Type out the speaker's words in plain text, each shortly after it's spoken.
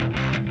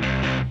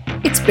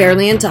It's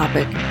Barely on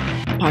Topic,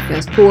 a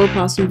podcast for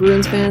Boston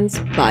Bruins fans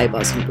by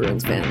Boston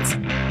Bruins fans.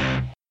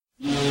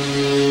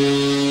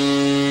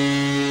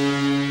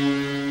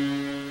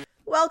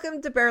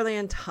 Welcome to Barely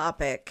on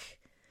Topic.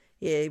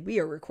 Yeah, we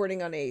are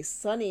recording on a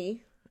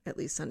sunny, at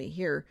least sunny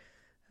here,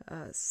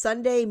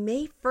 Sunday,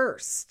 May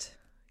 1st.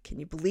 Can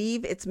you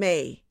believe it's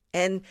May?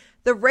 And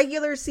the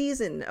regular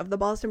season of the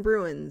Boston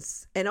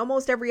Bruins and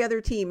almost every other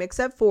team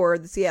except for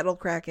the Seattle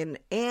Kraken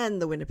and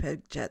the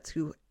Winnipeg Jets,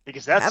 who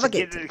Because that's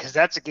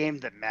a game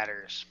that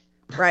matters.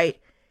 Right.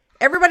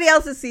 Everybody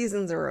else's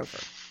seasons are over.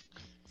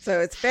 So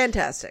it's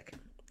fantastic.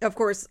 Of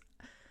course,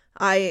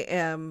 I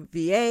am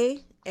VA,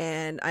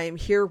 and I am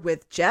here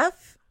with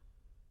Jeff.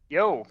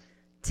 Yo.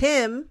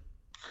 Tim.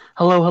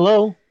 Hello,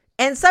 hello.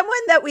 And someone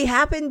that we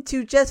happened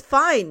to just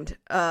find,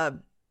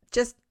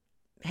 just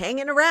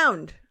hanging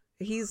around.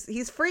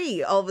 He's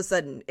free all of a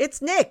sudden.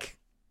 It's Nick.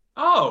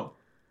 Oh.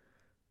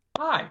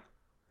 Hi.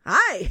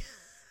 Hi.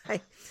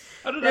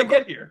 How did I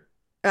get here?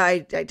 I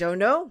don't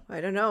know.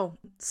 I don't know.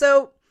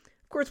 So,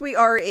 of course, we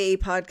are a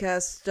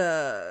podcast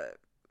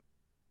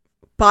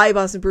by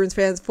Boston Bruins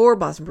fans for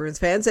Boston Bruins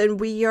fans, and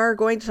we are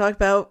going to talk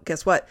about,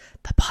 guess what?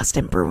 The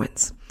Boston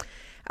Bruins.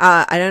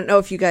 I don't know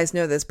if you guys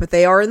know this, but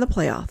they are in the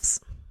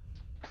playoffs.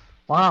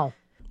 Wow.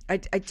 I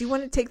do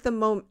want to take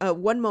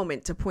one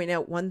moment to point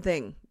out one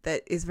thing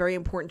that is very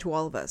important to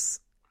all of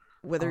us,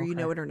 whether you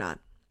know it or not.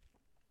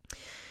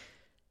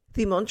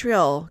 The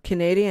Montreal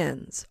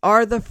Canadiens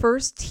are the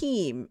first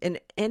team in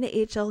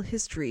NHL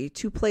history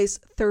to place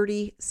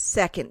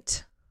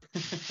 32nd.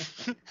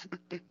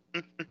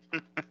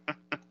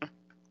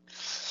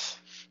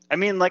 I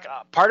mean, like,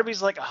 part of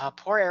me's like,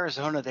 poor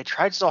Arizona. They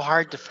tried so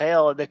hard to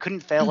fail, and they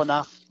couldn't fail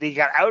enough. They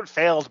got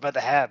out-failed by the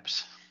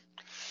Habs.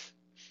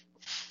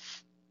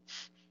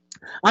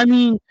 I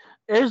mean,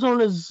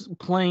 Arizona's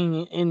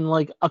playing in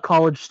like a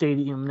college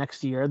stadium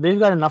next year. They've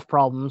got enough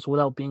problems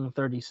without being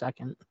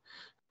 32nd.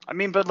 I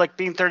mean, but like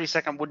being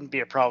 32nd wouldn't be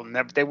a problem.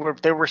 They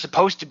were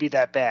supposed to be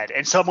that bad,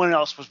 and someone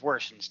else was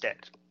worse instead.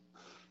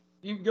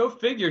 You go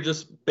figure.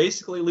 Just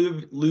basically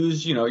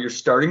lose, your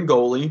starting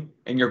goalie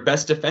and your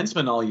best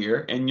defenseman all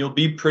year, and you'll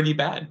be pretty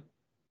bad.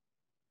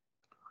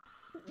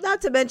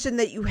 Not to mention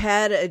that you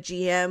had a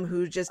GM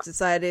who just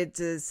decided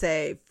to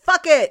say,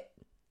 fuck it.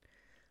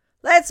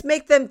 Let's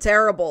make them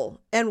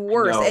terrible and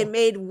worse, and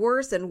made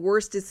worse and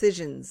worse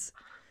decisions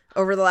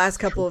over the last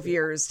couple of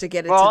years to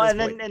get it to this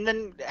point. And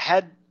then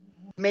have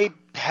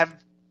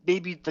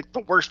maybe the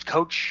worst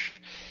coach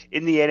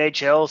in the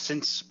NHL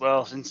since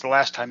the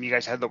last time you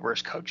guys had the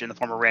worst coach in the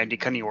form of Randy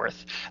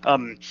Cunninworth.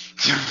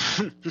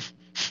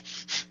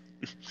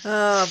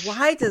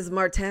 Why does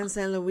Martin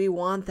St. Louis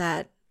want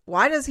that?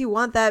 Why does he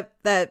want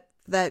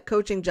that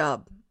coaching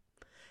job?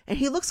 And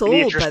he looks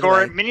old, by the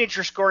way.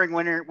 Miniature scoring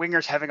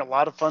wingers having a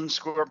lot of fun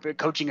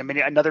coaching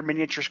another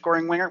miniature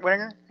scoring winger,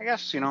 I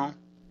guess, I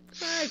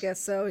guess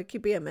so. It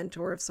could be a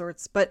mentor of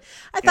sorts. But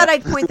I thought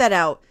I'd point that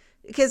out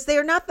because they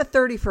are not the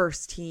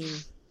 31st team.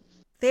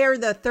 They are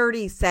the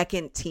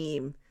 32nd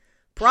team.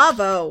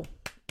 Bravo.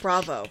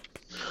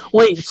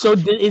 Wait, so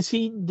have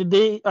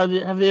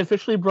they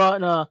officially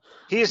brought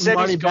he has said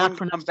Marty he's going back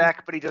to come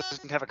back, but he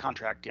doesn't have a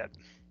contract yet.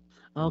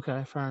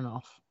 Okay, fair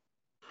enough.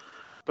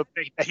 But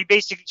he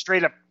basically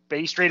straight up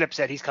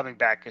said he's coming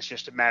back. It's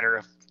just a matter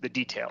of the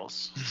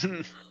details.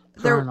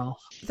 Fair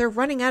enough. They're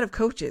running out of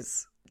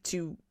coaches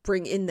to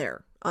bring in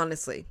there,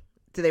 honestly.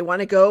 Do they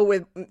want to go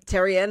with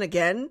Therrien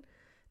again?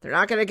 They're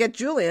not going to get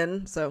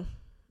Julian, so...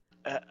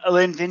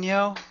 Alain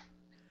Vigneault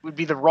would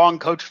be the wrong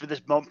coach for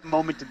this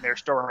moment in their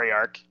story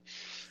arc.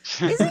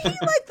 Isn't he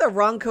like the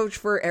wrong coach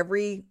for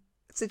every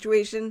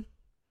situation?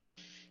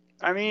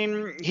 I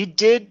mean, he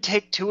did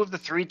take two of the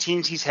three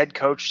teams he's head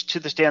coached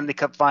to the Stanley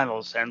Cup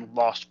Finals and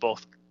lost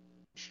both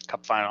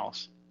Cup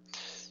Finals.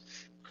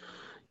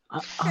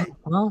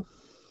 Well,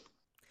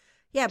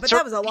 yeah, but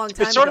that was a long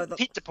time ago. The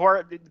Pete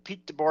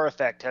DeBoer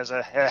effect has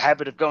a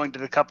habit of going to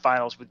the Cup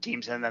Finals with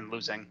teams and then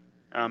losing.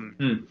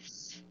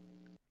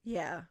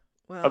 Yeah.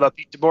 Well, although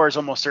Pete DeBoer is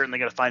almost certainly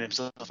going to find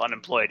himself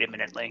unemployed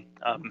imminently.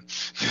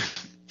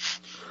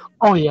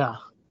 Oh, yeah.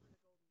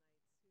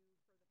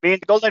 I mean,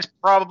 the Golden Knights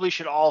probably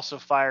should also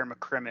fire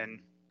McCrimmon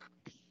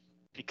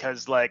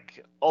because,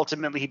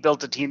 ultimately he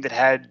built a team that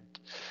had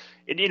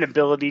an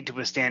inability to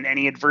withstand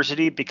any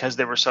adversity because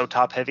they were so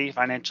top-heavy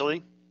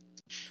financially.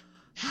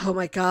 Oh,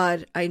 my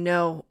God. I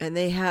know. And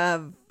they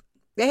have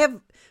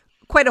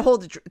quite a hole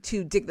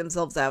to dig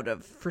themselves out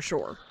of, for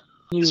sure.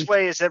 This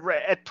way is that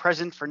at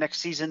present for next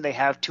season they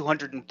have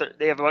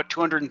about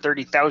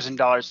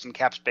 $230,000 in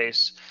cap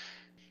space,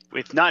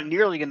 with not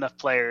nearly enough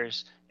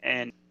players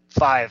and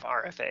 5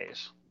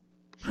 RFAs.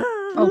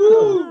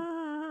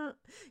 Oh,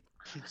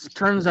 cool. It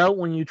turns out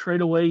when you trade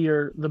away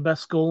the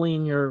best goalie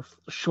in your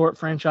short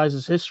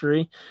franchise's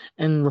history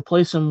and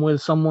replace him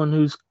with someone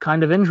who's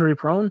kind of injury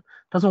prone,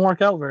 doesn't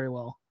work out very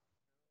well.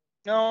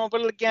 No,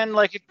 but again,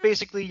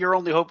 basically your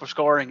only hope of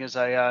scoring is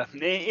a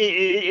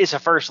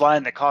first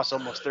line that costs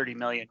almost $30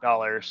 million,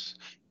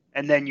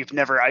 and then you've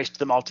never iced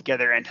them all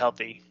together and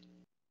healthy.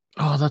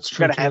 Oh, that's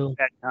true. You're gonna have a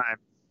bad time.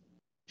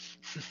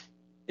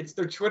 it's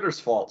their Twitter's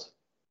fault.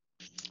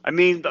 I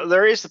mean,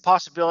 there is the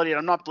possibility, and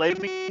I'm not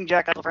blaming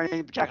Jack Eichel for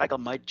anything, but Jack Eichel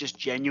might just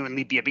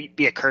genuinely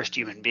be a cursed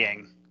human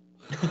being.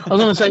 I was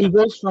gonna say he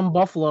goes from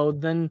Buffalo,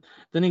 then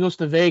he goes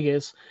to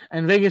Vegas,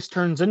 and Vegas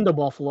turns into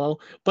Buffalo.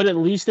 But at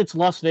least it's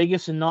Las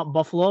Vegas and not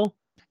Buffalo.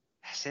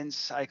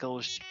 Since Eichel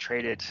was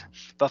traded,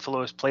 Buffalo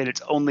has played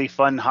its only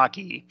fun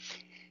hockey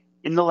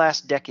in the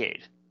last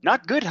decade.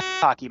 Not good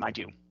hockey, mind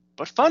you,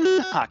 but fun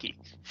hockey.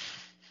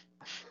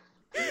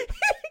 Cut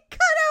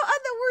out on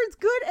the words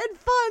 "good" and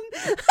 "fun."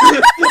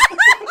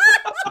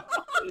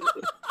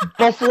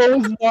 Buffalo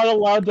is not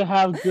allowed to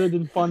have good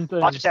and fun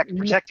things.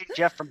 Protecting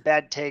Jeff from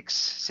bad takes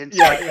since.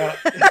 Yeah.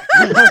 It's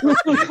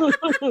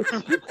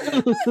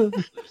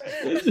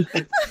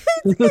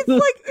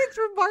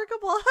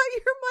remarkable how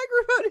your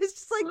microphone is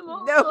just like,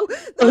 no,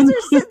 those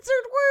are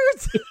censored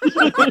words.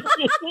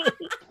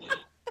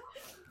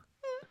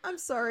 I'm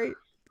sorry.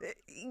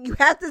 You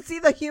have to see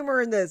the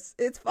humor in this.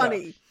 It's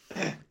funny.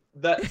 Yeah.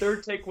 That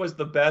third take was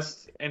the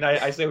best, and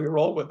I say we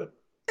roll with it.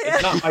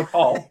 It's not my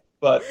call,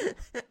 but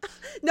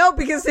no,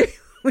 because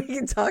we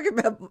can talk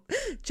about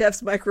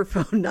Jeff's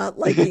microphone not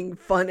liking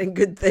fun and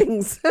good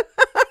things.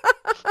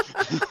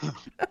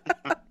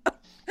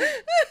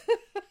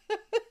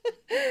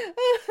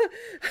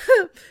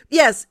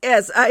 Yes,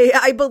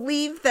 I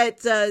believe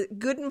that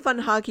good and fun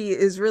hockey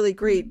is really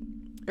great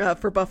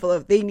for Buffalo.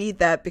 They need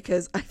that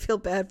because I feel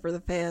bad for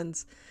the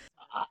fans.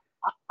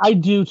 I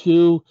do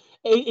too.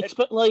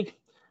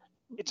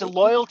 It's a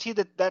loyalty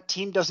that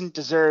team doesn't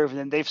deserve, and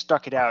then they've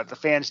stuck it out. The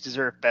fans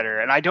deserve better.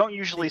 And I don't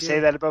usually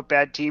say that about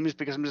bad teams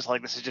because I'm just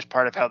like, this is just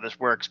part of how this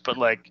works. But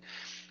like,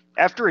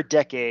 after a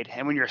decade,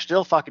 and when you're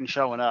still fucking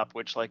showing up,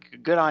 which like,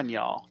 good on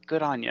y'all.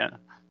 Good on ya.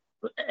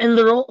 And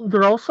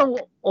they're also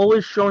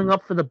always showing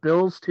up for the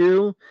Bills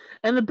too.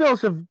 And the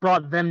Bills have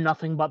brought them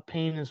nothing but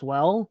pain as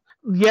well.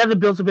 Yeah, the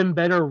Bills have been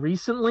better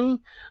recently,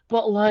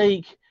 but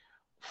like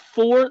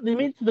they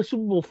made it to the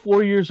Super Bowl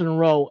 4 years in a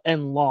row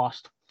and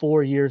lost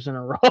 4 years in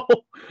a row.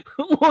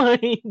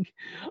 Like,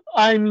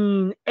 I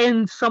mean,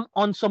 and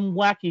on some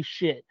wacky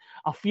shit.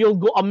 A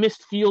field goal, a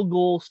missed field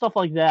goal, stuff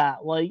like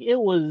that. Like, it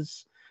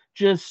was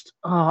just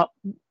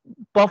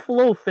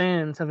Buffalo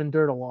fans have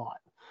endured a lot.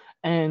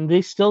 And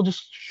they still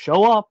just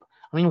show up.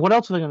 I mean, what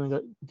else are they going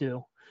to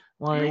do?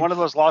 Like, I mean, one of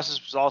those losses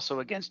was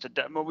also against a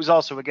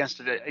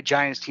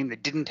Giants team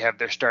that didn't have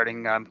their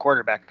starting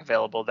quarterback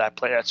available that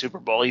played at Super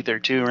Bowl either,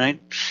 too,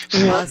 right?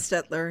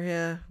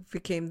 Stetler,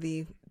 became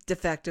the de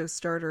facto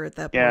starter at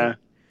that point. Yeah.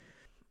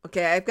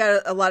 Okay, I've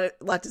got a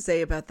lot to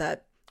say about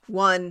that.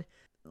 One,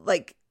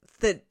 like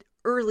the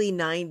early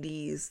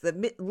 90s,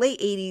 the late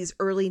 80s,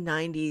 early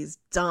 90s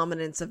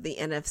dominance of the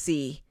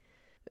NFC.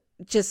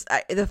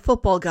 The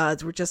football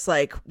gods were just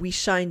like, we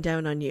shine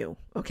down on you,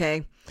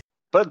 okay?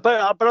 But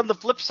on the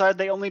flip side,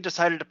 they only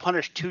decided to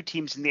punish two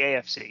teams in the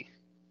AFC.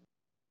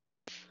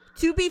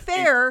 To be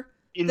fair,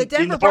 the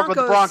Denver Broncos,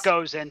 the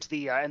Broncos and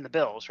the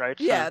Bills, right?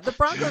 Yeah, the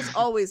Broncos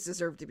always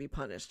deserve to be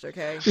punished,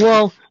 okay?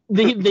 Well,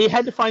 they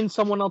had to find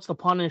someone else to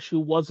punish who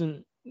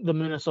wasn't the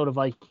Minnesota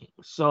Vikings.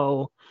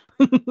 So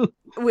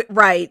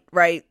Right.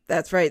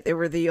 That's right. They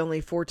were the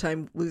only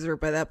 4-time loser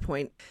by that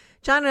point.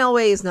 John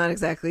Elway is not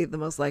exactly the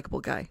most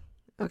likable guy.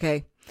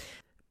 Okay.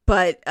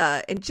 But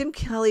and Jim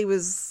Kelly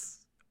was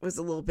a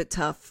little bit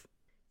tough.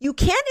 You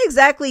can't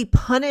exactly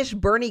punish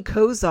Bernie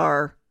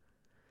Kosar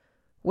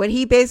when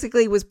he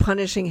basically was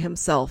punishing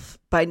himself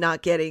by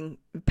not getting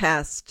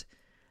past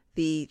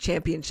the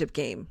championship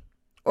game.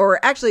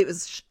 Or actually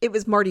it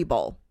was Marty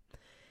Ball.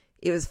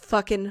 It was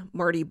fucking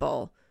Marty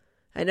Ball.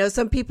 I know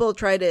some people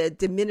try to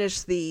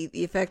diminish the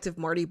effect of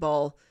Marty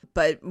Ball,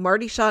 but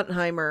Marty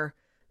Schottenheimer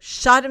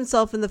shot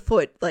himself in the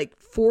foot like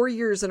 4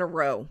 years in a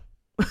row.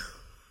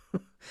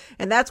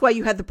 And that's why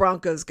you had the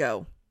Broncos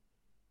go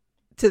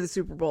to the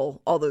Super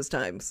Bowl all those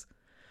times.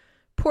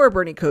 Poor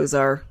Bernie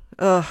Kosar.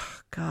 Oh,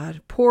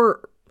 God.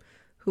 Poor,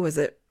 who was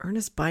it?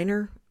 Ernest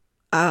Biner?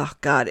 Oh,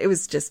 God. It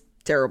was just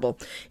terrible.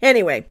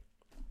 Anyway,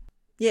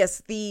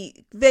 yes, the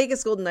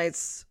Vegas Golden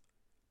Knights,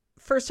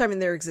 first time in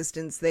their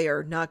existence, they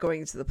are not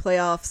going to the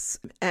playoffs.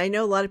 And I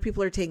know a lot of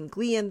people are taking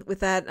glee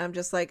with that. And I'm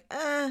just like,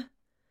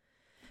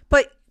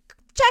 But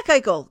Jack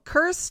Eichel,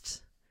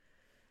 cursed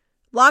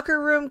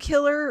locker room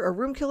killer or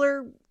room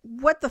killer.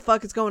 What the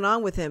fuck is going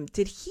on with him?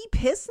 Did he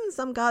piss in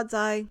some god's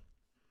eye?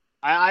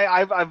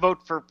 I vote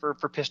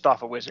for pissed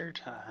off a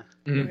wizard.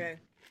 Okay.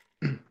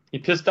 He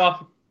pissed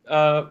off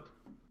Jaromir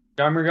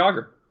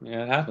Jagr.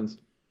 Yeah, it happens.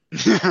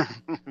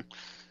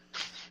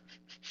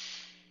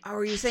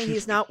 Are you saying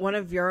he's not one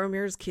of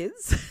Yaromir's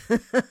kids?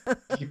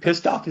 He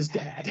pissed off his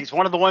dad. He's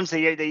one of the ones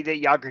that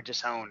Jagr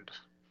disowned.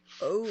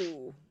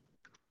 Oh.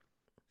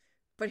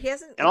 But he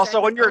hasn't. And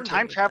also, when you're a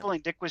time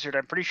traveling dick wizard,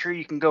 I'm pretty sure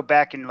you can go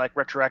back and like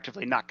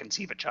retroactively not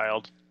conceive a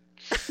child.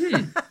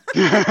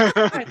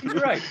 I think you're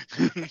right.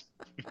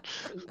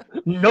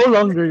 No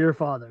longer your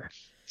father.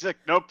 He's like,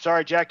 nope,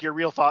 sorry, Jack, your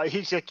real father.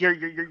 He's like,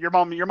 your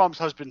mom's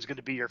husband's going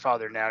to be your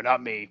father now,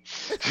 not me.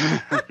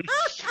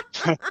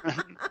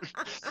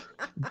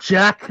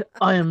 Jack,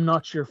 I am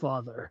not your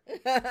father.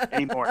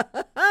 Anymore.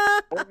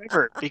 Or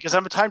ever, because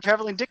I'm a time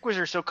traveling dick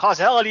wizard, so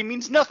causality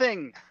means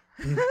nothing.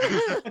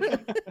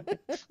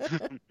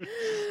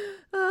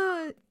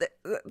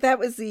 That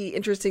was the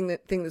interesting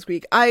thing this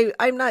week.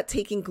 I'm not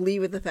taking glee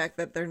with the fact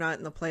that they're not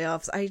in the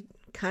playoffs. I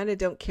kind of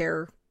don't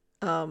care.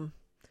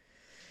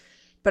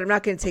 But I'm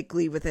not going to take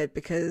glee with it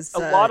because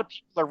a lot of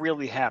people are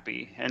really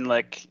happy, and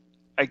like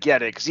I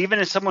get it, because even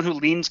as someone who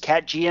leans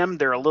Cat GM,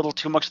 they're a little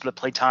too much to the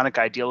platonic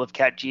ideal of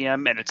Cat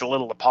GM, and it's a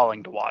little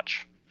appalling to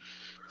watch.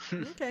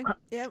 Okay,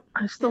 yeah.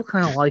 I still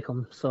kind of like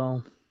them,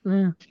 so.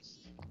 No,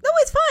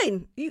 it's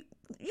fine. You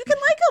can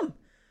like them.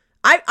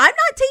 I'm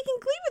not taking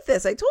glee with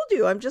this. I told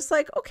you. I'm just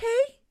like,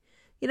 okay,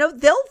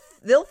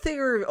 they'll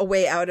figure a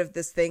way out of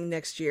this thing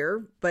next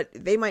year, but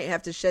they might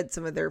have to shed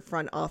some of their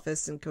front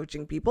office and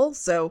coaching people.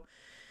 So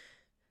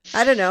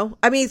I don't know.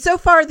 I mean, so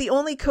far the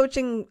only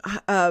coaching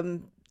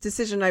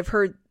decision I've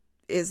heard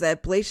is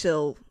that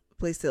Blaisdell,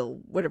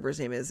 whatever his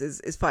name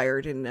is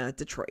fired in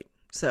Detroit.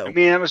 So I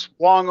mean, it was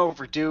long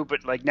overdue,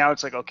 but like now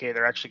it's like, okay,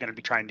 they're actually going to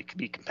be trying to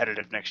be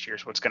competitive next year.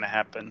 So what's going to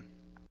happen?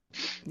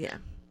 Yeah.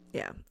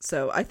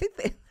 So I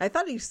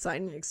thought he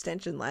signed an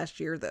extension last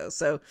year though.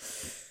 So,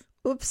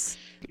 oops.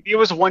 It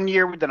was 1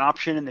 year with an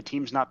option, and the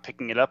team's not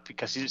picking it up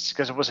because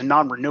it was a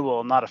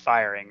non-renewal, not a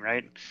firing,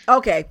 right?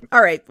 Okay.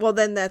 All right. Well,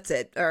 then that's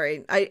it. All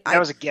right. That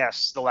was a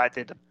guess.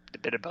 The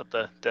bit about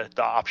the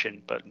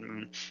option, but.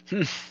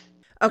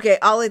 Okay,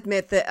 I'll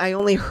admit that I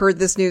only heard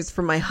this news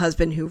from my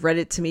husband, who read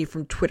it to me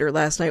from Twitter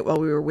last night while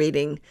we were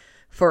waiting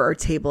for our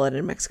table at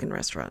a Mexican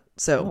restaurant.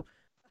 So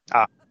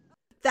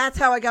that's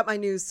how I got my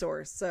news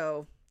source.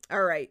 So,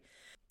 all right.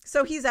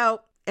 So he's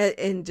out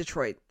in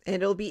Detroit,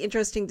 and it'll be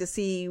interesting to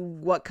see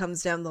what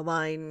comes down the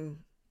line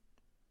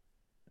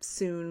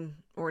soon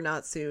or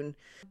not soon.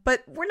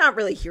 But we're not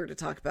really here to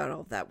talk about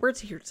all of that. We're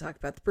here to talk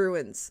about the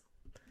Bruins.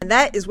 And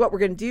that is what we're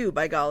going to do,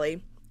 by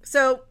golly.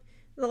 So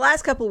the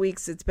last couple of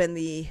weeks, it's been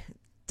the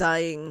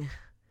dying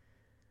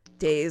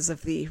days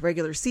of the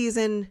regular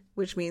season,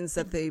 which means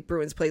that the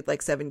Bruins played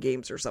like 7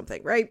 games or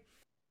something, right?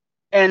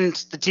 And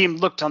the team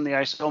looked on the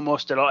ice at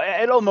almost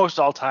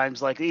all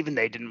times like even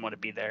they didn't want to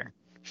be there.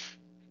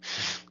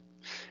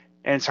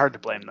 And it's hard to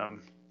blame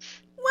them.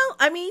 Well,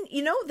 I mean,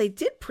 they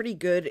did pretty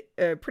good,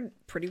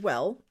 pretty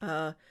well.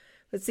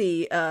 Let's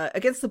see,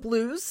 against the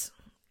Blues,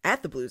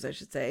 at the Blues, I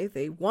should say,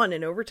 they won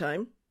in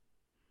overtime.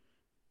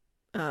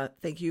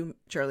 Thank you,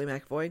 Charlie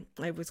McAvoy.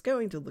 I was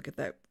going to look at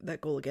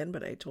that goal again,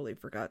 but I totally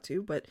forgot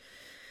to. But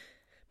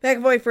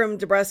McAvoy from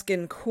DeBrusk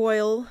and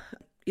Coyle,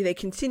 they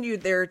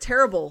continued their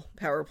terrible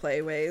power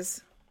play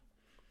ways.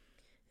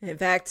 In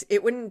fact,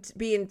 it wouldn't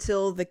be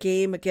until the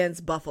game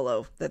against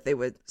Buffalo that they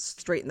would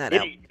straighten that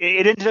out.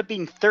 It ended up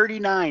being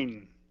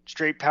 39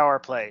 straight power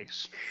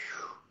plays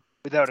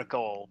without a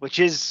goal, which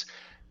is,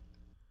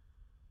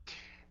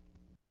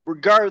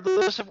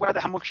 regardless of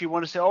how much you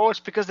want to say, it's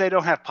because they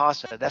don't have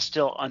pasta, that's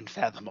still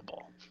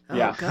unfathomable.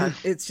 Oh, God,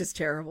 it's just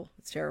terrible.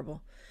 It's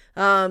terrible.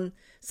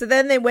 So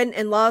then they went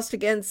and lost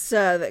against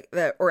at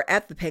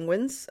the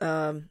Penguins.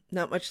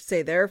 Not much to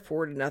say there.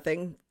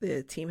 4-0.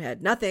 The team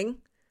had nothing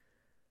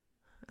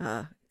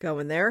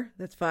going there.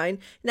 That's fine.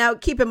 Now,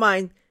 keep in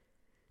mind,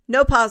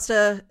 no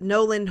Pasta,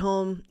 no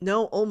Lindholm,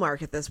 no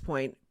Ullmark at this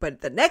point.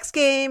 But the next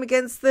game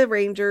against the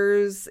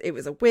Rangers, it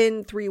was a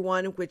win,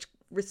 3-1, which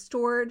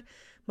restored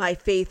my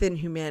faith in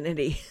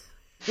humanity.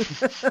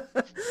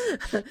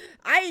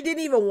 I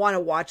didn't even want to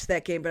watch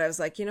that game, but I was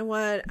like, you know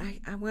what?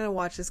 I'm going to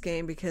watch this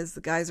game because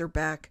the guys are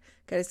back.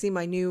 Got to see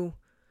my new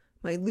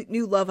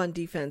love on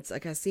defense. I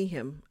got to see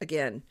him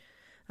again.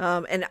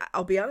 And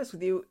I'll be honest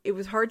with you, it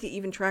was hard to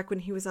even track when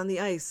he was on the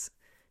ice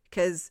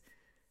because,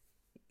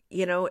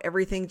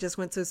 everything just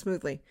went so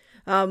smoothly.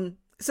 So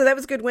that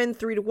was a good win,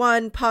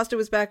 3-1. Pasta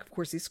was back. Of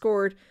course, he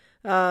scored.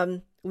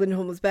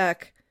 Lindholm was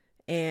back.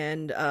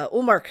 And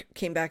Ullmark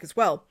came back as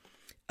well.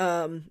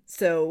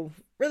 So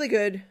really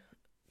good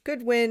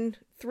win,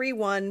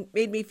 3-1,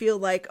 made me feel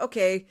like,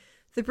 okay,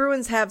 the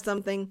Bruins have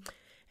something.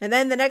 And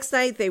then the next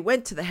night they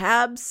went to the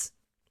Habs,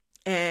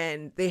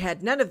 and they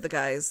had none of the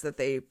guys that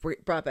they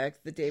brought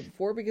back the day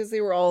before because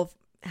they were all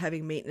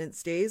having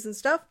maintenance days and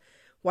stuff.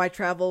 Why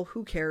travel?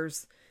 Who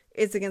cares?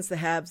 It's against the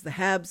Habs. The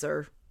Habs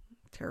are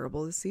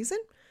terrible this season.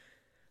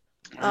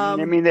 I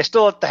mean, they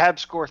still let the Habs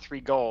score 3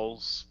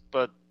 goals,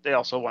 but they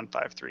also won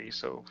 5-3,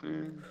 so...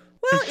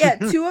 Well, yeah,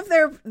 two of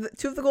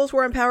the goals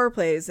were on power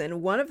plays,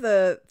 and one of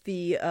they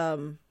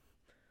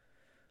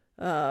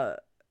were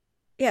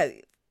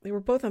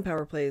both on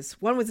power plays.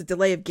 One was a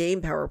delay of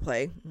game power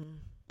play.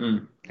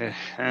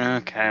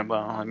 Okay,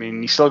 well, I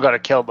mean, you still got to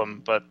kill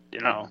them, but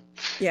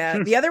Yeah,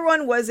 the other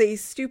one was a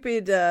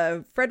stupid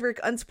Frederick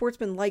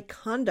unsportsmanlike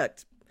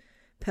conduct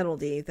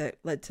penalty that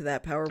led to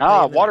that power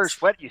play. Water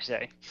sweat, you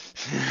say?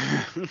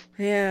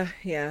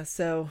 Yeah.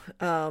 So,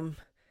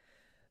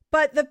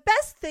 but the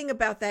best thing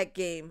about that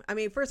game, I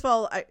mean, first of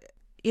all, I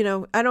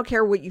don't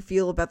care what you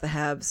feel about the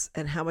Habs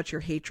and how much your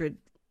hatred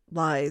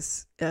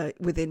lies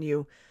within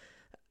you.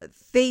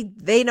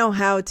 They know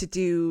how to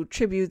do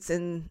tributes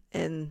and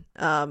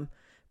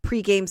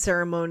pre-game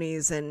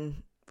ceremonies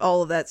and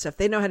all of that stuff.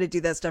 They know how to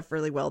do that stuff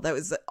really well. That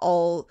was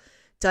all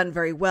done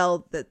very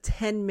well. The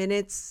 10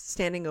 minutes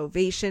standing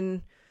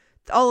ovation,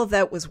 all of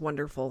that was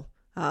wonderful.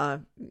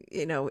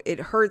 It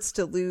hurts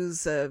to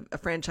lose a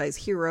franchise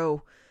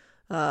hero,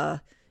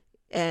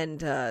 and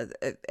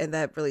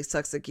that really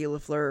sucks that Guy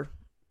Lafleur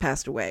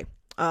passed away.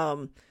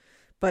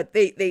 But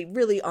they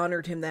really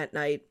honored him that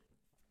night,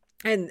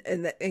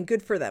 and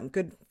good for them.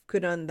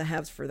 Good on the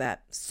Habs for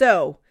that.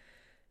 So,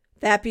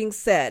 that being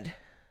said,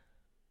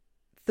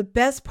 the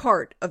best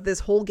part of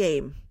this whole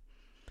game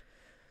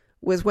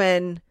was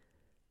when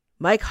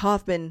Mike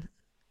Hoffman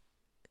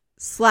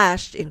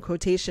slashed, in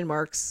quotation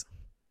marks,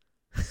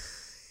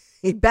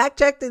 he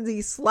backchecked and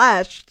he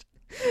slashed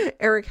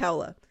Erik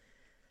Haula.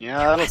 Yeah,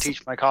 that'll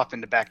teach Mike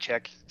Hoffman to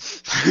backcheck.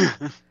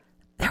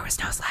 There was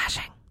no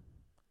slashing.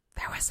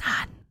 There was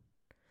none.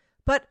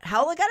 But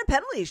Haula got a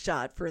penalty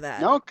shot for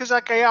that. No, because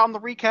that guy on the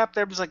recap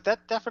there was like,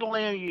 that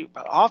definitely,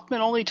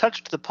 Hoffman only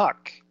touched the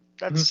puck.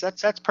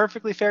 That's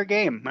perfectly fair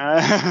game.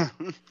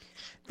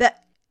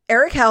 That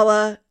Erik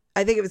Haula,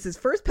 I think it was his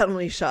first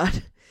penalty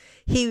shot.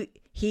 He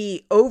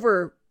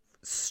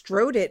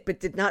overstrode it, but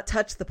did not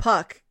touch the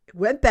puck.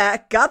 Went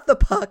back, got the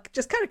puck,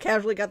 just kind of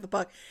casually got the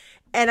puck.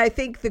 And I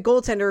think the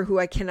goaltender, who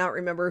I cannot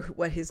remember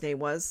what his name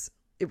was,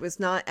 it was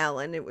not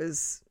Allen, it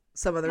was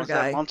some other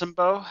guy. Was that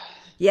Montembeault?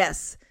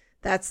 Yes,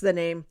 that's the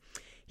name.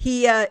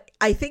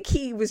 I think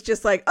he was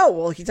just like, oh,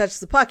 well, he touched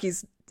the puck.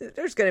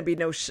 There's going to be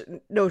no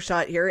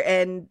shot here.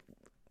 And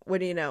what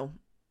do you know?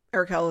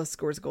 Erik Haula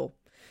scores a goal.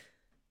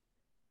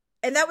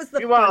 And that was the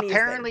funniest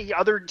apparently thing.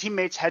 Other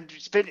teammates had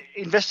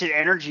invested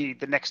energy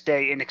the next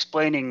day in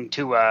explaining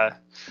to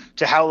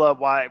Haula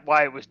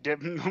why it was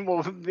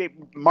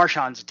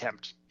Marchand's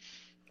attempt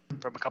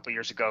from a couple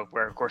years ago,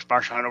 where of course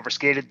Marchand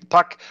overskated the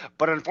puck,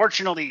 but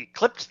unfortunately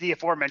clipped the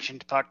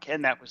aforementioned puck,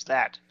 and that was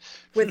that.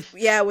 With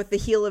the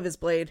heel of his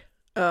blade.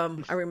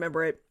 I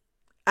remember it.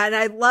 And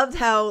I loved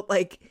how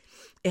it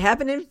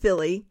happened in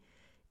Philly,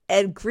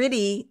 and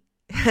Gritty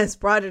has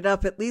brought it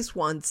up at least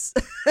once.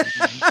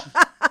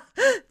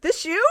 The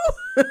shoe?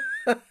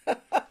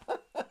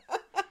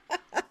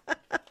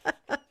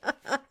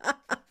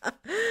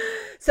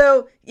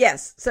 So,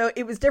 yes. So,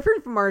 it was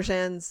different from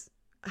Marchand's.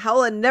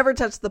 Haula never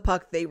touched the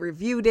puck. They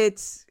reviewed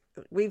it.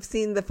 We've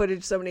seen the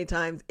footage so many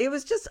times. It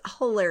was just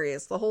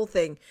hilarious, the whole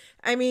thing.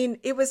 I mean,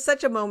 it was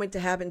such a moment to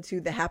happen to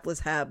the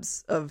hapless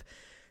Habs of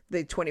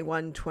the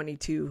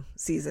 21-22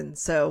 season.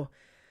 So,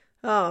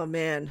 oh,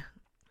 man.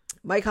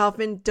 Mike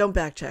Hoffman, don't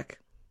backcheck.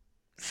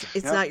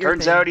 It's not your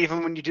turns thing. Out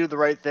even when you do the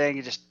right thing,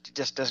 it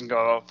just doesn't go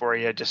out for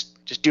you.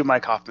 Just do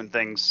Mike Hoffman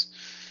things,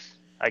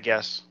 I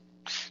guess.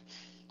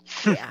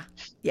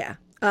 Yeah.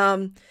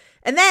 And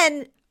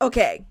then,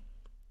 okay.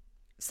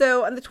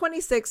 So on the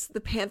 26th, the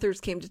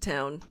Panthers came to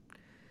town.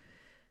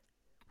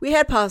 We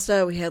had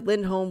Pasta, we had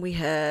Lindholm, we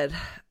had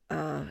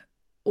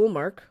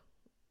Ullmark,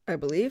 I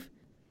believe.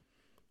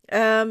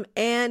 And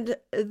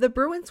the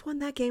Bruins won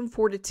that game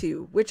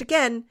 4-2, which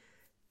again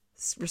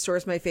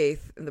restores my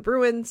faith in the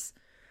Bruins.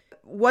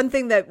 One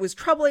thing that was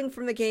troubling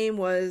from the game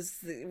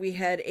was we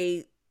had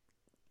a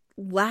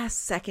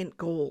last-second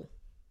goal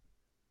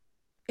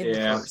in the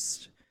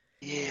first.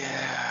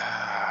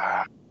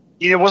 Yeah.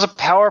 It was a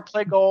power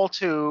play goal,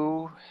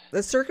 too.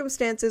 The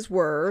circumstances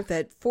were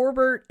that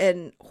Forbert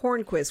and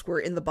Hornquist were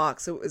in the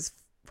box, so it was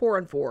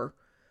 4-on-4.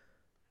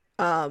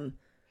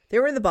 They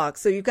were in the box,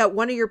 so you've got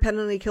one of your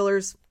penalty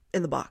killers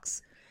in the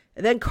box.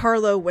 And then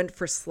Carlo went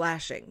for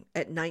slashing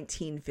at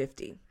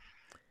 1950.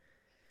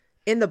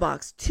 In the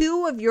box.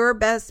 Two of your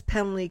best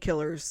penalty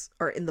killers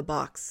are in the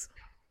box.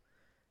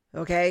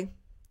 Okay?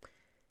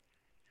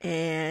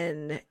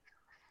 And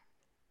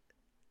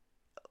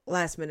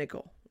last second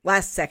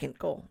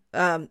goal.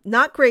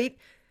 Not great,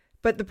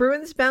 but the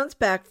Bruins bounced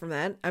back from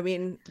that. I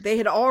mean, they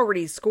had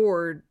already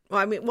scored.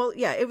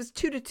 It was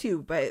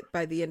 2-2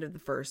 by the end of the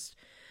first.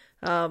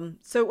 So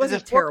it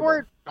wasn't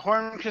terrible. The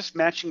Hornquist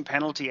matching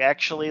penalty,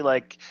 actually,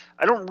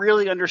 I don't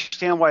really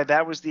understand why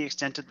that was the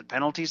extent of the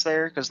penalties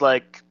there, because,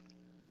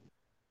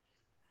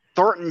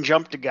 Thornton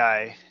jumped a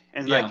guy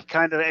and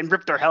and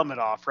ripped their helmet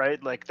off, right?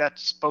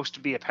 That's supposed to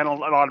be an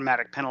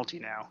automatic penalty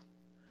now.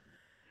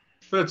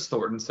 But it's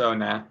Thornton, so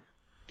nah.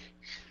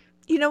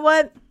 You know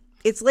what?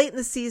 It's late in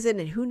the season,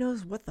 and who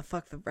knows what the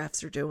fuck the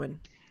refs are doing.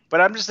 But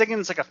I'm just thinking,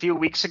 it's a few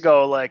weeks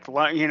ago,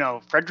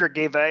 Frederick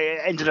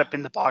ended up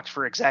in the box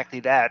for exactly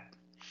that.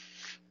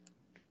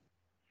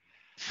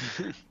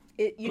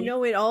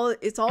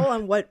 It's all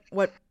on what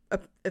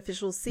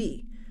officials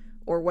see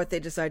or what they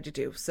decide to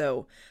do.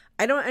 So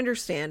I don't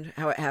understand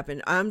how it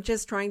happened. I'm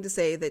just trying to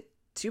say that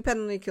two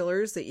penalty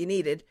killers that you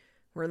needed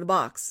were in the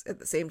box at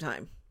the same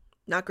time.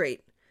 Not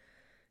great.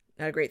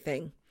 Not a great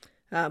thing.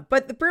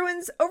 But the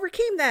Bruins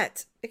overcame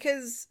that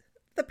because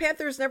the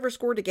Panthers never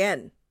scored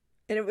again.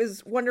 And it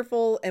was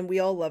wonderful, and we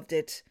all loved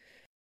it.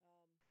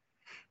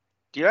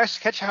 Do you guys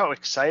catch how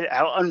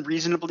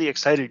unreasonably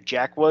excited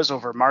Jack was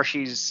over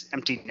Marshy's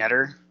empty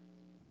netter?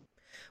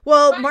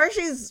 Well,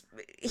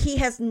 he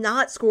has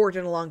not scored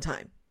in a long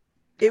time.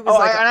 It was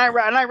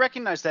I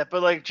recognize that,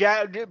 but like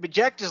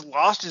Jack just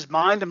lost his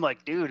mind. I'm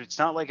like, dude, it's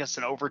not like it's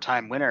an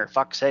overtime winner.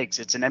 Fuck's sakes,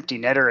 it's an empty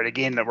netter at a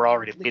game that we're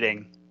already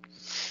leading.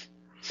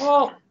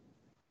 Well,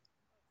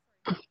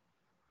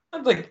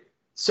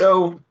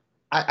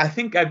 I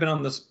think I've been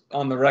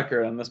on the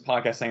record on this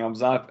podcast saying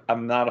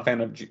I'm not a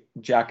fan of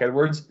Jack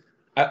Edwards.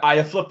 I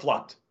have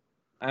flip-flopped.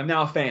 I'm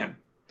now a fan.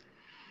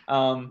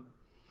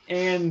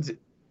 And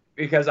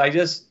because I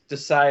just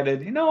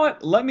decided, you know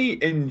what? Let me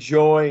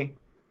enjoy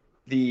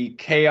the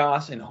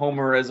chaos and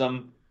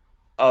homerism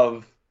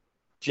of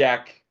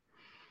Jack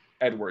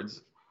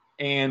Edwards.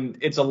 And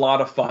it's a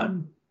lot of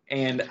fun.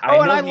 And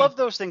I love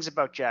those things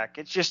about Jack.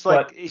 It's just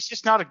like he's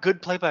just not a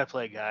good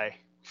play-by-play guy.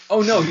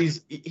 Oh no,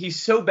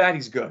 he's so bad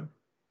he's good.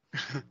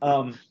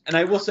 And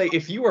I will say,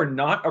 if you are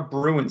not a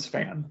Bruins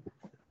fan,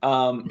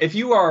 if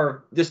you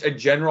are just a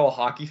general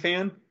hockey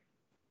fan,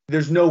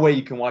 there's no way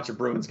you can watch a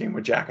Bruins game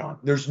with Jack on.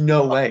 There's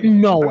no way.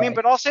 No way. I mean,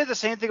 but I'll say the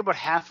same thing about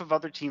half of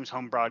other teams'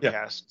 home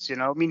broadcasts. Yeah. You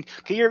know, I mean,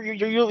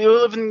 you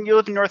live in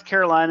North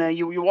Carolina.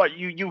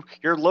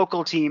 Your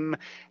local team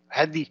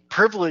had the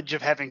privilege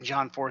of having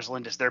John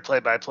Forsland as their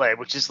play-by-play,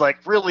 which is like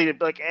really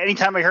like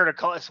anytime I heard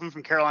someone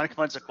from Carolina come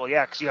on, it's like, well,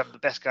 yeah, because you have the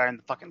best guy in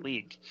the fucking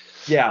league.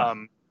 Yeah.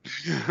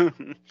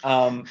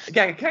 Yeah,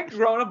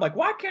 growing up, like,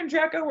 why can't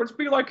Jack Edwards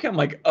be like him?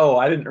 Like, oh,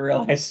 I didn't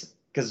realize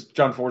because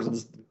John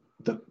Forsland's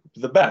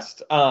the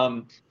best.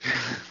 And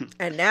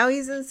now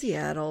he's in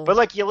Seattle. But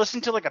like, you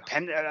listen to like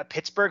a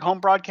Pittsburgh home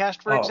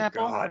broadcast, for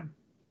example. God.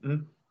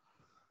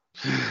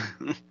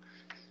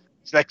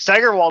 It's like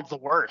Steigerwald's the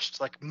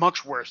worst, like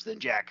much worse than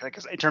Jack, like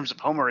in terms of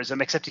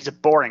homerism, except he's a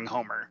boring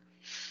homer.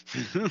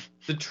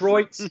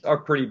 Detroit's are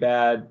pretty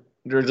bad.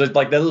 They're just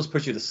like they'll just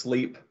put you to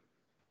sleep.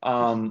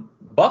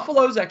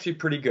 Buffalo's actually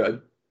pretty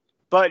good,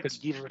 but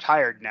he's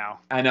retired now.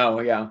 I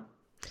know, yeah.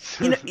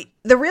 You know,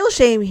 the real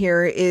shame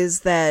here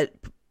is that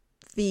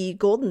the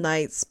Golden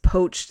Knights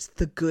poached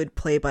the good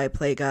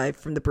play-by-play guy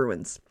from the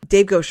Bruins,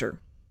 Dave Gaucher.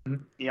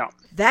 Yeah,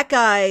 that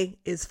guy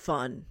is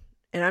fun,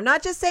 and I'm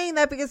not just saying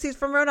that because he's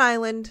from Rhode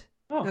Island.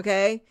 Oh.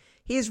 Okay,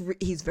 he's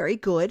very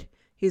good.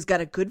 He's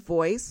got a good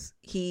voice.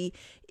 He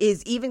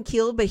is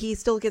even-keeled, but he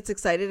still gets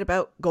excited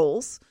about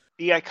goals.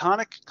 The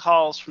iconic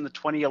calls from the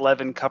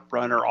 2011 Cup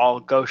run are all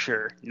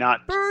Gaucher,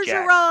 not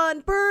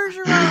Bergeron.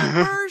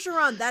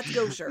 Bergeron. That's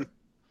Gaucher.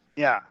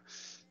 Yeah.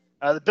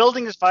 The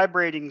building is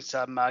vibrating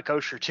some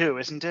Gaucher too,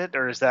 isn't it?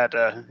 Or is that...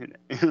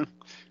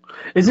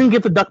 Isn't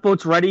Get the Duck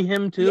Boats Ready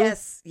him too?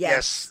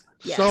 Yes.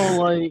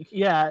 So, like,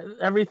 yeah,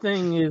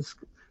 everything is...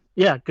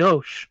 Yeah,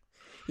 Gauche.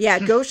 Yeah,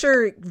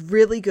 Gaucher,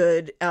 really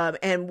good.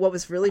 And what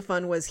was really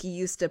fun was he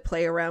used to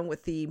play around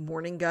with the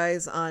morning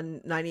guys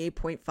on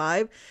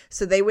 98.5.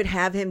 So they would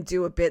have him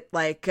do a bit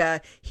like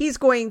he's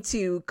going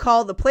to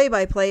call the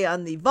play-by-play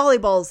on the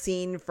volleyball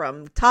scene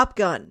from Top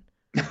Gun.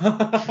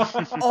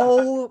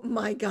 Oh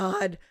my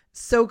God.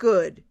 So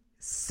good.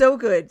 So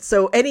good.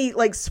 So any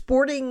like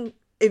sporting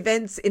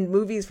events in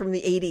movies from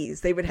the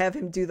 80s, they would have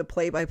him do the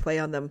play-by-play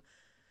on them.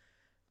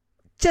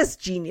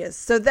 Just genius.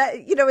 So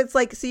that, you know, it's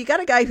like, so you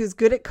got a guy who's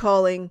good at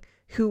calling,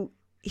 who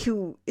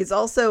is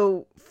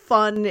also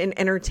fun and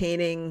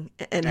entertaining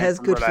and has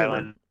good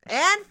humor.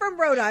 And from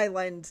Rhode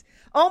Island.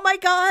 Oh my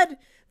God.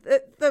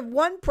 The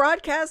one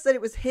broadcast that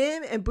it was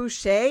him and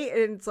Boucher,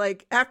 and it's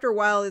like, after a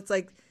while, it's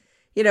like,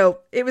 you know,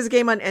 it was a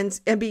game on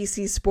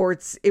NBC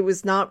Sports. It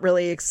was not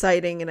really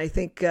exciting. And I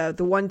think the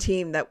one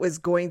team that was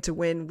going to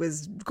win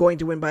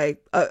by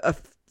a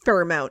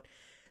fair amount.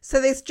 So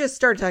they just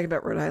started talking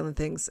about Rhode Island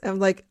things. I'm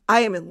like,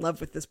 I am in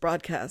love with this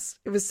broadcast.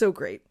 It was so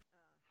great.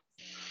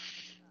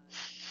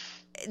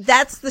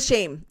 That's the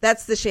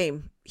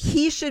shame.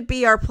 He should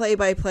be our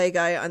play-by-play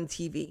guy on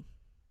TV.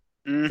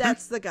 Mm-hmm.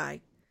 That's the guy.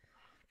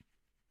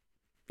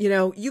 You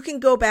know, you can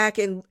go back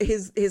and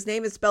his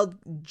name is spelled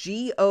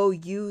Goucher,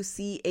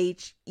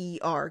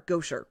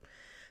 Gaucher.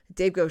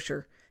 Dave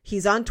Gaucher.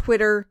 He's on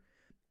Twitter.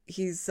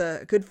 He's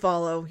a good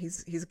follow.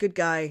 He's a good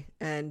guy.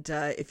 And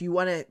if you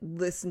want to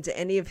listen to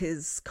any of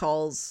his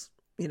calls,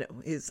 you know,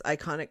 his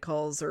iconic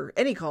calls or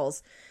any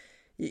calls,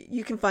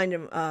 you can find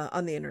him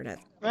on the internet.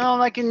 Well,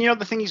 like, and you know,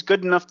 the thing, he's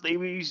good enough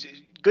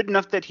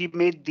that he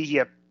made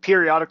the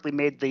periodically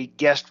made the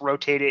guest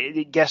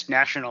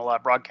national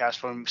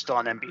broadcast when he was still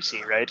on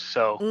NBC, right?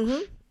 So.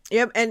 Mm-hmm.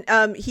 Yep,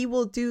 and he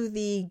will do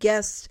the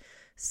guest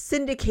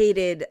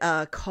syndicated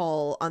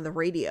call on the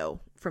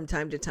radio from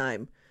time to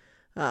time.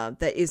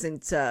 That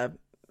isn't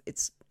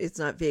it's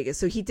not Vegas.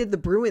 So he did the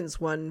Bruins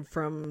one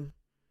from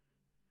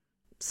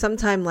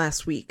sometime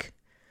last week.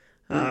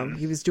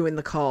 He was doing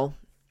the call.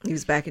 He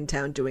was back in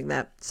town doing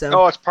that.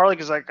 So it's partly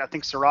because I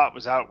think Surratt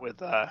was out with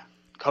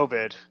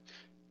COVID.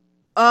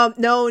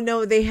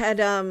 No, they had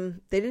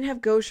they didn't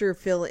have Gaucher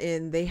fill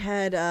in. They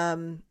had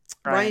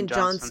Ryan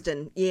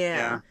Johnston.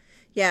 Yeah.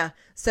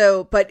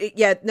 So, but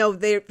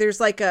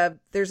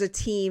there's a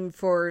team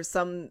for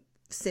some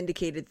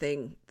syndicated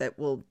thing that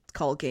will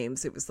call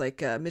games. It was like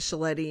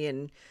Micheletti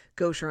and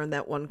Gaucher on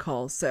that one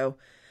call. So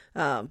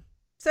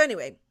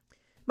anyway,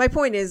 my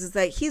point is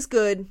that he's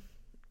good,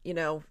 you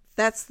know,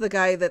 that's the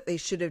guy that they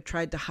should have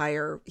tried to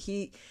hire.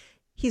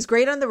 He's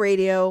great on the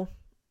radio.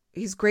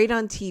 He's great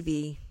on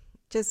TV.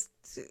 Just,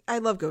 I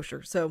love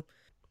Gosher. So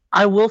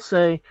I will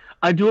say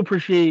I do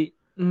appreciate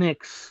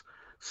Nick's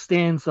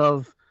stance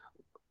of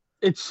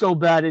it's so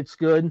bad it's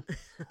good,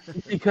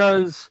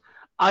 because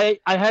I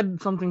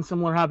had something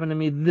similar happen to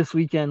me this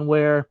weekend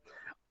where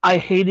I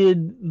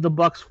hated the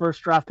Bucks'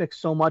 first draft pick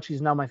so much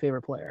he's now my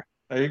favorite player.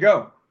 There you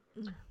go.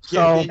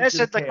 So That's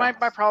it. Like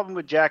my problem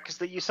with Jack is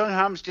that you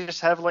sometimes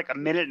just have like a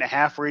minute and a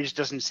half where he just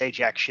doesn't say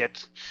jack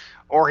shit,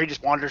 or he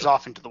just wanders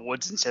off into the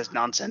woods and says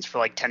nonsense for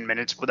like 10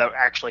 minutes without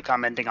actually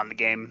commenting on the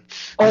game.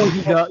 oh,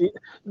 he does.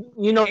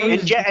 You know,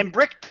 And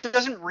Brick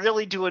doesn't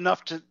really do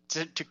enough to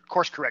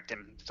course correct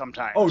him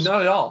sometimes. Oh,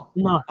 not at all.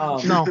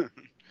 no.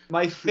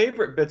 My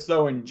favorite bits,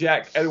 though, when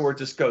Jack Edwards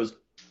just goes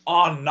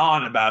on and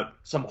on about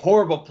some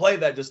horrible play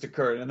that just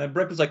occurred, and then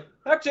Brick was like,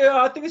 actually,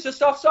 I think it's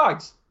just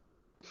offsides.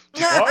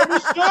 My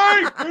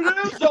mistake!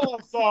 It is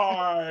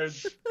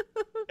offsides!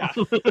 Yeah.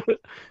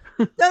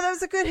 no, that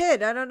was a good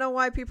hit. I don't know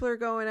why people are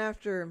going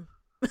after him.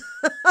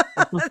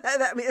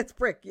 I mean, it's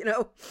Brick, you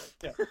know.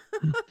 Yeah.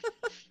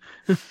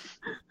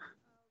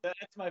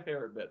 That's my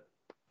favorite bit.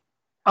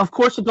 Of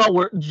course, it got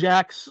worse.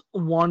 Jack's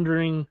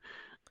wandering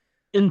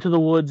into the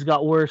woods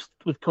got worse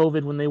with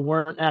COVID when they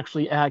weren't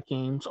actually at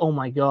games. Oh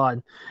my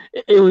god,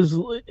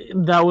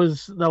 that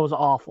was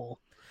awful.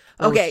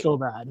 That Okay. was so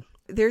bad.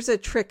 There's a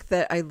trick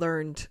that I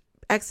learned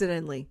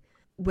accidentally.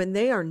 When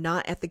they are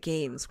not at the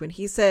games, when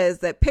he says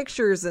that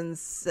pictures and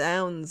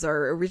sounds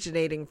are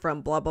originating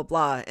from blah, blah,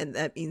 blah, and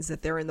that means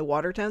that they're in the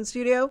Watertown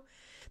studio,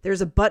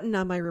 there's a button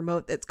on my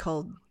remote that's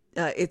called,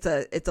 it's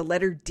a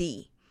letter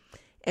D.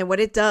 And what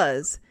it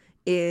does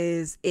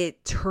is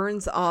it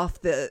turns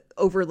off the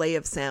overlay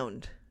of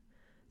sound.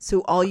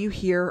 So all you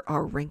hear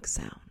are rink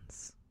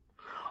sounds.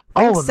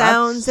 Rink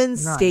sounds and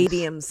nice.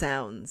 stadium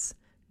sounds.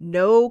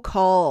 No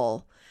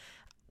call.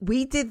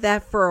 We did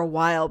that for a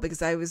while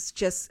because I was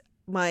just,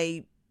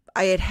 I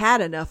had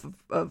enough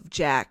of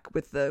Jack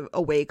with the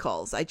away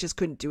calls. I just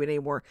couldn't do it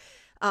anymore.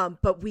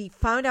 But we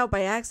found out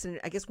by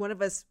accident, I guess one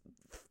of us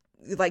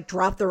like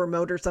dropped the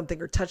remote or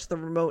something or touched the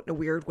remote in a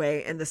weird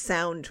way and the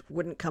sound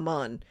wouldn't come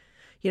on,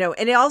 you know,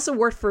 and it also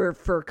worked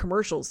for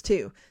commercials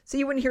too. So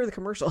you wouldn't hear the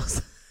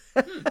commercials.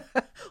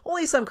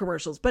 Only some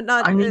commercials, but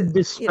not. I need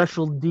this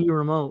special D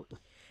remote.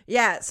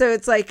 Yeah. So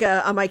it's like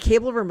on my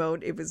cable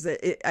remote, it was,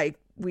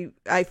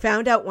 I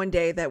found out one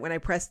day that when I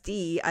pressed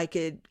D, I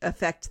could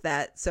affect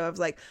that. So I was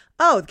like,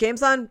 oh, the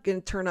game's on,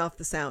 going to turn off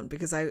the sound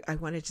because I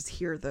want to just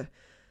hear the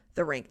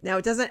rink. Now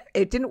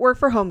it didn't work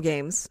for home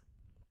games.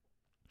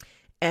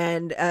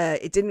 And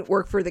it didn't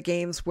work for the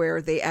games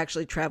where they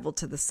actually traveled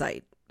to the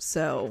site.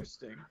 So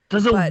Interesting.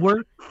 Does it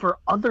work for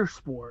other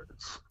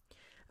sports?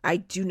 I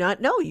do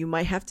not know. You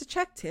might have to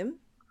check, Tim.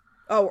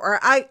 Oh, or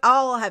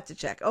I'll have to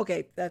check.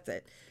 Okay, that's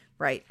it.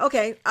 Right.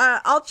 Okay,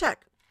 I'll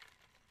check.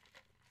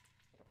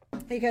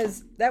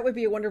 Because that would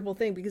be a wonderful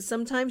thing. Because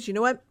sometimes, you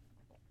know what?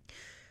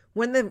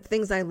 One of the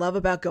things I love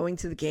about going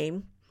to the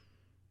game,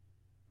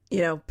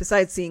 you know,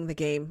 besides seeing the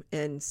game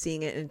and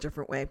seeing it in a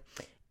different way,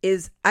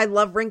 is I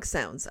love rink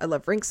sounds. I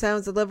love rink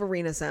sounds. I love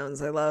arena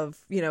sounds. I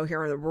love, you know,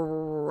 hearing the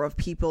roar of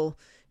people.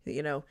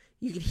 You know,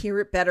 you can hear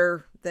it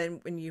better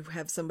than when you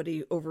have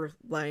somebody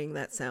overlaying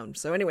that sound.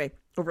 So anyway,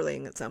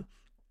 overlaying that sound.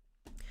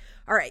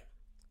 All right.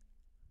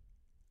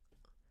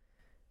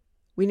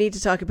 We need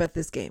to talk about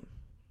this game.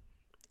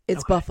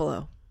 It's okay.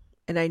 Buffalo.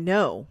 And I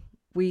know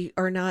we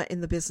are not in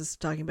the business of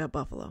talking about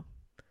Buffalo.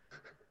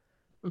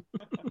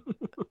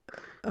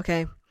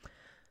 Okay.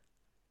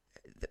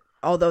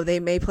 Although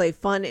they may play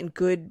fun and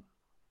good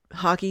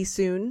hockey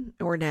soon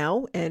or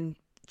now, and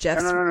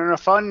Jeff's... No.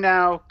 Fun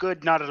now,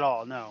 good not at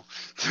all. No.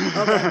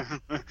 Okay.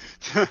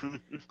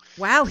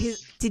 Wow.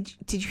 Did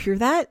you hear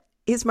that?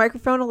 His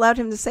microphone allowed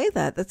him to say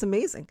that. That's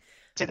amazing.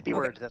 Say the B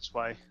word. That's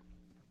why.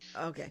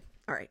 Okay.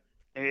 All right.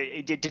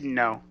 It didn't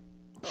know.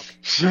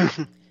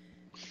 Okay.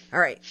 All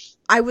right.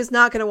 I was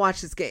not going to watch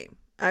this game.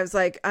 I was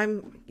like,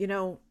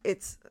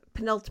 it's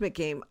penultimate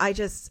game. I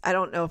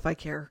don't know if I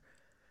care.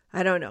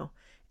 I don't know.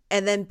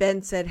 And then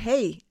Ben said,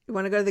 hey, you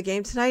want to go to the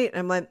game tonight? And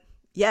I'm like,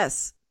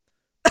 yes.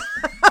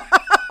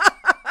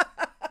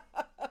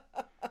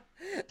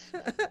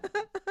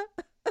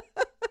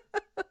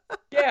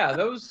 Yeah,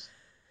 those...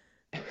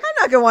 I'm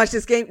not going to watch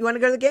this game. You want to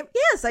go to the game?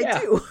 Yes, I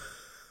do.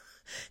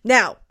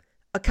 Now,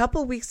 a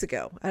couple weeks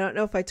ago, I don't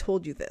know if I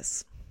told you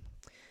this,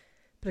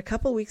 but a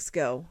couple weeks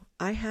ago,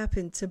 I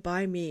happened to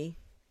buy me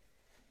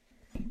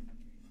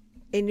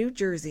a new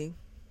jersey.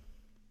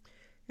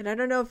 And I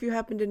don't know if you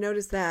happen to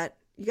notice that.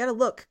 You got to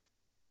look.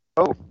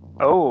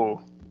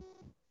 Oh.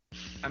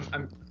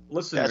 I'm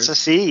listening. That's a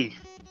C.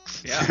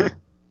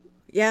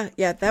 Yeah.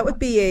 Yeah. That would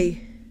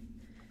be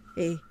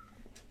a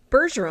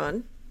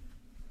Bergeron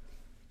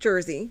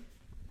jersey.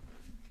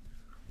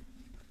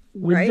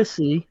 With right? the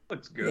C.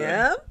 Looks good.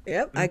 Yeah.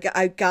 Yep.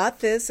 I got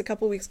this a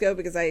couple weeks ago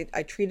because I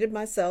treated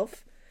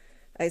myself.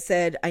 I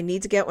said, I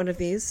need to get one of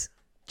these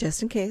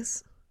just in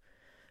case.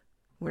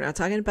 We're not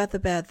talking about the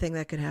bad thing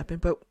that could happen,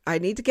 but I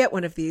need to get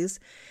one of these.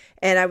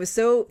 And I was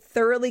so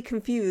thoroughly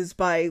confused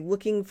by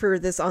looking for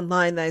this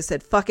online that I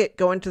said, fuck it,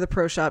 go into the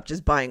pro shop,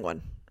 just buying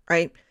one,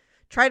 right?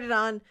 Tried it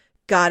on,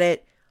 got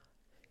it.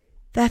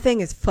 That thing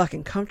is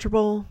fucking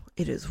comfortable.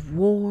 It is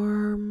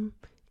warm.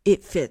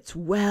 It fits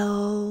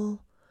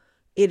well.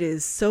 It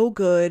is so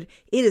good.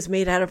 It is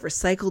made out of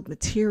recycled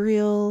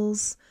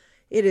materials.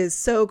 It is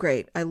so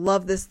great. I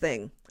love this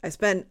thing. I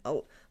spent a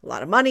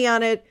lot of money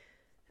on it,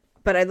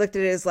 but I looked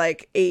at it as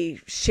like a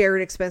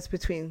shared expense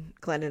between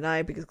Glenn and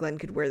I because Glenn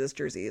could wear this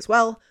jersey as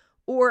well.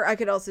 Or I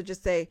could also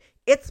just say,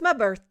 it's my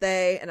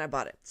birthday, and I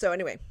bought it. So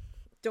anyway,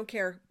 don't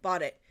care.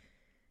 Bought it.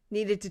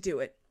 Needed to do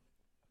it.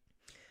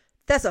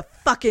 That's a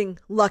fucking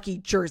lucky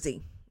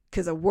jersey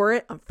because I wore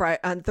it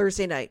on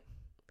Thursday night.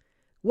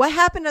 What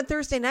happened on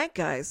Thursday night,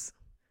 guys?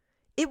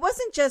 It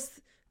wasn't just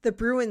the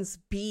Bruins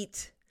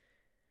beat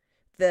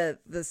the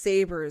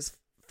Sabres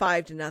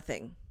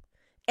 5-0,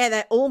 and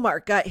that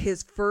Ullmark got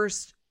his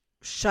first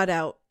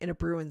shutout in a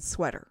Bruins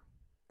sweater,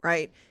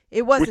 right?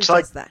 It wasn't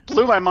just that.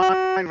 Blew my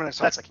mind when I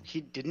saw it. It's like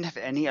he didn't have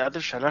any other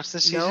shutouts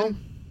this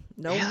season.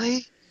 No,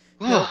 Really?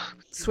 no.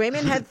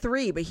 Swayman had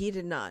 3, but he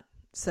did not.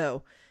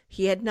 So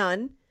he had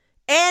none.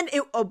 And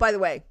oh, by the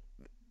way,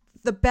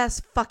 the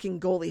best fucking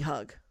goalie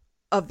hug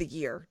of the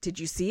year. Did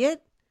you see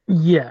it?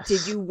 Yes.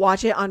 Did you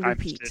watch it on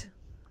repeat?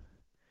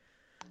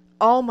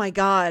 Oh my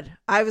God.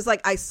 I was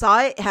like, I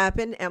saw it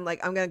happen. And I'm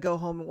like, I'm going to go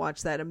home and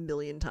watch that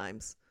 1,000,000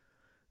 times.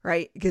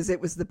 Right? Because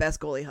it was the best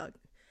goalie hug.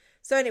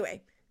 So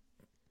anyway.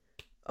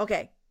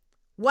 Okay.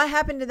 What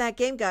happened in that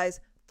game, guys?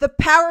 The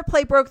power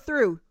play broke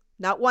through.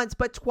 Not once,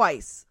 but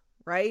twice.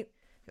 Right?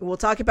 And we'll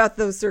talk about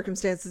those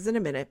circumstances in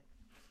a minute.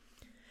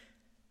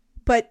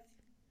 But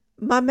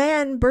my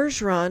man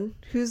Bergeron,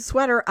 whose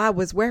sweater I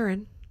was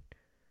wearing,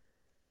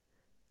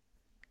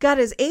 got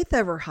his 8th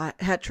ever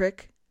hat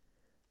trick,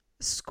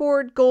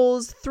 scored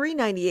goals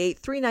 398,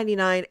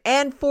 399,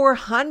 and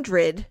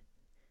 400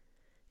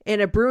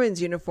 in a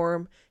Bruins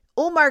uniform.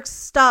 Ullmark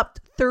stopped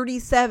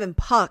 37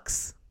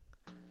 pucks.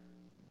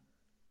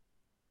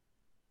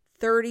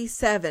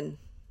 37.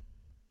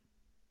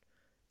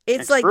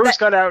 It's like Bruins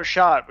got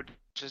outshot, which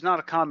is not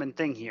a common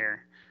thing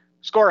here.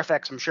 Score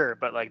effects, I'm sure,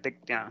 but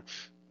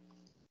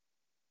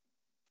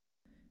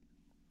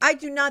I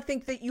do not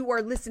think that you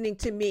are listening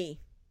to me.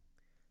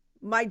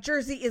 My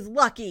jersey is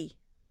lucky.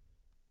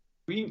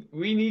 We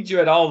need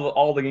you at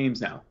all the games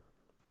now.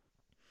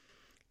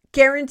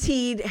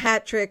 Guaranteed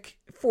hat trick,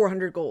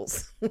 400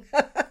 goals. It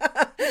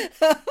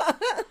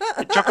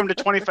took him to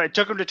 25. It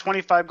took him to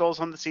 25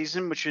 goals on the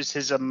season, which is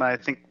his I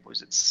think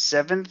was it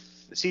 7th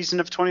season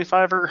of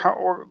 25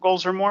 or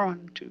goals or more.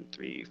 1, 2,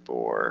 3,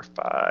 4,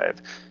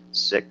 5,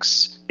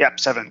 6. Yep,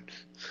 7.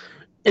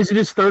 Is it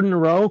his 3rd in a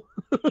row?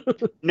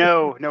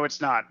 No,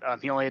 it's not.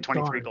 He only had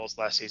 23 Darn. goals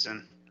last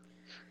season.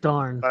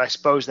 Darn. But I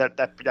suppose that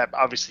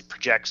obviously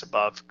projects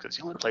above because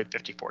he only played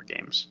 54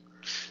 games.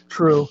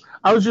 True.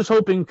 I was just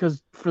hoping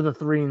because for the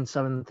 3 and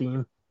 7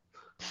 theme.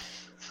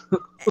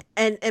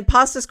 And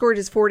Pasta scored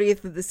his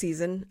 40th of the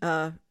season.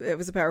 It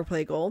was a power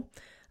play goal.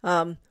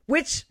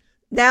 Which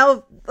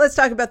now let's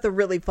talk about the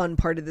really fun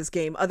part of this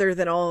game, other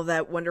than all of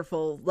that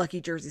wonderful lucky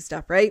jersey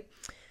stuff, right?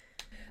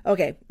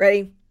 Okay,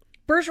 ready?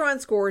 Bergeron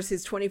scores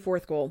his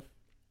 24th goal,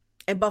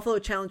 and Buffalo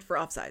challenged for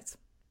offsides.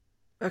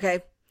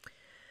 Okay.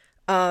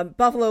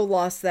 Buffalo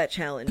lost that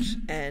challenge,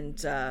 and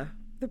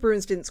the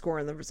Bruins didn't score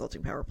on the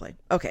resulting power play.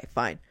 Okay,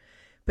 fine.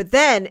 But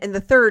then in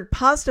the third,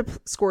 Pasta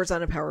scores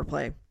on a power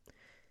play.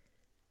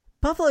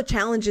 Buffalo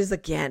challenges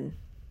again.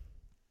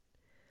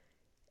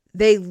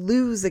 They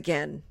lose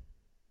again.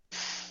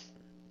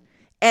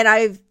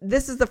 And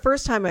this is the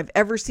first time I've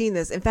ever seen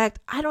this. In fact,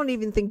 I don't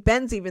even think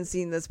Ben's even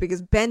seen this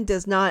because Ben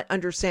does not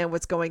understand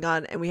what's going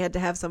on. And we had to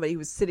have somebody who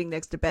was sitting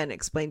next to Ben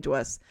explain to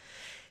us.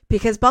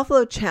 Because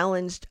Buffalo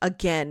challenged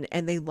again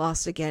and they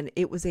lost again.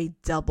 It was a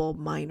double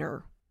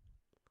minor.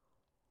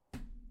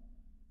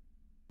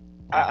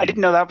 I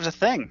didn't know that was a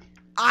thing.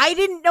 I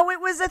didn't know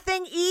it was a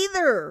thing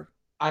either.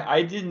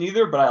 I didn't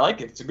either, but I like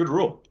it. It's a good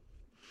rule.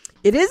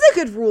 It is a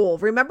good rule.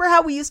 Remember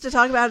how we used to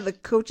talk about the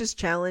coach's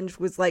challenge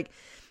was like,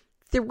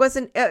 there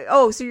wasn't,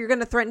 so you're going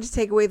to threaten to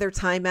take away their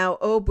timeout.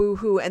 Oh,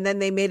 boo-hoo. And then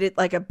they made it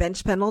like a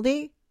bench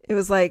penalty. It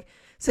was like,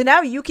 so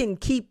now you can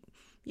keep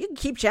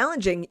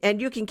challenging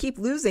and you can keep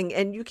losing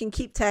and you can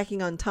keep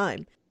tacking on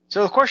time.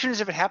 So the question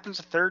is, if it happens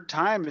a third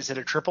time, is it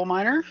a triple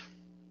minor?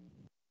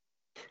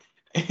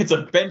 It's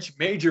a bench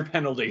major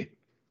penalty.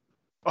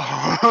 No,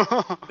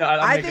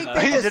 I think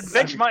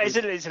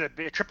is it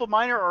a triple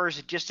minor, or is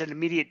it just an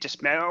immediate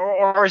dismiss,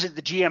 or is it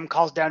the GM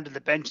calls down to the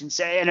bench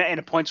and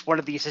appoints one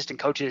of the assistant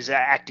coaches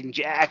acting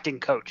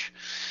coach?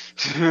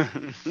 Yeah,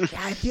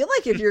 I feel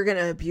like if you're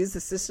gonna abuse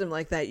the system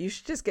like that, you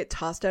should just get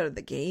tossed out of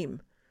the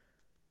game.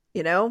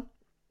 You know?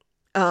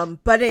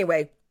 But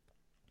anyway,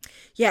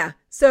 yeah.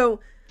 So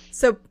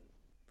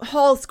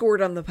Hall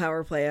scored on the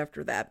power play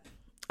after that.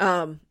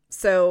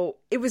 So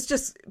it was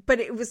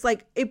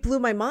like, it blew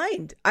my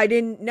mind. I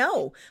didn't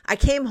know. I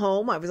came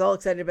home. I was all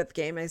excited about the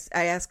game.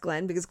 I asked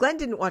Glenn because Glenn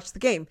didn't watch the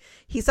game.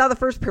 He saw the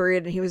first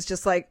period and he was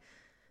just like,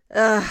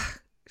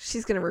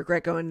 she's going to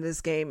regret going to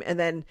this game. And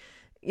then,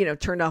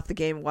 turned off the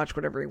game and watched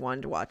whatever he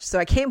wanted to watch. So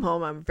I came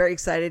home. I'm very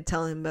excited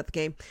telling him about the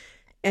game.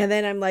 And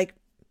then I'm like,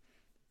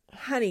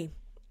 honey,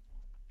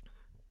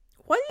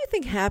 what do you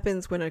think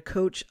happens when a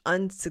coach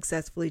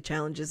unsuccessfully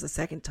challenges a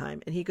second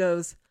time? And he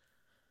goes,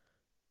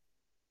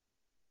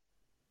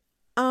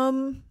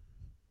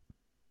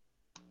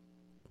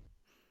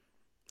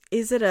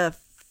 is it a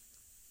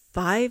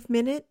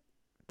 5-minute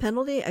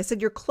penalty? I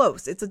said, you're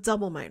close. It's a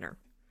double minor.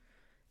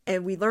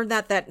 And we learned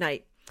that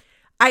night.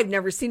 I've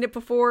never seen it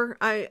before.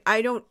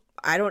 I don't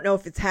know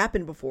if it's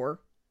happened before,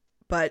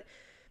 but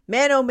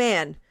man, oh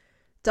man,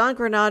 Don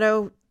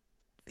Granado,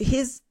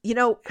 his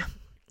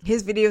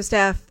video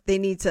staff, they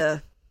need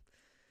to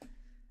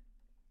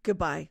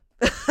goodbye.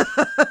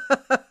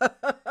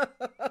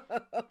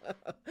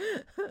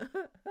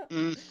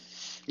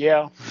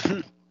 Yeah.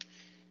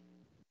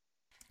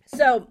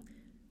 So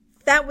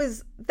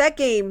that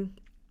game.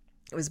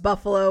 It was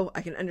Buffalo.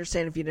 I can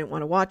understand if you didn't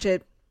want to watch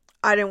it.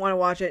 I didn't want to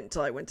watch it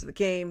until I went to the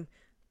game.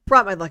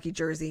 Brought my lucky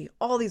jersey.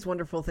 All these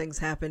wonderful things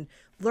happened.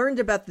 Learned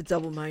about the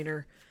double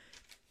minor.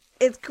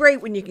 It's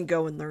great when you can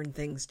go and learn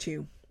things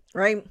too,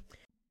 right?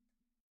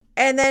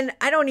 And then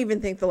I don't even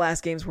think the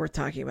last game's worth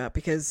talking about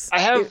because I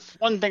have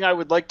one thing I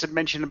would like to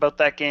mention about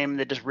that game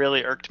that just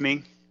really irked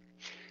me.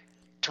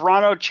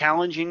 Toronto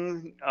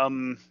challenging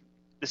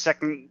the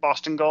second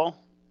Boston goal.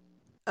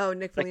 Oh,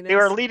 Nick Foligno. They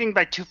were leading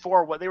by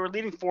 2-4. They were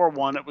leading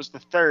 4-1. It was the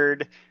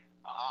third.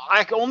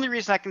 The only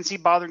reason I can see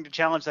bothering to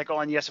challenge that goal,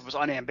 and yes, it was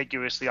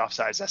unambiguously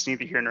offsides. That's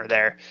neither here nor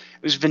there.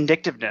 It was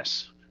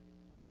vindictiveness,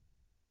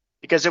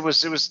 because it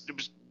was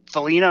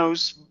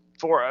Foligno's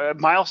for a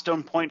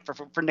milestone point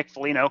for Nick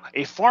Foligno,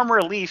 a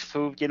former Leaf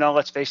who,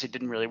 let's face it,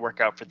 didn't really work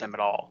out for them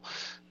at all.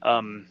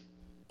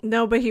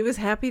 No, but he was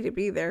happy to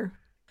be there.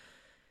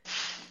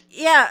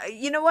 Yeah,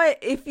 you know what?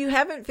 If you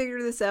haven't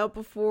figured this out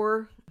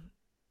before,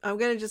 I'm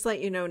going to just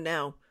let you know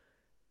now.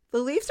 The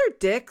Leafs are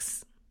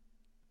dicks.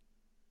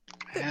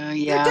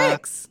 Yeah. They're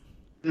dicks.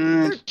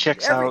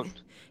 Checks out.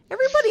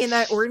 Everybody in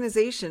that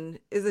organization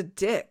is a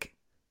dick.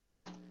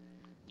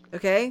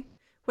 Okay?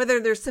 Whether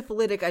they're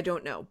syphilitic, I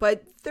don't know.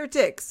 But they're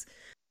dicks.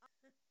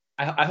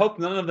 I hope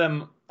none of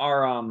them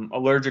are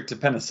allergic to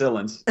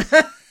penicillins.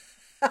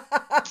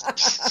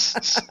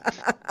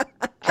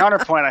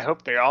 Counterpoint, I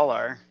hope they all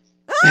are.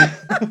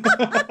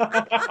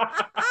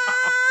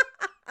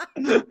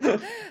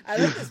 I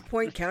like this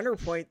point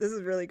counterpoint. This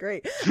is really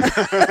great.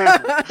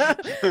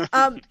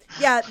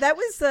 Yeah, that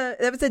was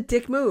a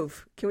dick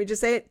move. Can we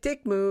just say it?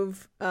 Dick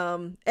move.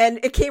 And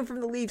it came from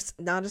the Leafs.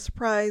 Not a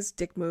surprise.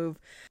 Dick move.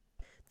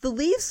 The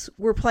Leafs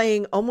were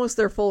playing almost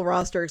their full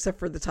roster except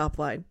for the top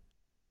line.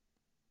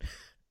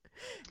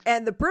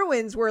 And the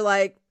Bruins were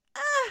like,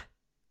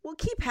 we'll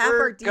keep half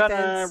our defense. We're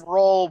gonna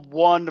roll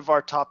one of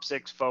our top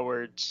 6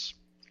 forwards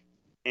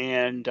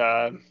and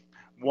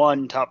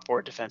one top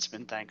 4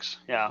 defenseman, thanks.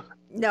 Yeah.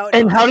 No.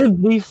 And how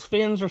did Leafs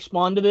fans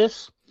respond to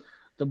this?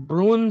 The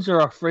Bruins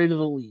are afraid of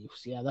the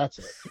Leafs. Yeah, that's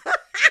it.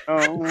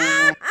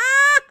 Oh.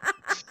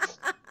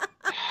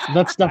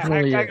 That's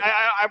definitely it.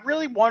 I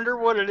really wonder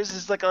what it is.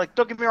 Is like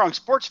don't get me wrong,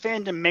 sports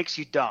fandom makes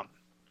you dumb,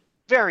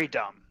 very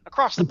dumb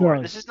across the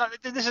board. This is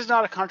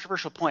not a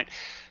controversial point.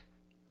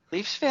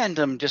 Leafs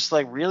fandom just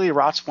really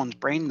rots one's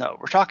brain though.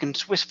 We're talking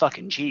Swiss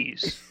fucking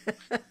cheese.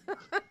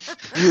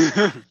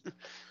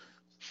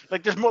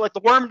 There's more the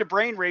worm to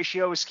brain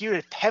ratio is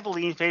skewed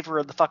heavily in favor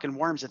of the fucking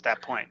worms at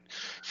that point.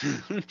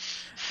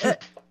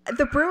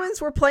 The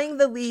Bruins were playing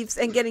the Leafs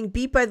and getting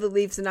beat by the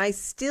Leafs, and I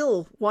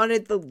still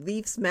wanted the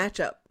Leafs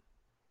matchup.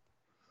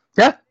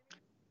 Yeah.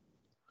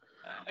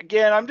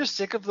 Again, I'm just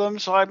sick of them,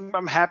 so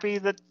I'm happy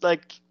that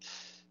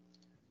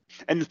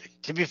and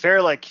to be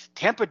fair,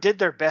 Tampa did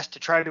their best to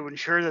try to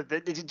ensure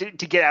that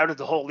to get out of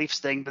the whole Leafs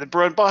thing, but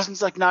the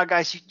Boston's like, nah,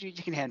 guys, you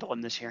can handle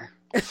them this year.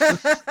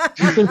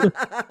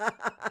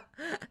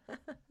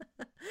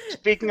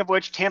 Speaking of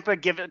which, Tampa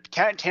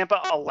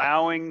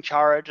allowing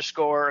Chara to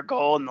score a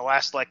goal in the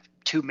last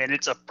 2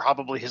 minutes of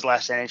probably his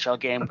last NHL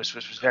game was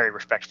very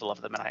respectful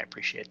of them, and I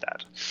appreciate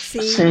that.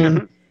 See,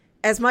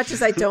 as much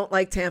as I don't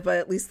like Tampa,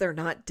 at least they're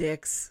not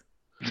dicks.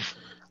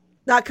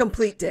 Not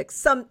complete dicks.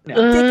 Some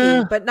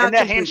dicky, but not and that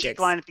complete handshake dicks.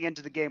 line at the end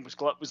of the game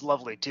was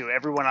lovely too.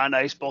 Everyone on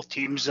ice, both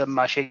teams,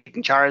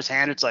 shaking Chara's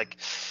hand. It's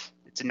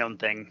it's a known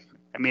thing.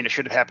 I mean, it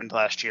should have happened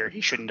last year.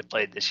 He shouldn't have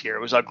played this year.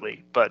 It was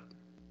ugly, but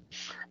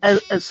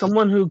as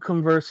someone who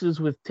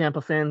converses with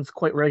Tampa fans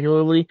quite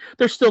regularly,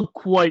 they're still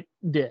quite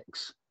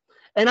dicks,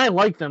 and I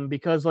like them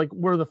because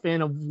we're the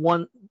fan of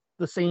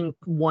the same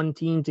one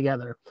team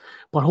together.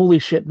 But holy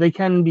shit, they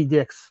can be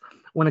dicks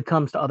when it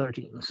comes to other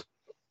teams.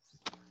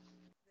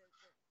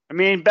 I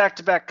mean,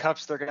 back-to-back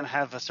cups, they're going to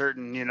have a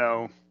certain,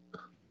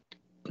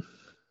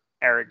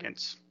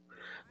 arrogance.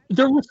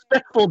 They're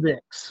respectful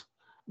dicks.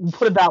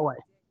 Put it that way.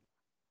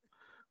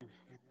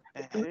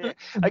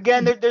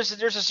 Again, there's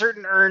a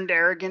certain earned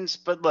arrogance,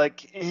 but they're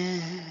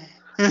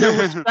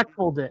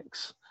respectful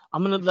dicks.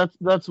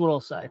 That's what I'll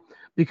say,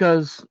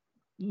 because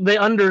they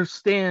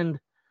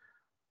understand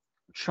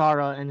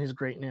Chara and his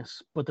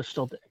greatness, but they're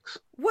still dicks.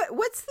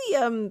 What's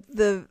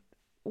the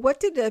what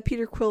did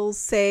Peter Quill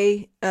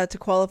say to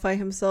qualify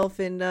himself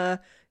in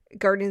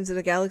Guardians of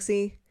the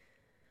Galaxy?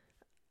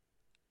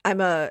 I'm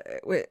an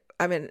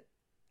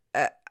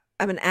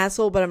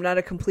asshole, but I'm not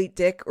a complete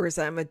dick, or is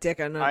I'm a dick?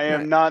 I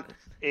am not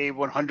a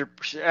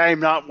 100%. I am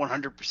not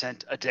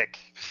 100% a dick.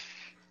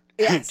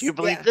 Yes, do you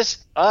believe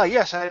this?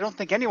 Yes. I don't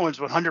think anyone's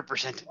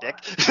 100% a dick.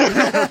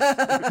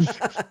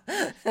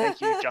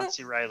 Thank you, John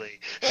C. Reilly.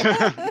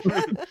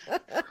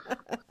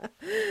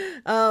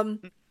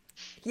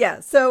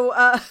 Yeah.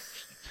 So,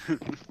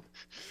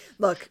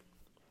 look,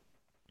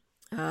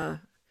 I'm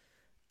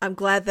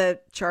glad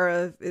that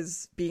Chara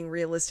is being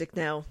realistic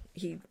now.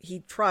 He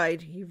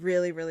tried. He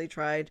really, really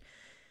tried.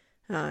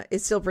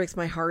 It still breaks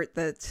my heart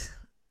that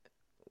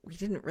we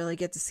didn't really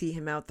get to see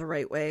him out the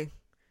right way.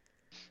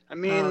 I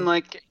mean,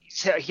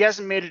 he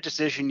hasn't made a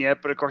decision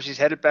yet, but of course he's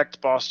headed back to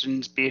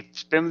Boston.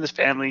 He's been with his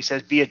family. He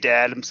says, "Be a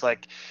dad." It's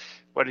like,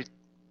 what?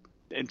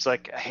 It's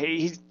like,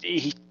 hey,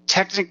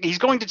 he's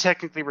going to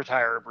technically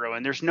retire a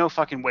Bruin. There's no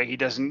fucking way he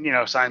doesn't,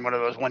 sign one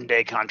of those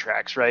 1-day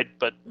contracts, right?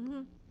 But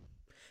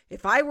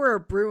if I were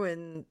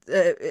Bruins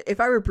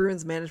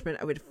management,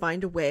 I would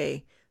find a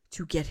way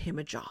to get him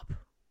a job,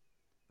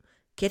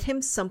 get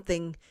him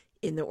something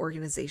in the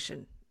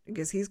organization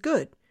because he's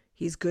good.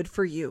 He's good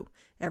for you.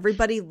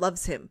 Everybody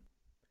loves him.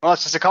 Well,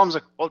 it's just it comes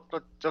like, well,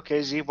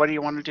 okay, Z, what do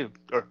you want to do?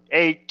 Or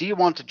A, do you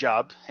want a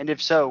job? And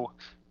if so,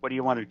 what do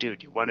you want to do?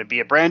 Do you want to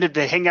be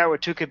to hang out with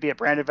Tuca, be a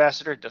brand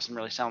ambassador? It doesn't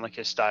really sound like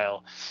his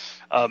style.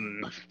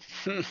 Do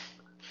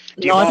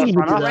you want a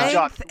front office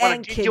job?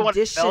 Do you want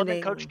a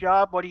development coach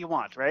job? What do you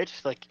want? Right?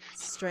 Like,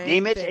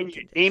 name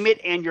it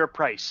and your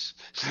price.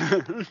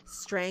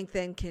 Strength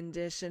and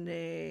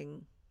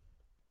conditioning.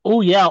 Oh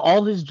yeah,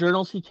 all his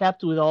journals he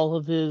kept with all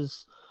of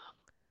his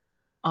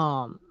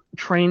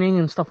training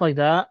and stuff like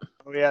that.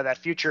 Oh yeah, that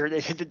future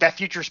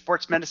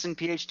sports medicine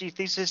PhD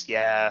thesis.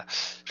 Yeah.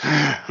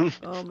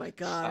 Oh my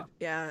god.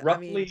 Yeah.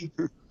 Roughly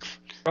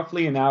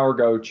an hour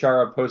ago,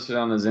 Chara posted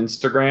on his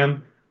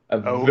Instagram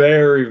a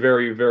very,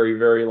 very, very,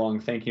 very long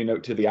thank you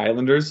note to the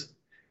Islanders,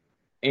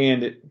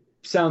 and it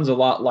sounds a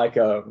lot like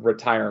a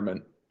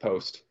retirement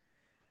post.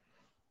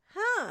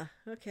 Huh.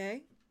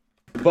 Okay.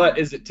 But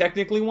is it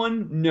technically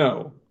one?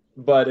 No.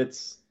 But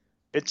it's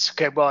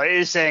okay. Well, it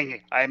is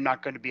saying I'm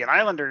not going to be an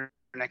Islander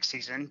next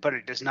season, but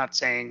it is not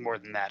saying more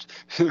than that.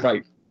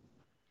 Right.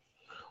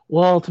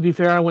 Well, to be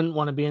fair, I wouldn't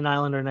want to be an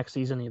Islander next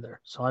season either.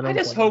 So I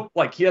just hope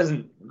he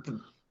doesn't.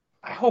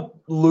 I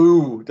hope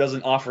Lou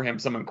doesn't offer him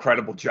some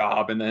incredible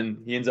job and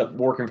then he ends up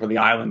working for the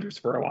Islanders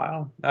for a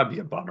while. That'd be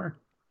a bummer.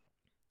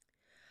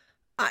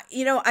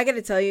 I got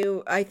to tell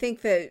you, I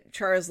think that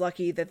Chara's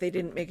lucky that they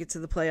didn't make it to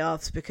the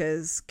playoffs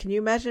because can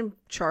you imagine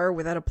Chara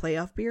without a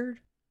playoff beard?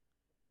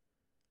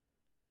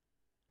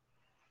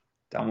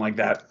 Don't like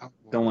that.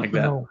 Don't like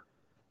that. No.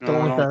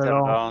 Don't like that at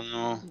all.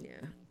 No.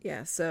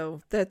 Yeah.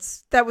 So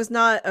that was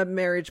not a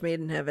marriage made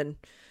in heaven.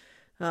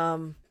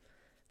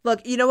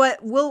 Look, you know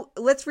what?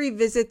 Let's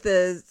revisit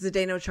the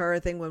Zdeno Chara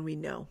thing when we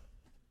know.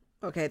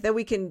 Okay, then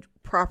we can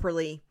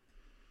properly,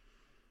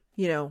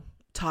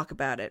 talk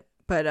about it.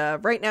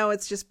 But right now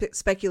it's just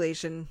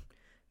speculation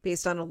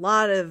based on a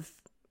lot of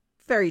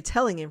very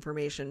telling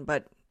information,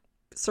 but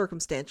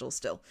circumstantial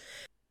still.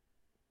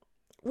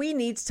 We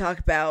need to talk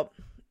about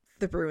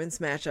the Bruins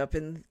matchup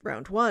in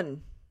round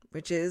 1,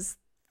 which is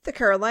the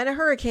Carolina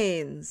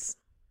Hurricanes.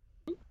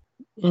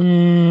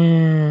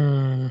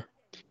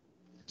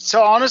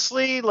 So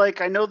honestly,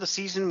 I know the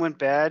season went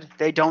bad.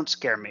 They don't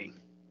scare me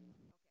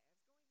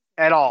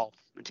at all,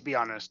 to be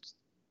honest.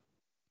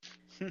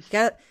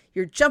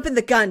 You're jumping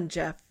the gun,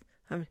 Jeff.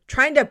 I'm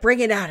trying to bring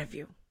it out of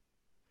you.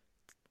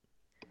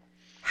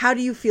 How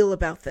do you feel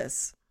about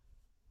this?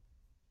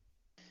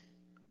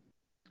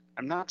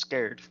 I'm not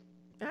scared.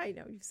 I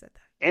know you said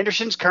that.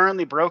 Anderson's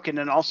currently broken,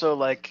 and also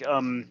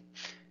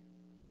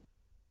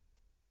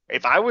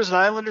if I was an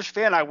Islanders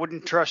fan, I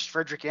wouldn't trust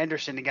Frederik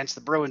Andersen against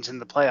the Bruins in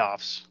the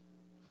playoffs.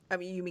 I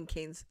mean, you mean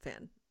Canes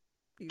fan?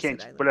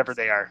 Canes, whatever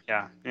they are.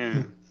 Yeah.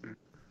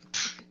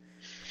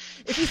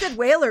 If you said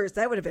Whalers,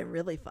 that would have been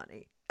really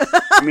funny.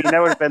 I mean,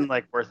 that would have been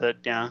worth it.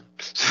 Yeah.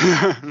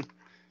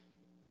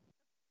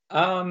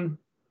 I'm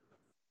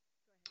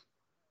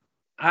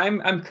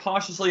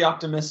cautiously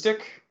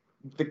optimistic.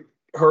 The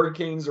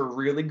Hurricanes are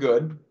really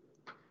good.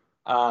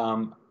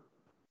 However,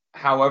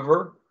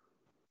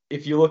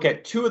 if you look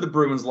at 2 of the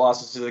Bruins'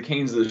 losses to the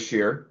Canes this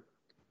year,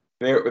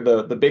 they're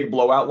the big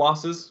blowout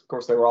losses. Of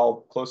course, they were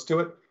all close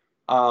to it.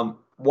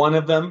 One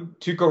of them,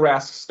 Tuukka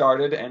Rask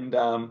started, and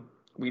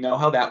we know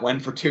how that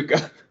went for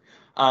Tuukka.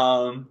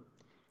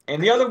 And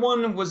the other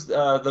one was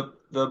the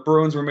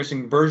Bruins were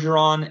missing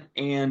Bergeron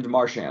and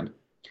Marchand.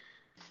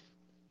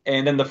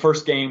 And then the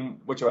first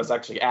game, which I was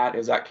actually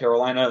is at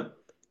Carolina.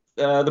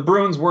 The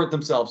Bruins weren't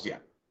themselves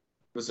yet.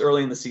 It was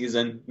early in the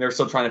season. They were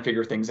still trying to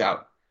figure things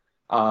out.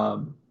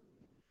 And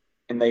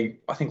they,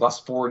 I think,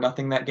 lost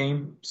 4-0 that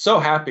game. So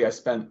happy I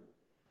spent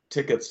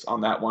tickets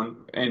on that one,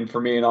 and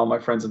for me and all my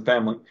friends and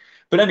family.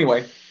 But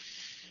anyway,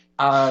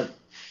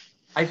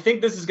 I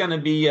think this is going to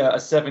be a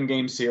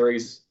 7-game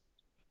series.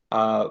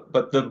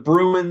 But the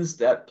Bruins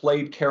that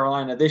played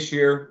Carolina this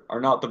year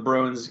are not the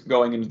Bruins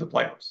going into the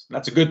playoffs.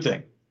 That's a good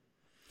thing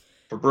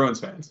for Bruins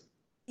fans.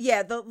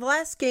 Yeah, the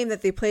last game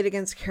that they played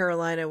against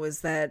Carolina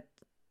was that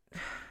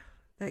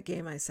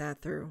game I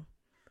sat through.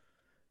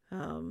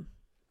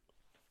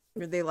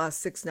 Where they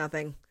lost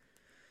 6-0.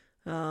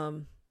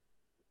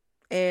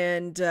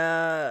 And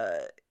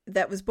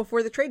that was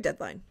before the trade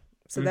deadline.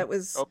 So that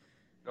was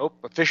Nope.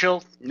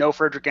 Official. No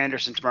Frederick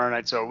Anderson tomorrow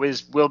night. So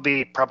it will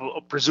be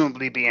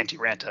presumably be Antti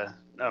Ranta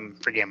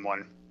for game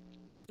 1.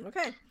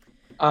 okay.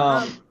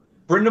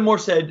 Brenda Moore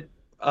said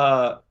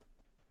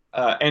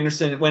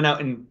Anderson went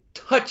out and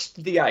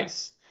touched the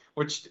ice,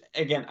 which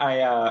again,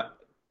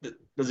 did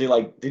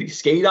he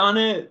skate on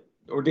it,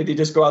 or did he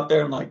just go out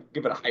there and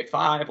give it a high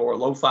five or a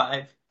low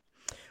five?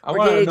 I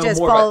want to know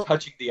more about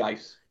touching the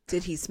ice.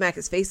 Did he smack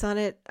his face on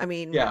it? I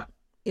mean, yeah.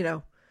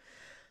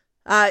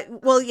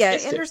 Well, yeah,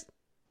 Anderson.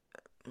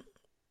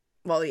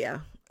 Well, yeah.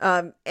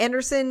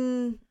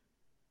 Anderson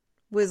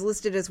was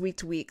listed as week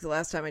to week the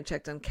last time I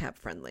checked on Cap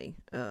Friendly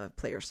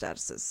player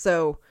statuses.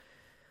 So,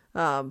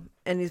 and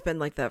he's been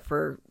like that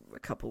for a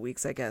couple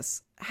weeks, I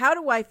guess. How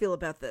do I feel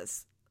about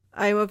this?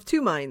 I am of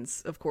two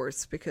minds, of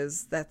course,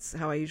 because that's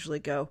how I usually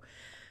go.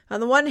 On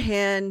the one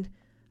hand,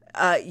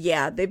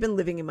 they've been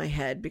living in my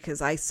head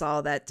because I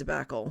saw that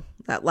debacle,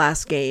 that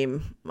last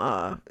game,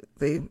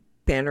 the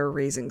banner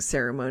raising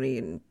ceremony,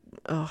 and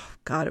oh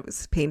God, it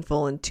was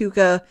painful. And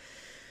Tuukka,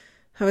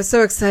 I was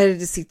so excited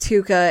to see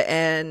Tuukka,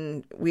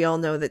 and we all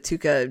know that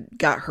Tuukka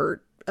got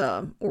hurt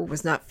or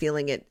was not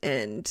feeling it,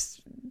 and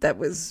that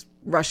was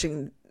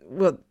rushing,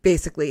 well,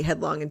 basically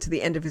headlong into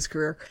the end of his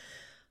career.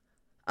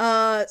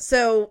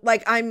 So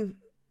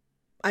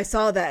I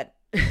saw that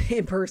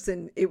in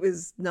person. It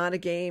was not a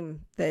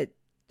game that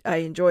I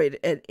enjoyed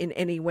in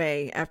any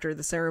way after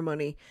the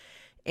ceremony.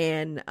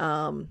 And,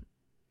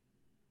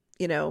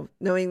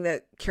 knowing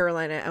that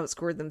Carolina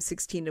outscored them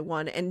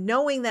 16-1 and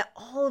knowing that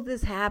all of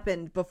this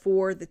happened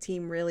before the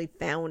team really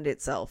found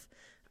itself.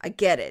 I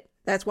get it.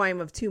 That's why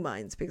I'm of two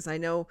minds, because I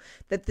know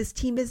that this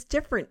team is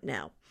different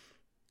now.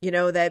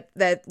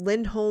 That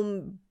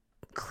Lindholm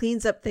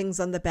cleans up things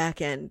on the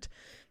back end.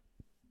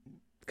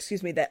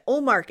 Excuse me, that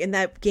Ullmark in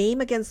that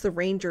game against the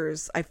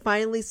Rangers, I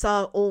finally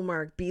saw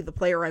Ullmark be the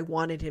player I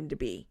wanted him to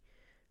be,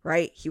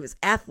 right? He was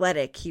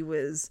athletic. He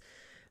was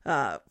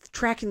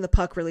tracking the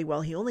puck really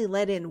well. He only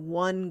let in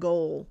one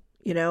goal,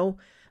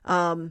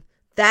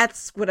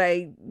 that's what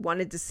I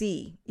wanted to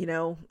see,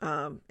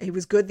 he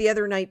was good the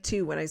other night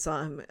too, when I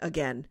saw him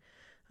again.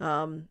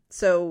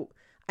 So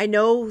I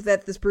know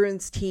that this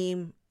Bruins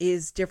team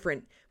is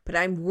different, but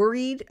I'm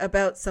worried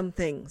about some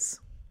things.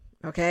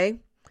 Okay.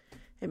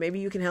 And maybe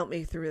you can help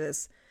me through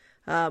this.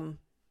 One,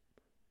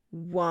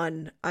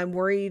 I'm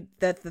worried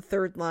that the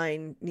third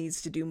line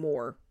needs to do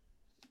more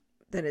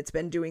than it's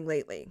been doing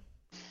lately.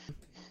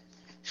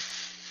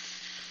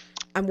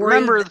 I'm worried.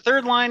 Remember, the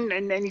third line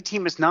and any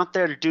team is not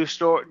there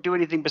to do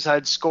anything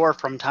besides score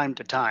from time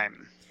to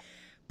time.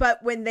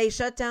 But when they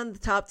shut down the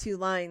top two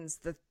lines,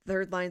 the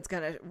third line's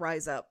going to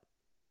rise up.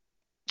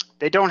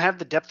 They don't have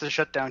the depth to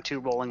shut down two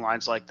rolling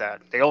lines like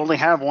that. They only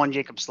have one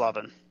Jacob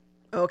Slavin.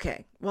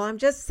 Okay. Well, I'm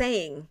just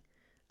saying,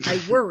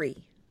 I worry.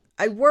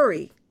 I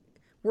worry.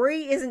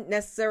 Worry isn't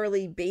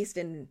necessarily based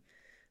in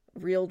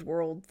real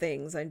world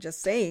things. I'm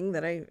just saying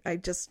that I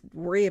just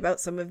worry about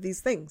some of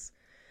these things.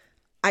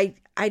 I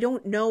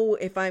don't know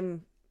if I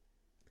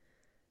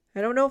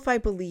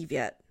believe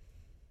yet.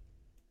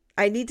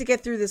 I need to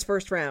get through this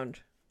first round.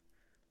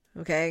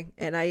 Okay?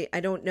 And I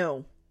don't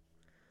know.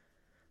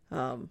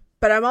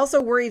 But I'm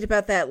also worried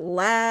about that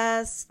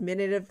last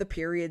minute of the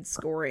period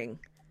scoring.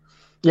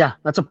 Yeah,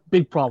 that's a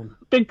big problem.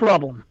 Big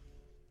problem.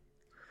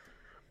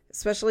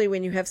 Especially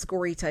when you have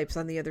scorey types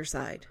on the other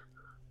side.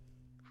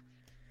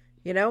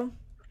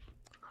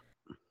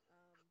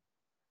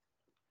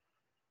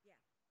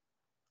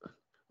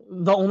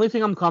 The only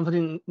thing I'm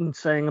confident in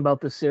saying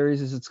about this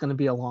series is it's going to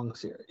be a long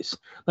series.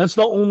 That's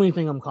the only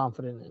thing I'm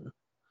confident in.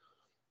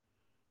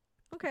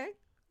 Okay.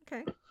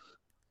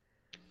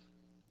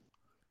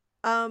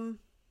 Of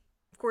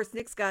course,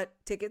 Nick's got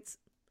tickets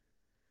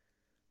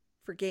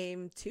for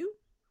game 2.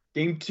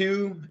 Game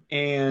 2,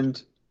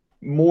 and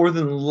more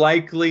than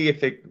likely,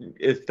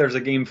 if there's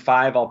a game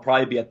 5, I'll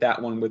probably be at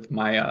that one with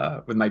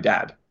my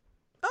dad.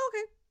 Oh,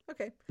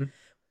 okay.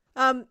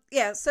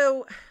 Yeah.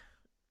 So,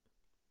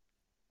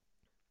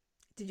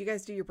 did you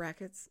guys do your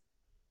brackets?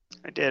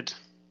 I did.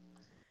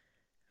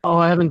 Oh,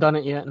 I haven't done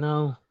it yet.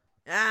 No.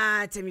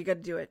 Tim, you got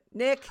to do it.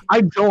 Nick,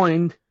 I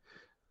joined.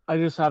 I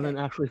just haven't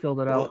actually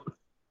filled it out.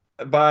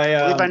 I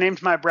believe I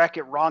named my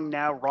bracket wrong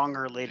now,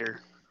 wronger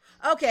later.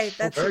 Okay,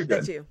 that's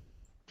good. you.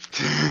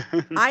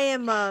 I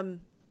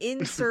am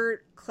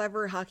insert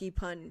clever hockey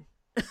pun.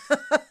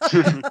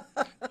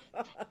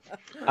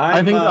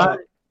 I think I'll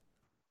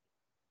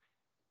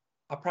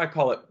probably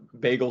call it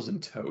bagels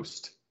and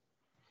toast.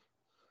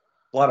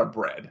 A lot of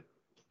bread.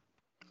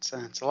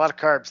 It's a lot of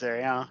carbs there,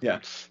 yeah. Yeah.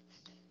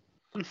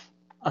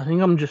 I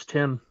think I'm just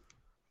Tim.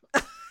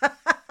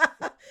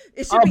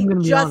 It should I'm be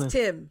gonna be just honest.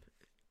 Tim.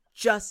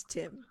 Just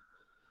Tim.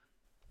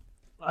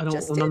 I don't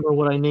Just remember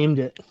what I named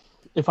it,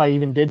 if I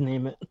even did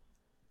name it.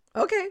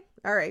 Okay.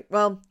 All right.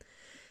 Well,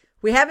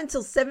 we have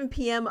until 7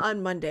 p.m.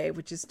 on Monday,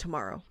 which is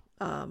tomorrow.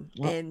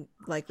 And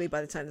likely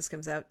by the time this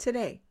comes out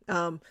today,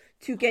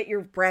 to get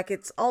your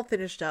brackets all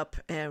finished up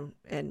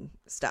and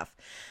stuff.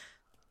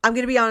 I'm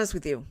going to be honest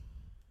with you.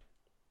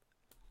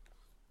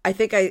 I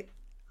think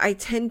I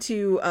tend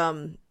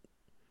to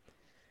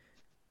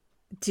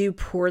do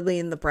poorly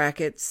in the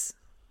brackets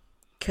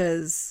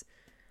because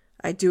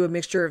I do a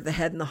mixture of the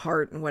head and the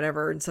heart and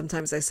whatever, and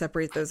sometimes I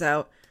separate those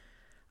out.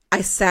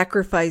 I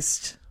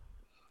sacrificed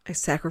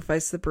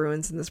the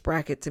Bruins in this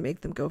bracket to make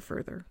them go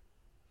further.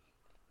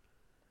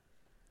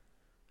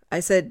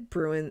 I'm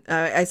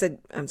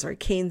sorry,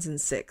 Canes in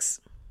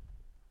 6.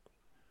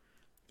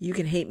 You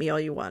can hate me all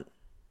you want.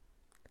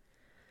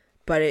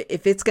 But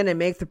if it's going to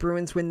make the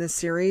Bruins win this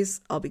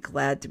series, I'll be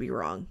glad to be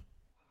wrong.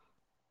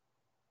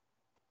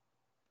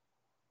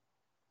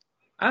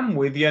 I'm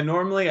with you.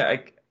 Normally,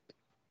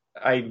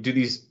 I do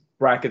these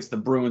brackets. The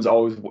Bruins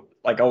always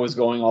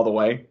going all the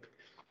way.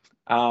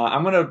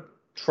 I'm gonna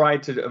try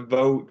to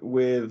vote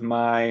with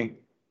my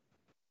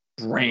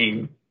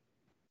brain.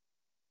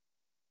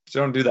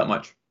 So don't do that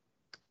much.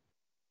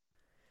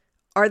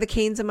 Are the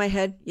Canes in my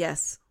head?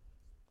 Yes.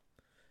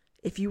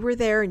 If you were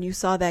there and you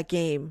saw that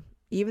game,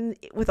 even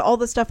with all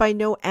the stuff I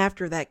know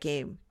after that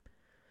game,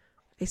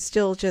 I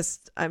still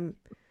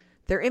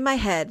they're in my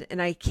head and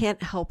I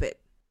can't help it.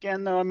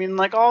 Again, though, I mean,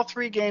 like all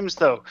 3 games,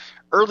 though,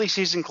 early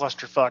season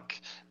clusterfuck,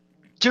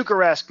 Tuukka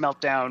Rask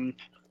meltdown,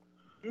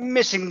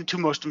 missing the 2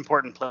 most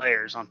important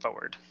players on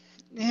forward.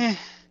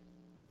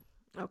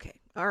 Okay.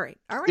 All right.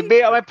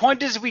 My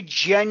point is we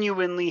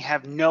genuinely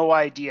have no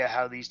idea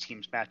how these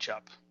teams match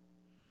up.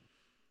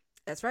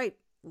 That's right.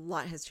 A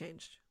lot has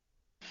changed.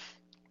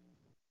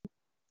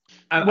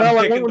 I'm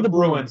picking the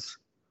Bruins.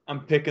 I'm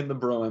picking the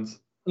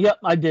Bruins. Yep,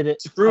 I did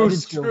it.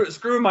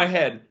 Screw my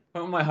head,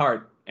 my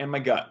heart, and my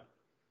gut.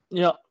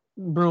 Yep,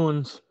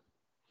 Bruins.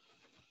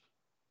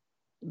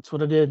 That's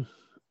what I did.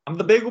 I'm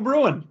the Bagel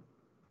Bruin.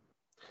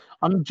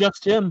 I'm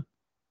just him.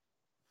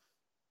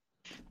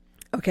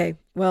 Okay,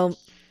 well,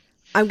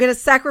 I'm going to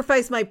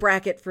sacrifice my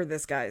bracket for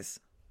this, guys.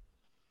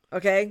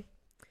 Okay?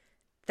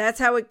 That's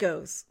how it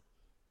goes.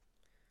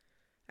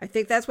 I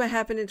think that's what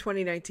happened in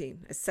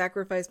 2019. I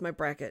sacrificed my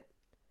bracket.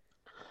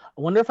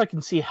 I wonder if I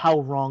can see how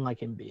wrong I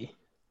can be.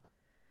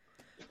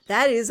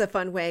 That is a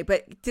fun way.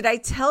 But did I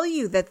tell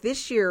you that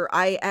this year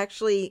I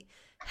actually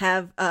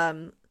have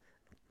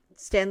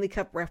Stanley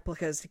Cup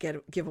replicas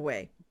to give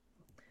away?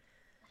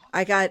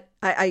 I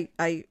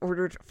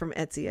ordered from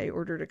Etsy. I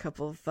ordered a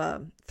couple of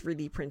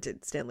 3D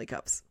printed Stanley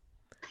Cups.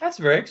 That's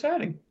very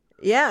exciting.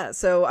 Yeah,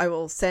 so I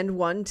will send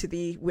one to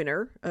the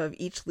winner of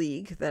each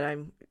league that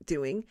I'm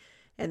doing,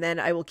 and then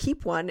I will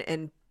keep one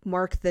and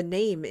mark the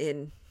name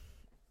in.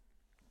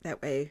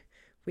 That way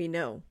we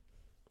know.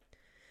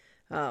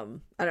 I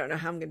don't know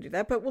how I'm going to do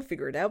that, but we'll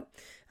figure it out.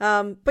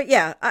 But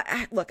yeah,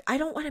 look, I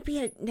don't want to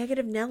be a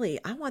negative Nelly.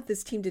 I want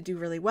this team to do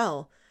really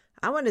well.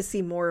 I want to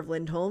see more of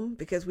Lindholm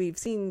because we've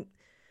seen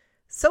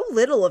so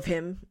little of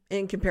him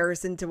in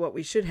comparison to what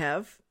we should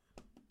have.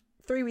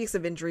 3 weeks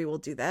of injury will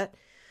do that.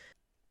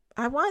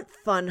 I want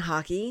fun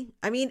hockey.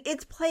 I mean,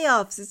 it's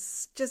playoffs.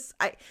 It's just,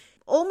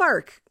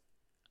 Ullmark,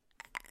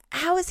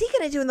 how is he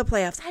going to do in the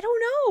playoffs? I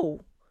don't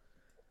know.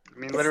 I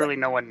mean, literally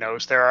no one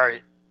knows. There are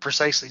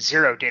precisely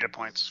 0 data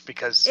points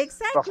because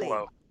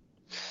Buffalo.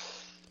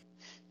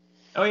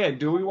 Oh yeah,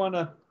 do we want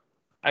to?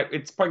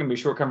 It's probably gonna be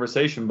a short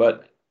conversation,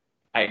 but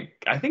I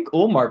think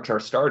Ullmark's our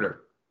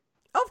starter.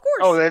 Of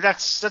course. Oh, that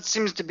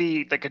seems to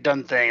be like a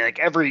done thing. Like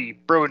every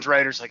Bruins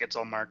writer's like it's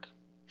Ullmark.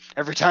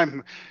 Every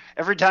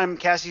time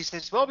Cassie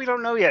says, "Well, we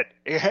don't know yet."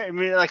 I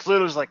mean, like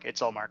Fluto's like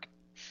it's Ullmark.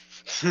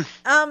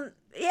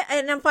 Yeah,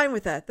 and I'm fine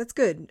with that. That's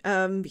good.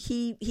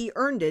 He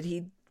earned it.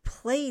 He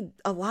played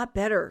a lot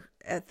better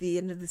at the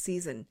end of the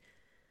season.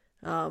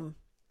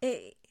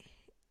 It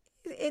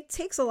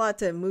takes a lot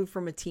to move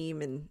from a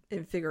team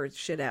and figure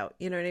shit out.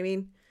 You know what I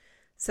mean?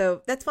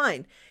 So that's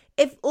fine.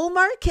 If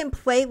Ullmark can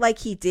play like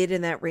he did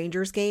in that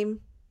Rangers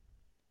game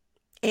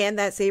and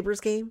that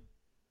Sabres game,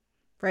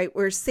 right?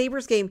 Where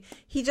Sabres game,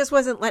 he just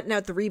wasn't letting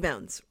out the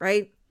rebounds,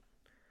 right?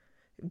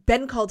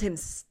 Ben called him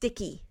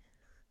sticky,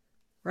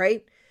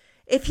 right?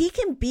 If he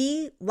can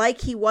be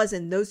like he was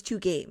in those 2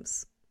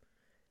 games,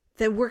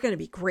 then we're going to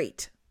be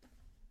great.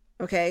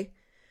 Okay?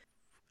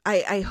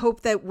 I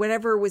hope that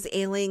whatever was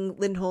ailing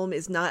Lindholm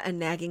is not a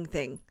nagging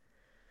thing.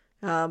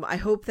 I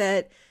hope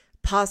that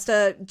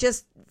Pasta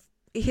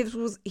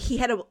he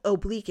had an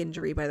oblique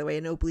injury, by the way,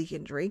 an oblique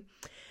injury.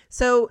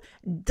 So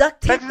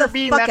duct tape the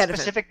fuck out of him.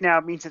 Specific now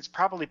means it's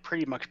probably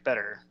pretty much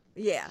better.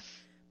 Yeah.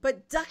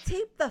 But duct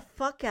tape the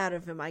fuck out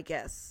of him, I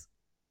guess.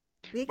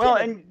 Well,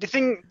 and the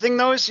thing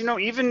though is,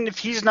 even if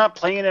he's not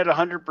playing at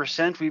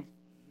 100%,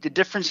 the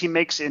difference he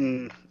makes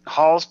in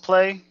Hall's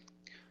play,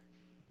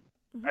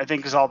 I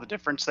think, is all the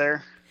difference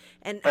there.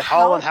 And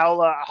Hall and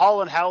Howla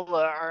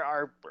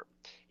are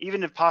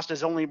even if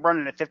Pasta's only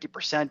running at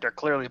 50%, they're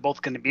clearly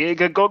both going to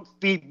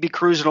be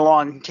cruising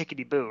along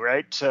tickety boo,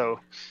 right? So,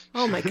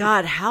 oh my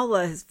God,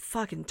 Howla has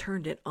fucking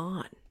turned it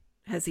on,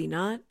 has he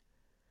not?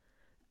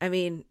 I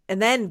mean,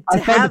 and then I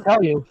tried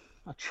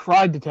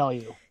to tell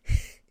you.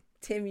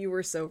 Tim, you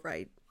were so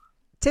right.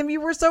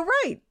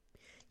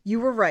 You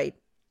were right.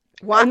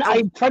 Wow. And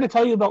I tried to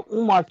tell you about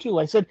Umar too.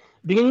 I said,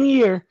 beginning of the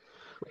year,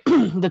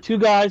 the two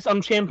guys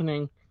I'm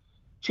championing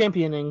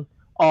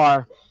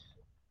are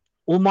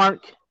Umar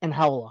and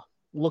Howla.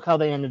 Look how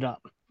they ended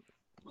up.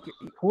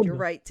 You're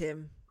right,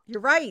 Tim.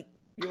 You're right.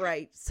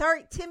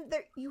 Sorry, Tim,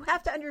 you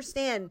have to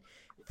understand,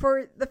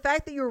 for the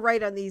fact that you were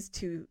right on these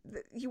two,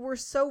 you were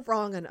so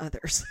wrong on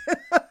others.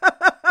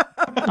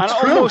 On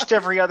almost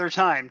every other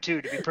time,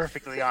 too, to be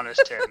perfectly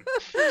honest, Tim.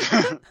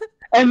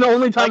 And the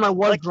only time I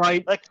was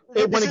right,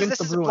 it went against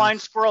the Bruins. This is a blind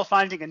squirrel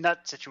finding a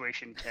nut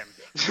situation, Tim.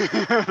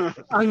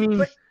 I mean,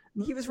 but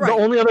he was right. The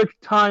only other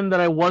time that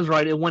I was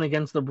right, it went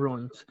against the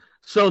Bruins.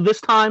 So this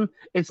time,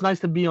 it's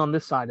nice to be on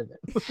this side of it.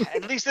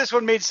 At least this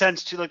one made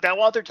sense, too. Like, that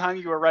other time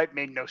you were right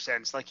made no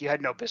sense. Like, you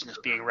had no business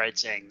being right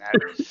saying that.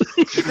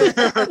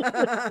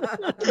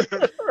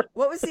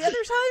 What was the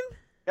other time?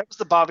 That was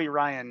the Bobby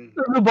Ryan.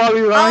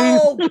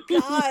 Oh,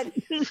 God.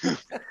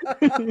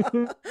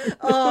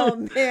 Oh,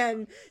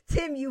 man.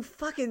 Tim, you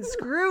fucking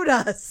screwed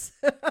us.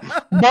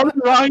 Bobby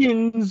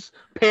Ryan's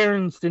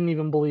parents didn't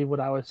even believe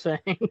what I was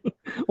saying.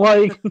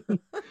 Like,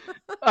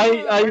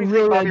 I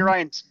really...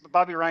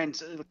 Bobby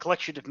Ryan's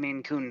collection of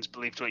Maine Coons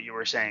believed what you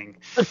were saying.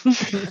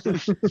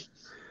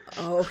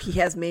 Oh, he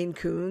has Maine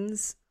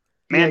Coons?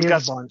 Man's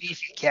got some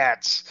beefy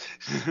cats.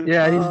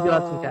 Yeah, he's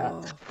got some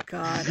cats. Oh,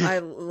 God, I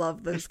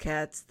love those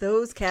cats.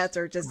 Those cats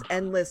are just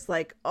endless,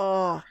 like,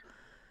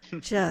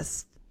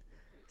 just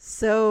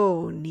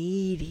so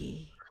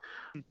needy.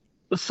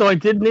 So I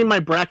did name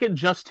my bracket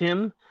Just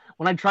Him.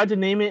 When I tried to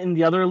name it in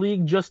the other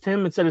league, Just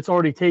Him, it said it's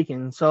already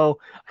taken. So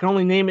I can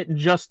only name it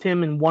Just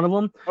Him in one of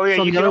them. Oh, yeah,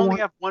 so you can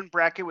only have one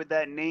bracket with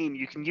that name.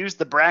 You can use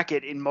the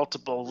bracket in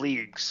multiple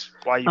leagues.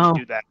 Why you would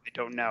do that, I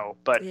don't know.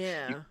 But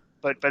yeah.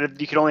 But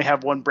you can only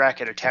have one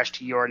bracket attached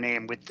to your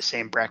name with the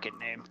same bracket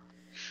name.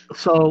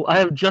 So I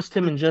have Just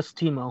Him and Just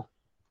Timo.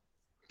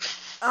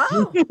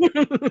 Oh,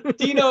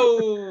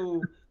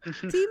 Tino.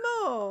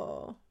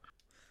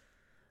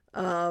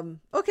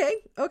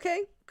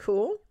 Okay,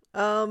 cool.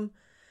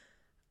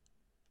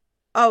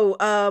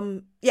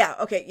 Yeah,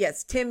 okay,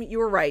 yes, Tim, you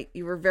were right.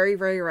 You were very,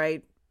 very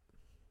right.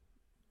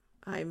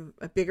 I'm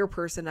a bigger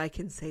person. I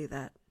can say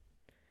that.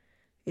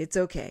 It's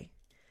okay.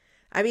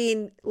 I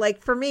mean,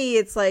 like, for me,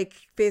 it's like,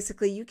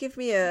 basically, you give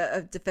me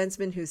a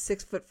defenseman who's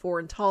 6'4"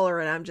 and taller,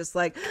 and I'm just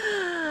like,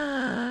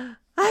 I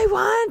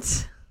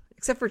want,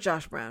 except for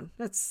Josh Brown.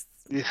 That's,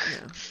 yeah.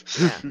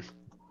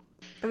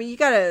 I mean, you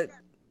gotta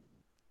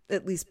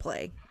at least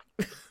play.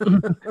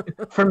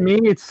 For me,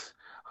 it's,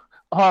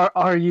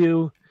 are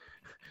you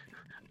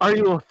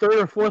a third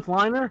or fourth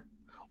liner,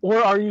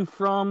 or are you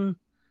from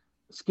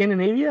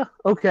Scandinavia?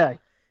 Okay.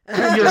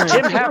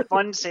 Jim, have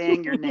fun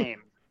saying your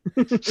name.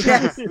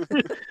 Yes.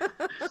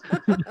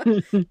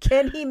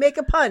 Can he make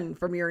a pun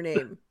from your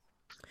name?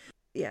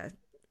 Yeah.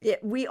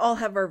 We all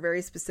have our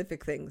very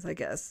specific things, I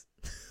guess.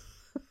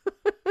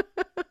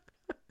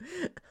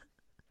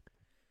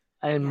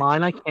 And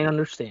mine I can't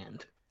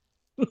understand.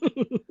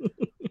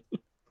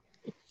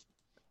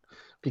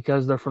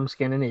 Because they're from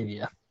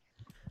Scandinavia.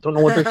 Don't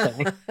know what they're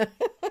saying.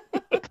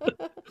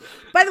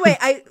 By the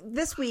way,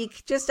 this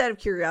week, just out of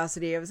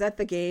curiosity, I was at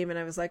the game and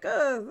I was like,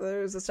 oh,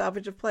 there's a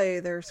stoppage of play.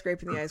 They're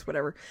scraping the ice,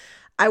 whatever.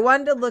 I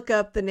wanted to look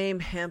up the name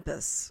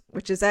Hampus,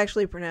 which is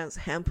actually pronounced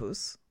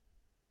Hampus.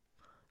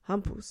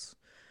 Hampus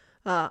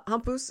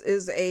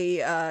is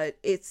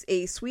it's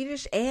a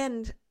Swedish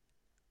and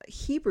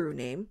Hebrew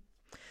name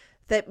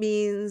that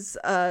means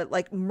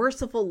like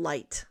merciful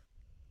light.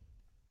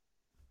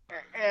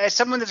 As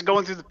someone that's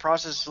going through the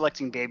process of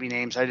selecting baby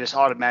names, I just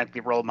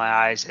automatically roll my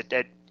eyes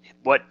at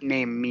what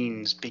name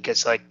means,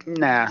 because, like,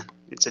 nah,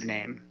 it's a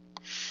name.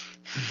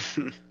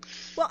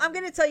 Well, I'm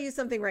going to tell you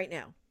something right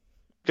now.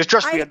 Because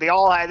trust me, they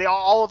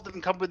all of them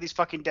come with these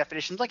fucking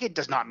definitions. Like, it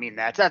does not mean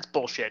that. That's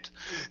bullshit.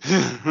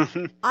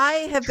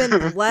 I have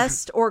been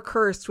blessed or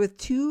cursed with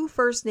two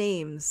first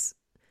names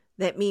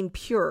that mean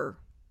pure.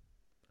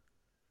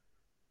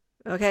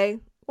 Okay?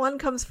 One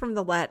comes from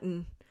the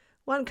Latin.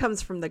 One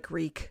comes from the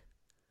Greek.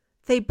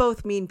 They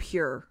both mean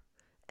pure.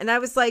 And I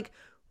was like,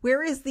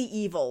 where is the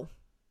evil?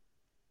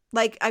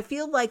 Like, I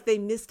feel like they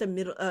missed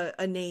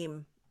a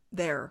name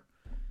there.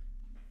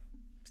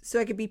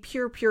 So I could be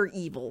pure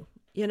evil.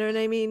 You know what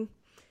I mean?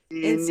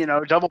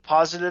 And, double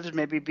positives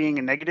maybe being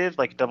a negative,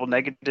 like double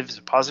negative is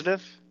a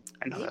positive.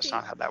 I know that's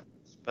not how that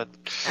works, but...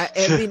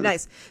 it'd be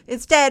nice.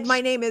 Instead, my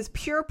name is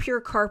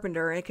Pure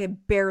Carpenter, and I can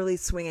barely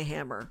swing a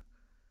hammer.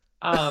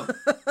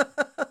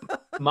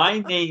 My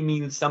name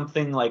means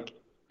something like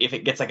if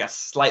it gets like a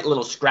slight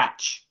little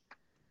scratch.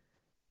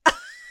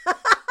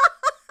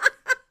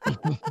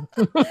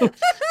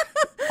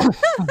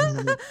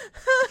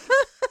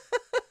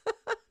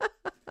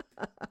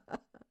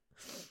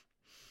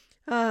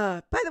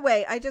 By the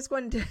way, I just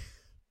wanted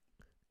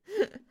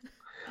to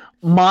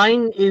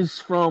Mine is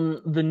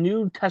from the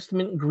New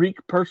Testament Greek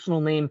personal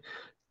name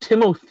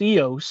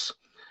Timotheos,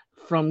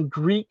 from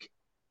Greek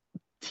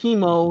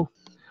Timo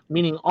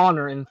meaning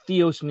honor and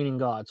Theos meaning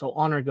God. So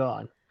honor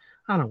God.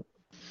 I don't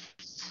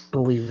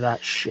believe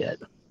that shit.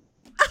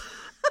 God,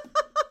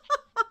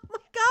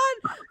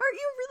 aren't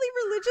you really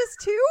religious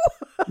too?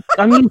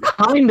 I mean,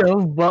 kind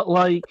of, but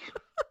like,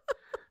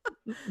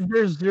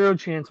 there's zero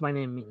chance my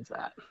name means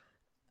that.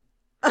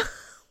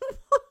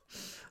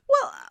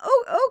 Well,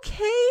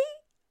 okay.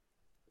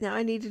 Now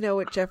I need to know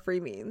what Jeffrey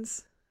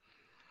means.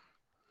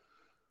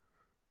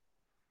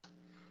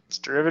 It's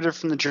derivative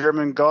from the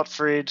German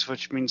Gottfried,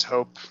 which means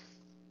hope.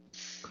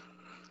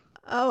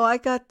 Oh, I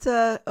got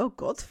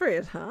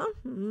Gottfried, huh?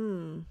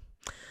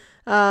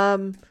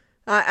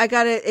 I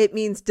got it. It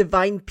means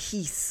divine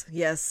peace.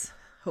 Yes,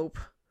 hope.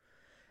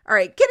 All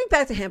right, getting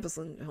back to Hampus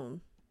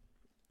Lindholm,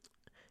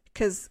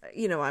 because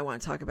I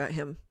want to talk about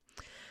him.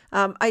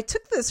 I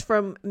took this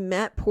from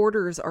Matt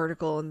Porter's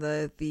article in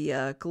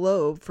the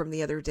Globe from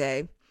the other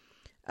day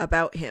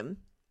about him,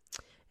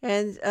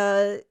 and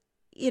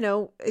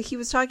he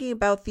was talking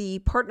about the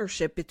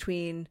partnership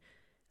between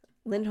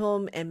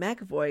Lindholm and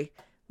McAvoy,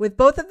 with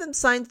both of them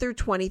signed through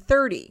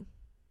 2030.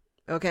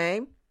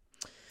 Okay.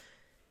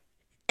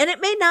 And it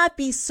may not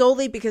be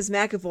solely because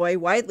McAvoy,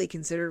 widely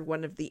considered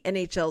one of the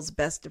NHL's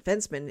best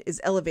defensemen,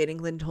 is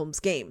elevating Lindholm's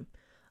game.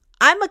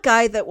 I'm a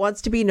guy that wants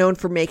to be known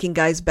for making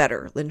guys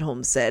better,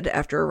 Lindholm said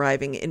after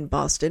arriving in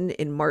Boston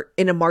in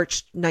a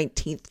March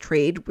 19th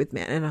trade with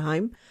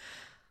Anaheim.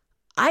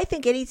 I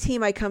think any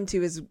team I come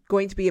to is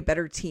going to be a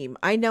better team.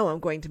 I know I'm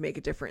going to make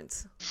a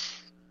difference.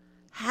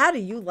 How do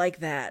you like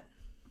that?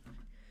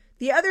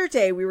 The other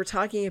day we were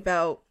talking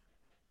about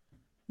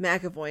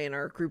McAvoy in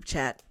our group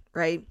chat,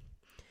 right?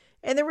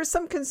 And there was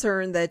some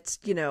concern that,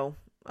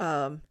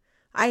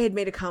 I had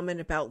made a comment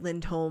about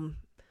Lindholm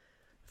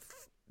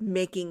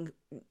making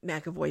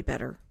McAvoy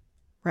better,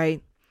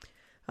 right?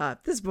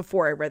 This is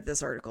before I read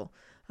this article.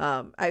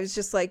 I was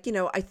just like,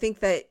 I think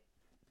that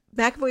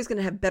McAvoy's going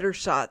to have better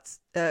shot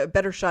at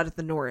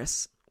the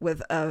Norris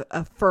with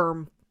a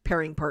firm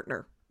pairing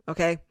partner,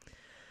 okay?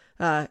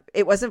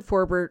 It wasn't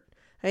Forbort.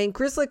 I mean,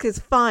 Grzelcyk is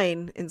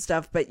fine and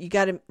stuff, but you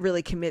got to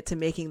really commit to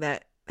making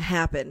that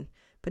happen.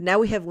 But now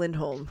we have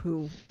Lindholm,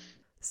 who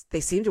they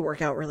seem to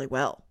work out really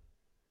well,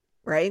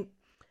 right?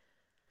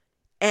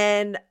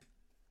 And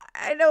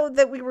I know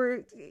that we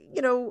were,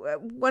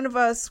 one of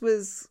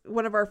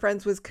our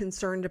friends was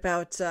concerned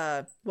about,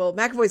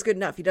 McAvoy's good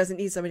enough. He doesn't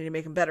need somebody to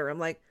make him better. I'm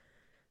like,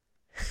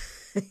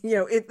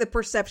 the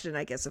perception,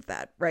 I guess, of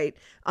that, right?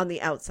 On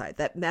the outside,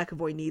 that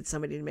McAvoy needs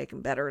somebody to make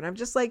him better. And I'm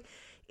just like,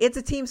 it's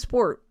a team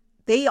sport.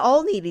 They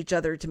all need each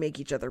other to make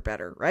each other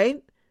better,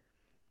 right?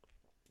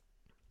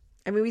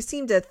 I mean, we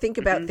seem to think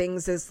about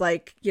things as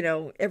like,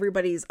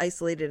 everybody's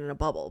isolated in a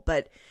bubble,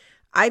 but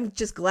I'm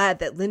just glad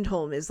that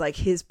Lindholm is like,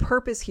 his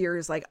purpose here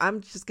is like,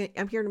 I'm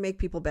here to make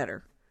people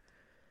better.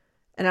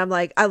 And I'm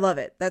like, I love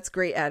it. That's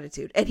great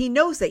attitude. And he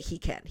knows that he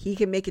can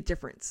make a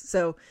difference.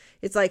 So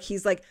it's like,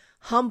 he's like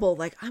humble,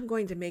 like I'm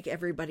going to make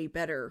everybody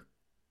better.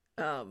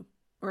 Or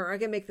I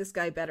can make this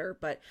guy better,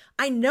 but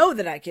I know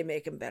that I can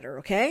make him better.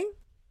 Okay.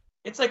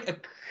 It's like a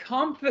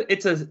confident,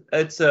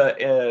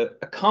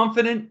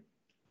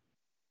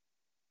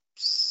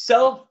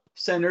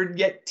 self-centered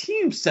yet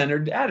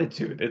team-centered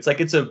attitude. It's like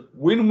it's a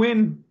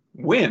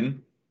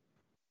win-win-win.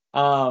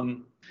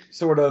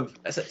 Sort of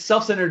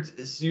self-centered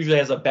usually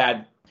has a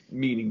bad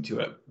meaning to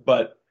it,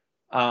 but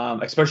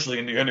especially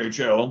in the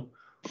NHL,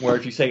 where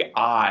if you say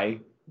 "I,"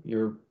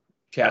 you're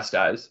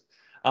chastised.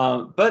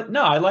 But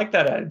no, I like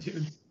that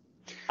attitude.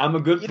 I'm a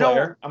good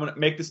player. I'm going to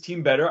make this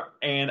team better,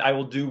 and I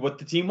will do what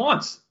the team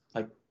wants.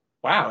 Like,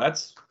 wow,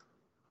 that's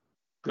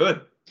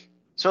good.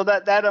 So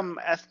that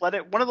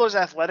athletic, one of those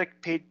athletic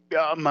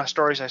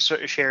stories I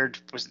shared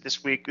was this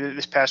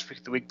past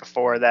week, the week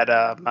before, that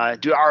are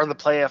the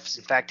playoffs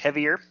in fact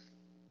heavier?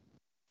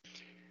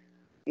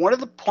 One of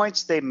the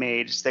points they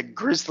made is that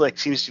Grzelcyk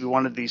seems to be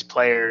one of these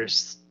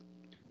players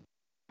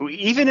who,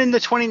 even in the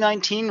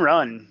 2019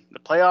 run, the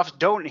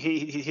playoffs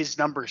his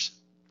numbers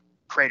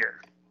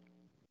crater.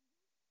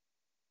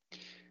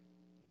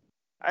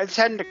 It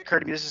hadn't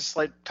occurred to me. This is a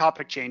slight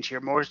topic change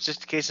here. More, it's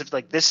just a case of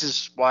like, this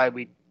is why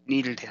we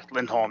needed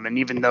Lindholm. And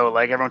even though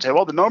like everyone said,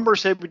 well, the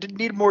numbers said we didn't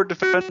need more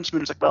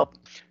defensemen, it's like, well,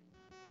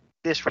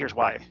 here's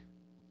why.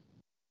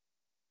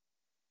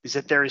 Is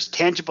that there is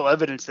tangible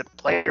evidence that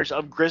players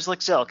of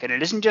Grzelcyk's ilk, and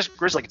it isn't just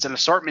Grzelcyk, it's an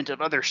assortment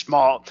of other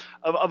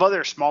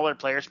smaller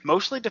players,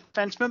 mostly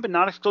defensemen, but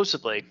not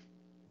exclusively,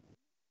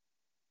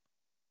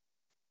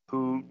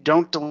 who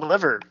don't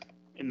deliver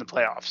in the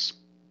playoffs.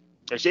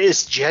 There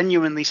is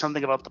genuinely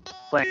something about the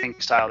playing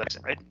style that's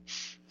it, right?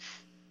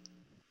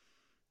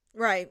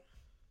 Right.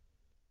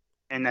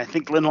 And I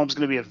think Lindholm's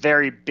going to be a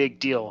very big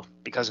deal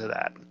because of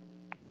that.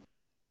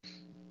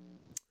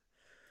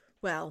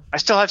 Well, I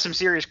still have some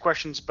serious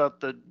questions about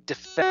the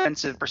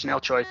defensive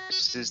personnel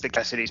choices that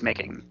Cassidy's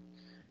making.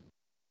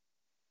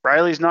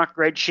 Riley's not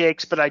great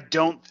shakes, but I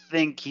don't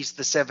think he's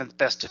the seventh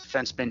best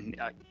defenseman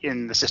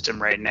in the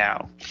system right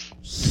now.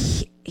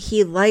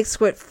 he likes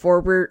what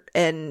Forbert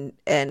and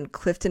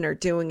Clifton are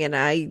doing, and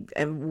I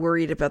am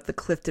worried about the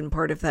Clifton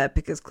part of that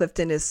because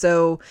Clifton is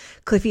so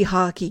Cliffy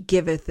Hockey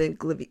giveth and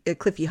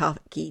Cliffy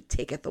Hockey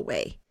taketh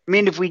away. I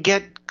mean, if we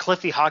get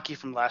Cliffy Hockey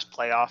from last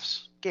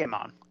playoffs, game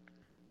on.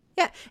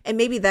 Yeah, and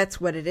maybe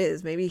that's what it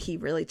is. Maybe he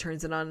really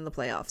turns it on in the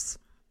playoffs.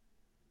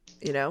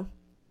 You know?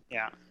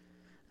 Yeah.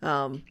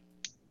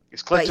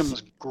 Because Clifton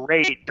was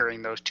great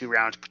during those 2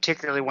 rounds,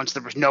 particularly once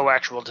there was no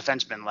actual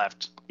defenseman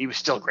left. He was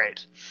still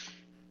great.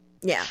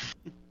 Yeah.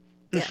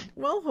 Yeah.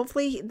 Well,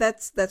 hopefully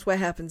that's what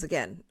happens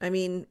again. I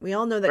mean, we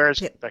all know that.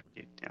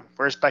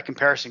 Whereas by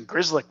comparison,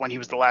 Grzelcyk, when he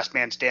was the last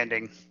man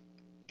standing,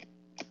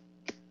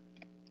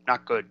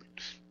 not good.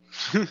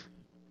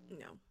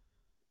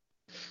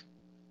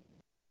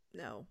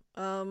 No.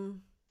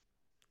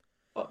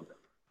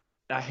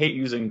 I hate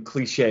using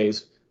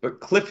cliches, but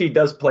Cliffy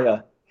does play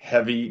a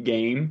heavy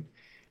game.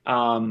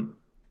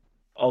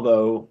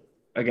 Although,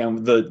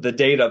 again, the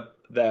data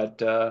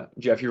that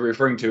Jeff, you're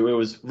referring to, it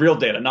was real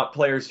data, not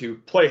players who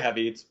play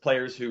heavy. It's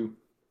players who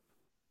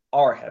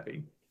are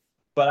heavy.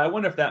 But I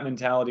wonder if that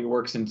mentality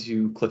works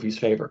into Cliffy's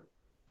favor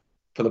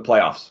for the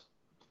playoffs.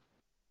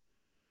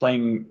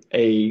 Playing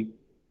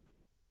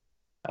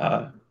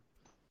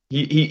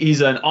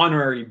he's an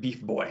honorary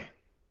beef boy.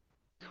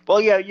 Well,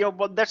 yeah,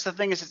 that's the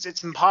thing is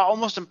it's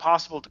almost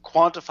impossible to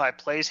quantify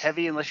plays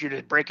heavy unless you're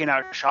just breaking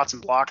out shots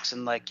and blocks,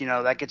 and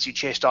that gets you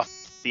chased off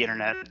the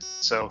internet.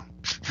 So,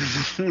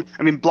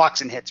 I mean,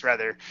 blocks and hits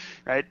rather,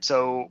 right?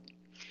 So,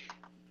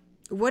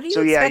 what do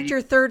you expect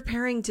your third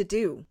pairing to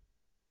do?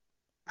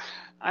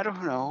 I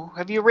don't know.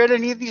 Have you read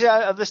any of these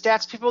of the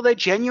stats people? They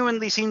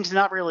genuinely seem to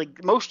not really.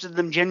 Most of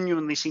them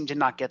genuinely seem to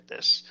not get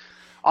this.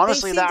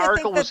 Honestly, that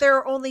article was that there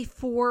are only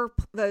 4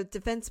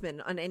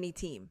 defensemen on any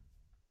team.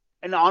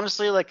 And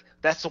honestly,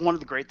 that's one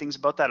of the great things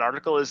about that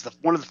article is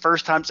one of the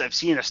first times I've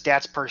seen a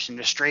stats person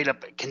just straight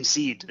up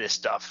concede this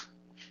stuff.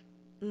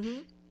 Mm-hmm.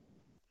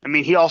 I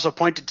mean, he also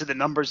pointed to the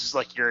numbers as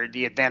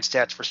the advanced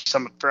stats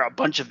for a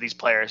bunch of these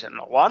players, and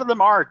a lot of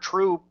them are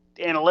true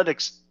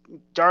analytics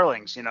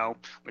darlings,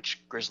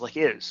 which Grzelcyk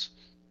is.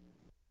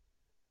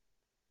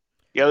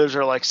 The others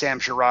are like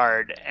Sam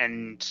Girard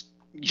and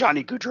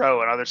Johnny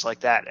Gaudreau and others like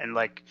that, and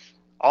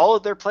all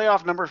of their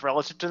playoff numbers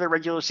relative to their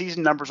regular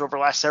season numbers over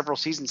the last several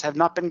seasons have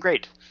not been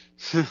great.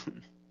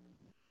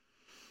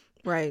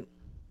 Right.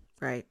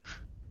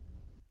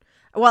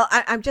 Well,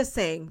 I'm just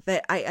saying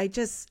that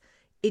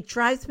it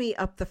drives me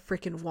up the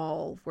freaking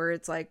wall where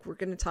it's we're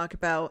going to talk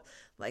about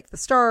the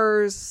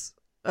stars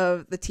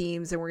of the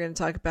teams, and we're going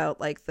to talk about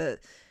the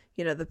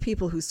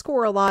people who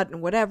score a lot and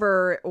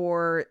whatever,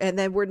 and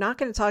then we're not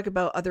going to talk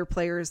about other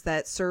players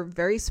that serve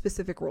very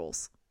specific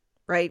roles,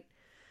 right?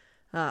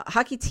 A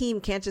hockey team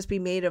can't just be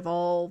made of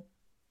all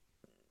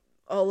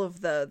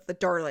of the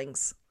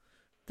darlings.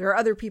 There are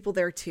other people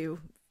there too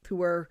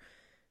who are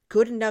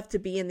good enough to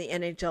be in the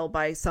NHL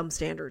by some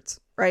standards,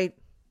 right?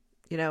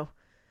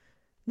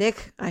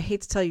 Nick, I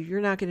hate to tell you,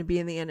 you're not going to be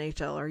in the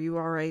NHL. Are you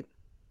all right?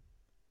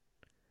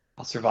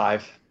 I'll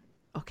survive.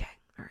 Okay.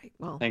 All right.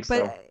 Well, thanks.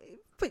 But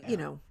let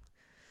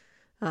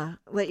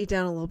you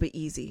down a little bit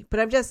easy. But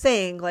I'm just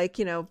saying,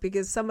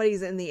 because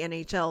somebody's in the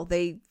NHL,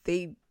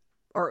 they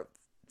are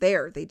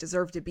there. They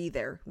deserve to be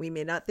there. We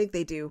may not think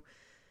they do,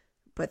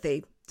 but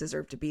they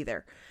deserve to be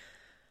there.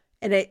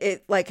 And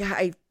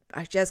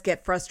I just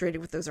get frustrated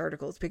with those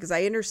articles because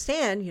I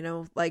understand,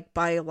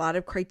 by a lot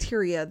of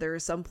criteria, there are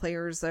some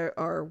players that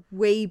are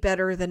way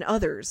better than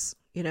others,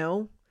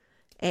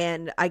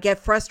 and I get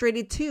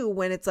frustrated too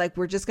when it's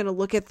we're just going to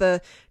look at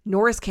the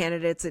Norris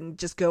candidates and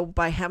just go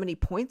by how many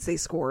points they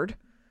scored,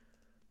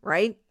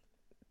 right?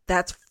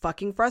 That's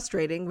fucking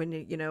frustrating when,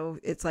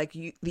 it's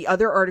the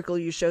other article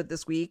you showed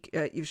this week,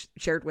 you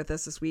shared with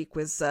us this week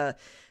was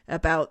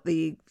about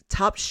the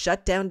top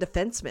shutdown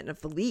defensemen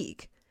of the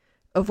league,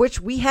 of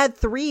which we had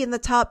 3 in the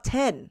top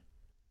 10.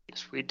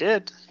 Yes, we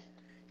did.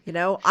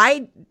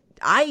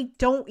 I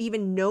don't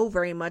even know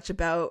very much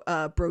about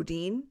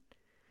Brodin,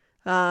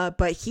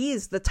 but he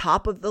is the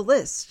top of the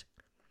list,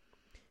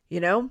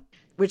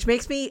 which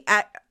makes me,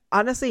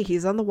 honestly,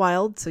 he's on the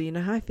Wild, so you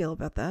know how I feel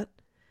about that.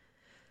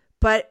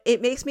 But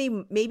it makes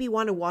me maybe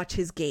want to watch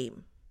his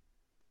game,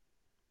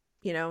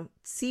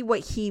 see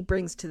what he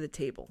brings to the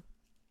table,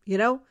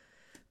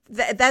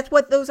 that's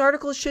what those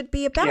articles should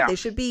be about. Yeah. They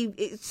should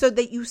be so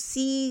that you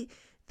see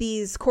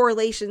these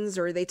correlations,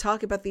 or they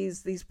talk about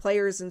these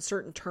players in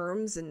certain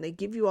terms, and they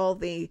give you all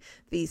these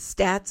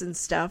stats and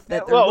stuff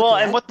that they're looking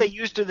at. And what they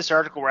used in this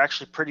article were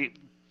actually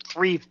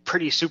 3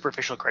 pretty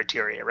superficial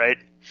criteria, right?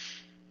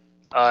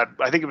 I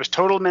think it was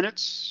total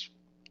minutes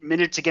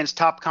against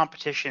top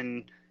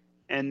competition.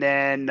 And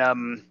then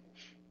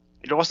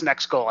it wasn't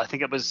X goal. I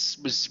think it was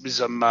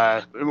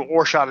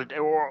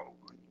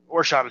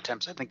or shot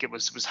attempts. I think it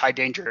was high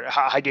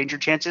danger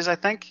chances. I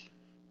think.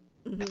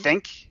 Mm-hmm.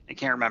 I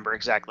can't remember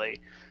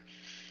exactly.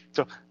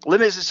 So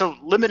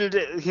limited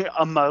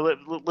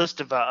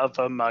list of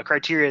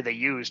criteria they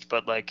used,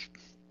 but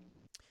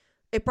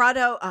it brought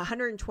out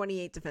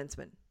 128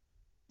 defensemen.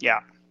 Yeah.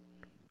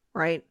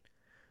 Right.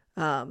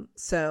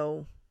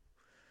 So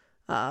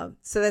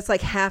So that's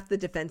like half the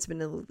defensemen in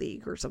the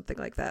league or something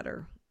like that,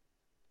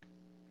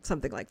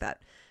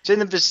 It's in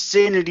the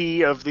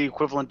vicinity of the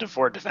equivalent of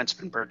 4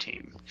 defensemen per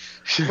team.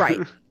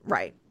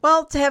 Right.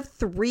 Well, to have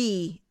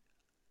 3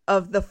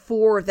 of the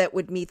 4 that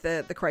would meet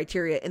the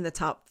criteria in the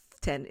top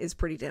 10 is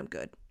pretty damn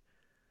good.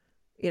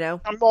 You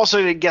know? I'm also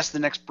going to guess the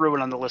next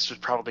Bruin on the list was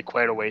probably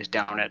quite a ways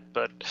down it,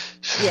 but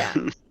yeah.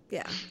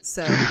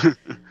 So,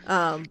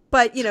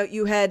 but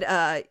you had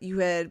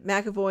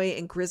McAvoy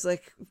and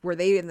Grzelcyk. Were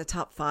they in the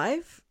top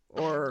 5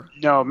 or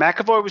no?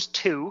 McAvoy was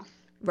 2.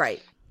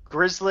 Right.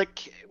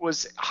 Grzelcyk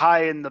was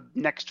high in the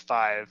next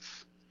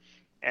 5,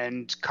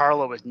 and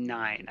Carlo was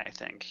 9, I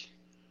think.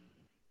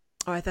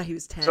 Oh, I thought he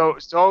was 10. So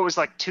it was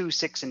like 2,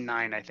 6, and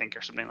 9, I think,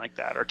 or something like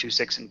that, or 2,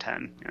 6, and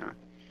 10. Yeah.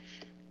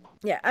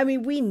 Yeah, I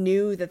mean, we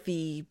knew that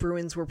the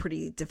Bruins were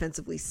pretty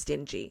defensively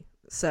stingy,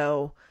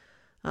 so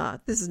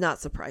this is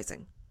not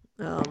surprising.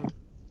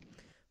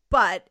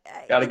 But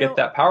got to get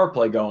that power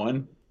play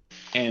going,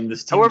 and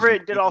this team. However,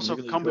 it did also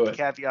really come good. with the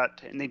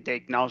caveat, and they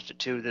acknowledged it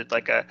too, that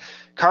like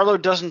Carlo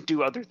doesn't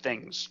do other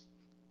things.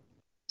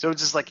 So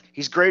it's just like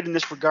he's great in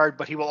this regard,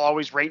 but he will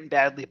always rate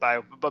badly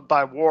by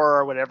WAR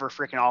or whatever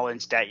freaking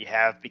all-in stat you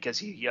have because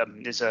he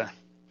is an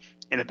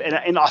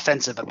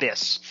offensive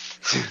abyss.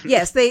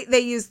 Yes, they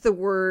use the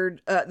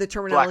word, the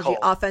terminology,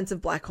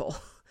 offensive black hole.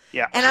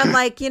 Yeah. And I'm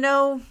like, he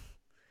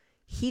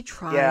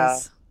tries. Yeah.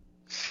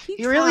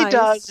 He really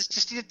tries. does. It's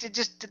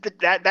just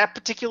that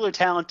particular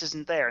talent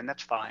isn't there, and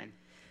that's fine.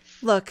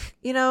 Look,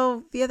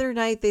 the other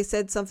night they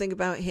said something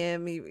about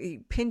him. He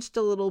pinched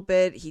a little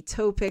bit. He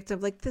toe picked.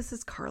 I'm like, this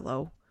is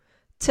Carlo.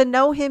 To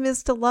know him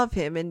is to love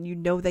him, and you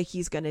know that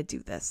he's going to do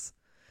this.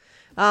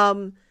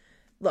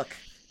 Look,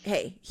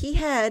 hey, he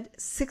had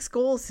 6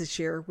 goals this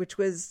year, which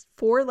was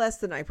 4 less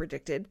than I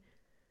predicted.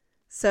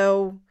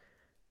 So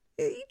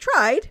he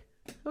tried,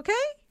 okay?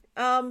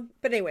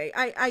 But anyway,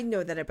 I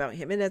know that about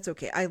him, and that's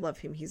okay. I love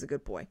him. He's a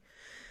good boy.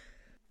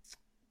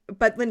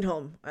 But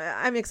Lindholm,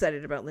 I'm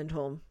excited about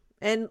Lindholm.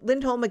 And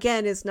Lindholm,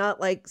 again, is not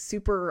like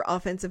super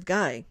offensive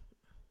guy.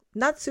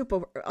 Not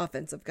super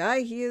offensive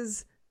guy. He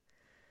is,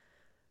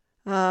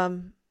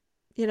 shoring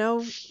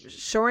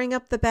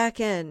up the back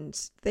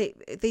end.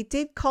 They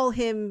did call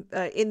him,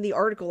 in the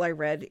article I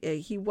read,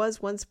 he was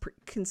once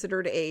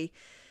considered a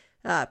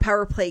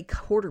power play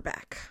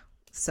quarterback.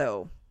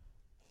 So,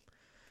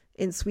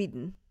 in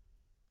Sweden.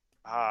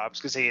 I was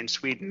going to say in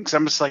Sweden, because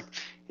I'm just like,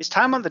 his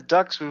time on the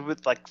Ducks was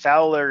with like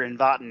Fowler and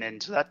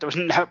Vatanen, so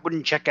that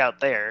wouldn't check out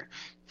there.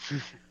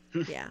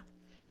 Yeah.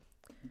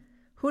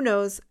 Who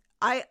knows?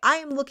 I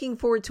am looking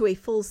forward to a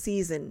full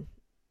season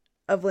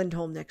of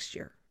Lindholm next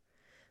year.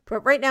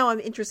 But right now I'm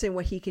interested in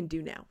what he can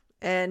do now.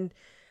 And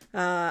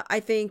I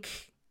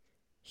think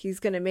he's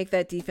going to make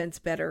that defense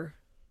better.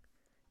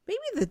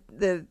 Maybe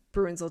the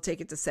Bruins will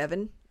take it to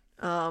 7.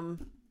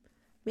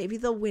 Maybe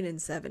they'll win in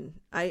 7.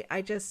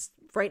 I just,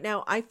 right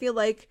now, I feel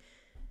like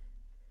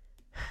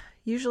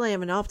usually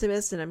I'm an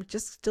optimist and I'm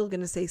just still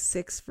going to say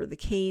 6 for the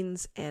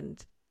Canes,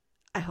 and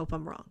I hope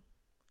I'm wrong.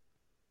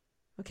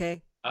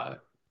 Okay?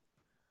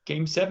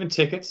 Game 7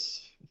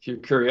 tickets, if you're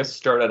curious,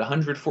 start at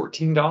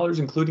 $114,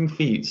 including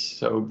fees.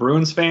 So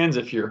Bruins fans,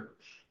 if you're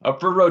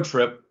up for a road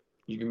trip,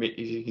 you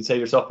can say to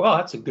yourself, well,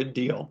 that's a good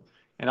deal.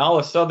 And all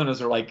the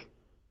Southerners are like,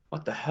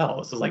 what the hell?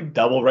 This is like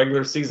double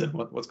regular season.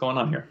 What's going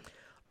on here?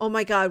 Oh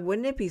my God,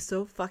 wouldn't it be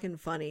so fucking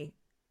funny,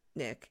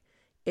 Nick,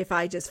 if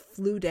I just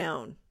flew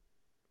down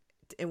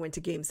and went to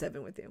Game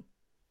 7 with you?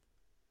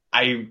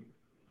 And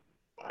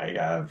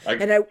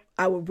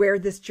I would wear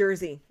this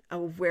jersey. I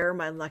would wear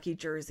my lucky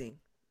jersey.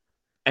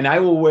 And I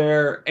will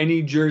wear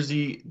any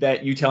jersey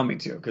that you tell me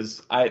to,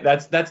 because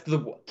that's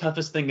the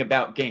toughest thing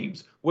about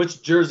games.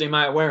 Which jersey am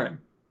I wearing?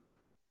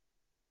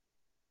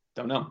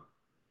 Don't know.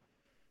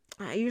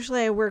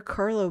 Usually I wear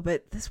Carlo,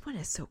 but this one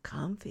is so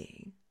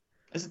comfy.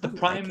 Is it the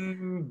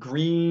prime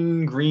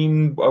green?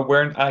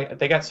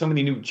 They got so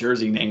many new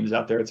jersey names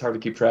out there. It's hard to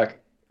keep track.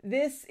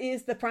 This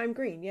is the prime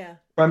green, yeah.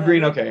 Prime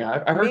green, okay.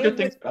 I heard good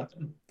things about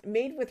them.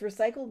 Made with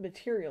recycled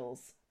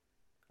materials.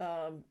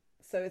 So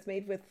it's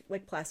made with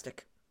like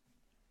plastic.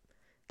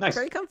 Nice.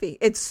 Very comfy.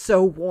 It's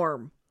so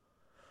warm.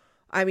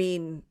 I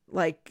mean,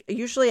 like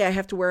usually I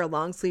have to wear a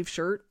long sleeve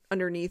shirt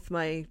underneath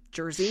my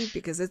jersey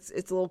because it's a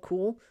little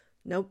cool.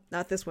 Nope,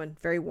 not this one.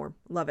 Very warm.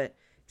 Love it.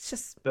 It's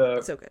just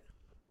so good.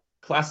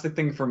 Classic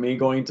thing for me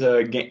going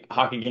to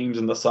hockey games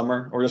in the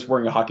summer or just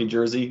wearing a hockey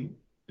jersey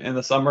in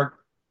the summer.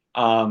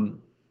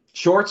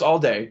 Shorts all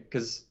day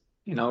because,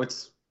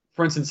 it's,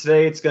 for instance,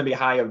 today it's going to be a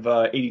high of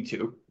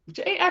 82, which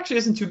actually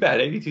isn't too bad.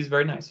 82 is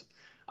very nice.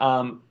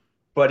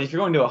 But if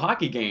you're going to a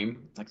hockey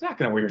game, it's like, you're not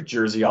going to wear your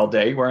jersey all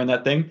day wearing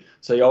that thing.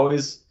 So you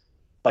always,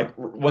 like,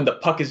 when the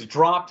puck is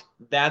dropped,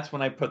 that's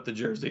when I put the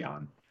jersey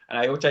on.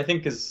 Which I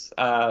think is,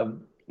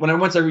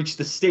 once I reach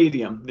the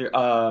stadium,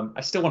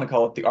 I still want to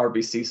call it the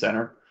RBC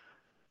Center.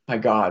 My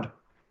God.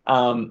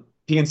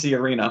 PNC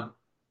Arena.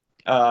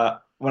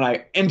 When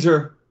I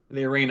enter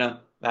the arena,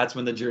 that's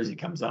when the jersey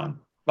comes on.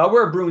 But I'll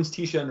wear a Bruins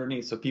t-shirt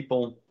underneath so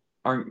people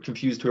aren't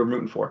confused who I'm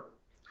rooting for.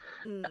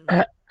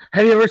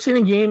 Have you ever seen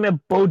a game at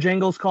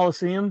Bojangles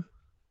Coliseum?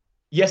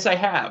 Yes, I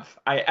have.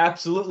 I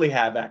absolutely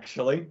have,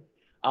 actually.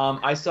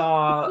 I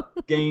saw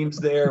games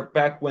there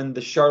back when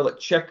the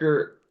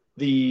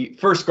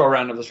first go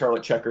around of the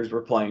Charlotte Checkers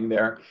were playing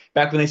there,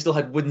 back when they still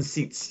had wooden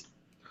seats.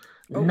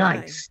 Oh, my.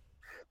 Nice.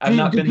 I've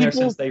not do been there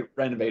people- since they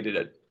renovated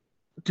it.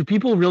 Do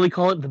people really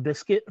call it the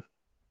biscuit?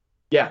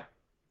 Yeah.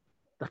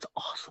 That's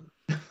awesome.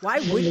 Why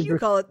wouldn't you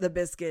call it the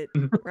biscuit,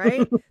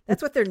 right?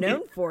 That's what they're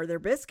known for. They're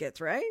biscuits,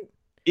 right?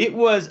 It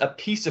was a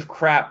piece of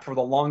crap for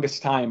the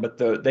longest time, but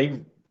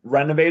they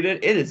renovated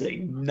it. It is a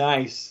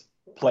nice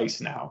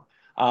place now.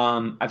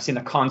 I've seen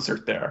a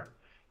concert there,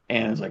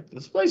 and it's like,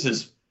 this place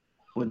is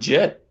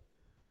legit.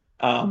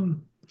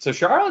 So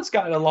Charlotte's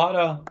got a lot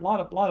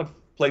of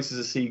places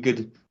to see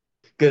good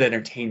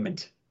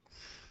entertainment.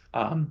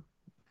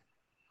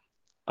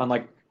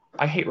 Unlike,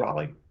 I hate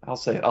Raleigh. I'll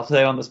say it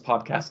on this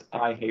podcast.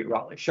 I hate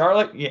Raleigh.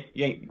 Charlotte,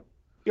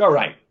 you're all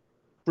right.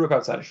 Grew up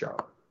outside of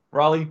Charlotte.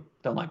 Raleigh,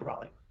 don't like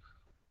Raleigh.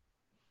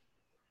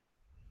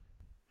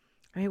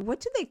 I mean, what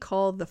do they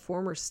call the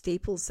former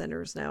Staples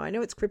Centers now? I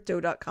know it's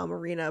Crypto.com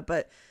Arena,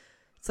 but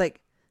it's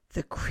like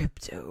the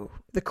crypt.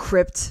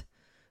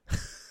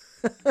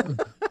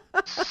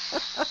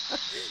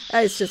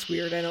 It's just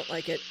weird. I don't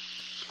like it.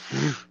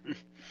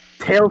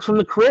 Tales from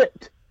the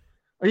Crypt.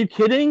 Are you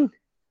kidding?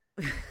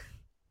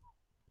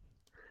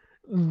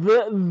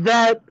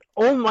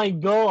 Oh my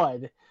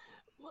god.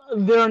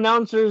 Their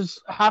announcers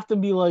have to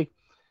be like,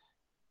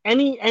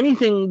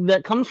 anything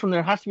that comes from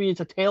there has to be,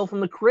 it's a tale from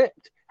the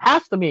crypt.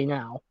 Has to be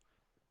now.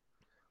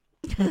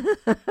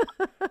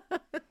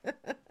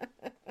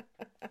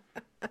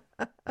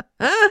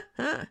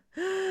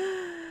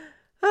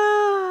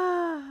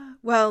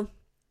 Well,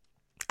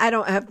 I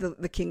don't have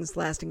the Kings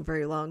lasting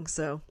very long,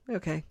 so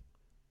okay.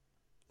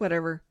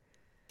 Whatever.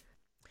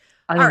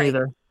 I All don't right.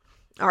 either.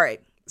 All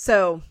right.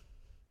 So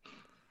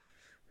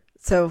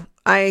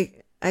I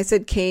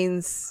said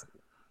Canes,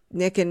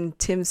 Nick and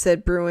Tim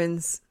said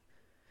Bruins.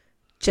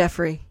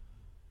 Jeffrey.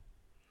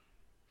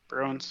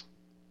 Bruins.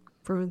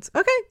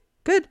 Okay.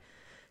 Good.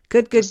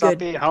 Stop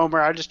being a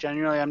homer. I'm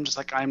just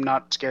like, I'm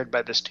not scared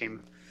by this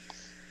team.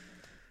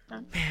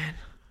 Man,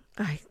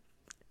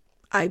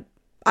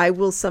 I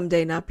will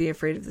someday not be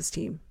afraid of this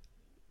team.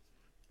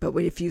 But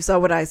if you saw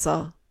what I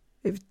saw,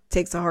 it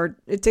takes a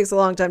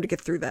long time to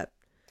get through that.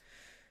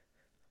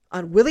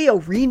 On Willie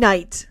O'Ree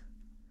night.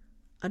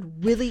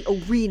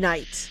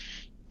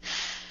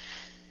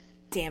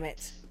 Damn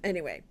it.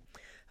 Anyway.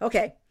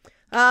 Okay.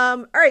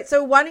 All right.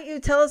 So why don't you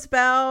tell us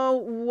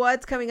about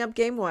what's coming up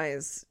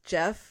game-wise,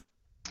 Jeff?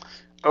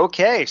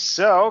 Okay.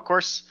 So, of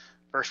course,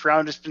 first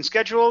round has been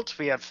scheduled.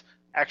 We have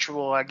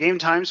actual game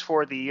times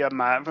for the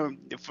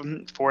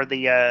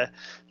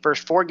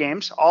first 4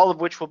 games, all of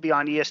which will be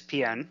on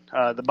ESPN,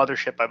 the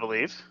mothership, I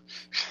believe.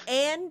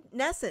 And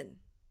Nessun.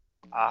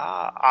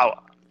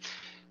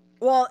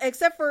 Well,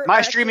 except for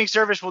my streaming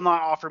service will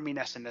not offer me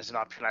Nessun as an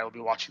option. I will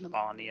be watching them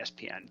all on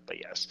ESPN, but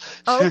yes.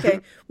 Oh, okay.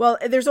 Well,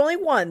 there's only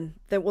one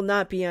that will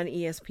not be on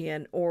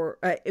ESPN,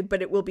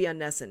 but it will be on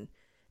Nessun,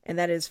 and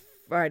that is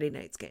Friday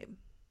night's game.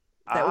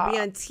 That will be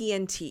on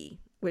TNT,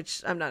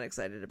 which I'm not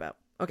excited about.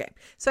 Okay.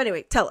 So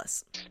anyway, tell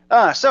us.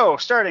 So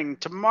starting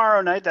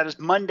tomorrow night, that is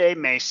Monday,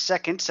 May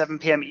 2nd, 7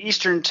 p.m.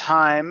 Eastern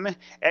Time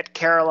at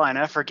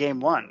Carolina for Game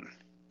 1.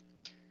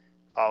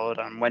 Followed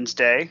on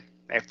Wednesday,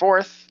 May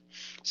 4th,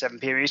 7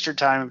 p.m. Eastern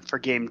Time for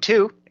Game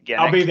 2. Again,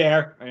 I'll be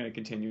there. I'm going to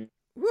continue.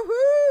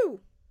 Woohoo!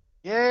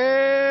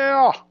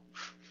 Yeah!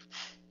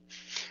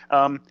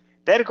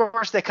 Then, of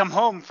course, they come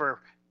home for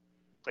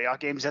playoff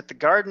games at the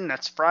Garden.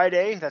 That's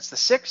Friday. That's the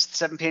 6th,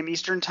 7 p.m.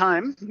 Eastern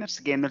Time. That's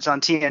the game that's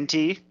on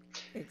TNT.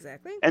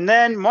 Exactly. And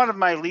then one of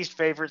my least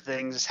favorite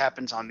things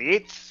happens on the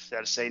 8th.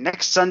 That is, say,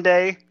 next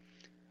Sunday,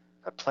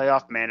 a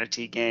playoff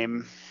Manatee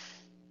game.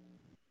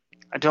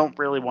 I don't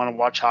really want to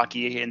watch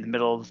hockey in the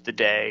middle of the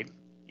day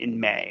in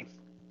May.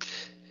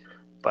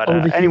 But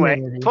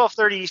anyway,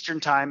 12:30 Eastern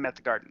Time at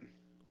the Garden.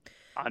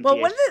 On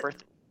DA's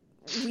birthday.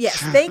 Yes,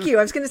 thank you.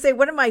 I was going to say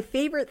one of my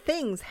favorite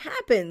things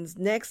happens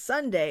next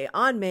Sunday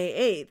on May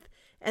 8th,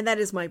 and that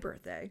is my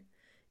birthday.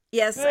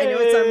 Yes, hey. I know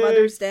it's on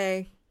Mother's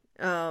Day.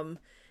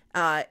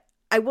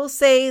 I will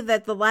say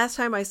that the last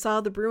time I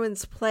saw the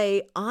Bruins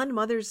play on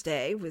Mother's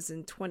Day was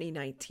in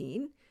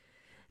 2019.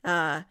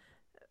 Matt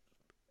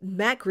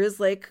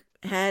Grzelcyk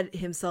had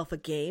himself a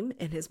game,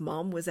 and his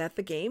mom was at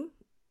the game.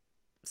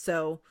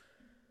 So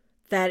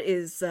that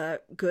is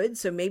good.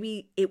 So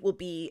maybe it will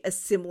be a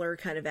similar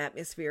kind of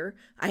atmosphere.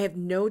 I have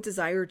no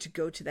desire to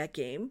go to that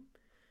game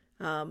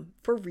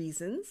for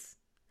reasons,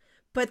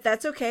 but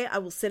that's okay. I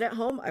will sit at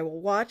home. I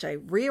will watch. I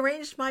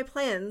rearranged my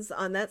plans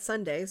on that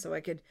Sunday so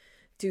I could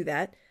do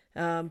that.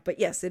 But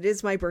yes, it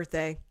is my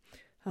birthday.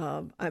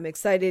 I'm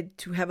excited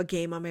to have a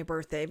game on my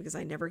birthday because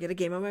I never get a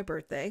game on my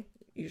birthday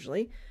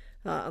usually,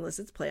 unless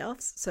it's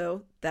playoffs.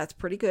 So that's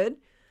pretty good.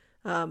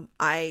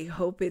 I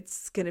hope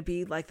it's going to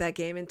be like that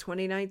game in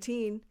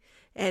 2019.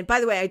 And by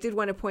the way, I did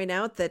want to point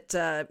out that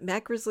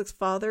Matt Grzelcyk's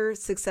father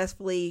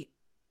successfully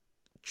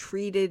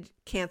treated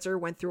cancer,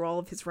 went through all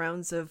of his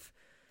rounds of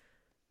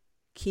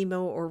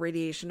chemo or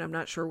radiation. I'm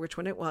not sure which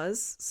one it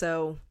was.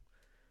 So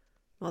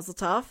Mazel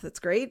tov. That's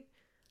great.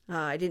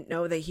 I didn't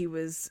know that he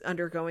was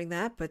undergoing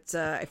that, but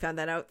I found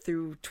that out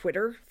through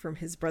Twitter from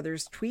his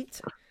brother's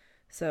tweet.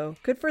 So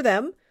good for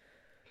them.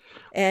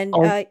 And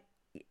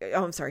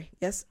I'm sorry.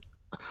 Yes.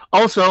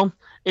 Also,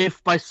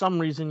 if by some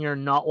reason you're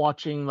not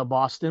watching the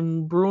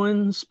Boston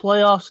Bruins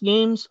playoffs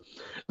games,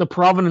 the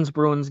Providence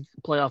Bruins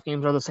playoff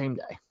games are the same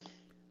day.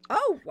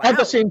 Oh, wow. At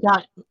the same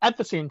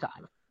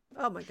time.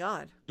 Oh my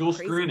God. Dual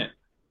Crazy. screen it.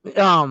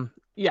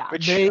 Yeah.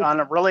 Which, on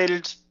a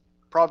related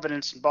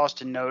Providence and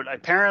Boston note,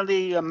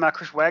 apparently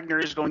Chris Wagner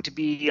is going to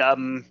be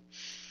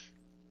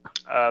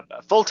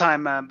full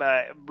time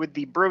with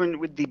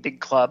the big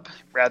club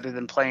rather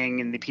than playing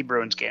in the P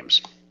Bruins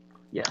games.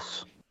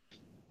 Yes.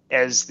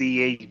 As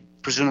the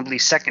presumably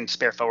second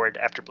spare forward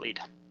after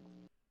Bleed.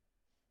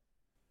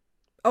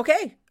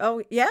 Okay.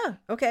 Oh yeah.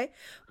 Okay.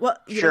 Well,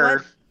 you know Sure.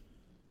 what?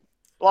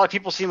 A lot of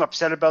people seem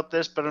upset about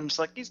this, but I'm just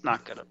like, he's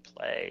not going to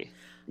play.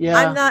 Yeah.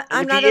 I'm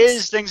if not. he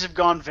is, things have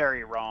gone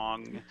very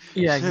wrong.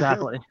 Yeah,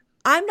 exactly.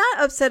 I'm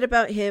not upset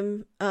about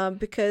him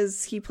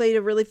because he played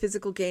a really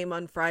physical game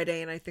on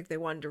Friday, and I think they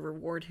wanted to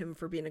reward him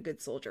for being a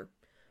good soldier.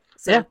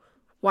 So Yeah.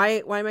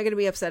 why am I going to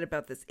be upset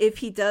about this? If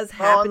he does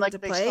Well, happen and like to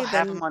they play, still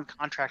have then him on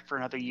contract for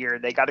another year.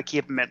 They got to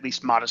keep him at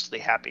least modestly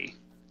happy.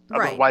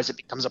 Right. Otherwise, it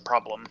becomes a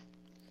problem.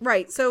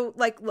 right. So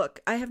look,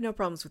 I have no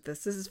problems with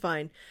this. This is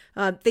fine.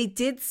 They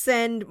did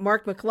send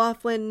Mark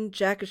McLaughlin,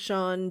 Jack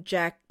Ashon,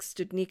 Jack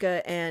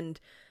Studnicka, and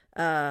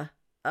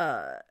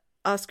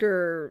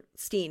Oscar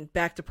Steen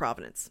back to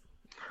Providence.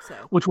 So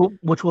Which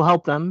will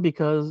help them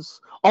because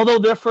although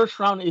their first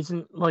round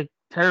isn't like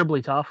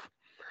terribly tough,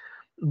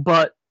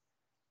 but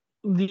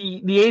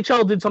the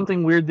AHL did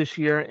something weird this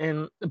year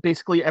and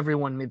basically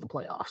everyone made the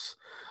playoffs.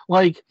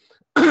 Like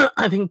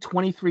I think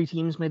 23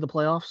 teams made the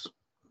playoffs.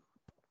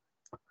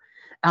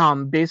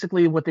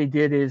 Basically what they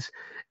did is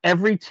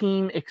every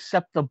team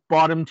except the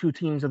bottom two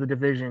teams of the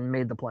division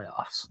made the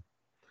playoffs.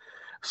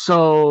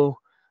 So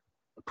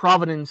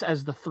Providence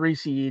as the 3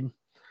 seed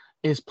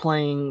is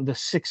playing the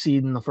 6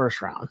 seed in the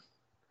first round.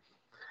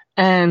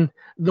 And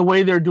the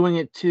way they're doing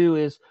it too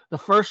is the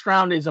first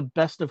round is a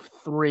best of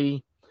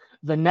 3.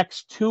 The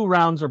next 2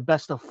 rounds are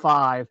best of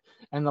 5,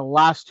 and the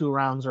last 2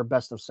 rounds are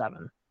best of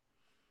 7.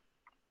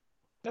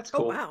 That's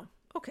cool. Oh wow.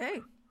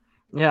 Okay.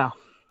 Yeah.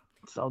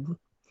 So a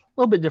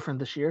little bit different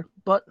this year,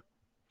 but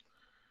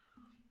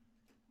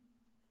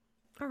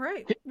All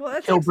right. Well,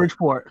 that's Hill excellent.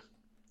 Bridgeport.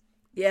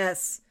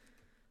 Yes.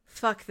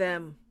 Fuck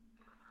them.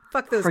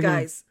 Fuck those Friggin-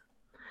 guys.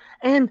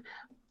 And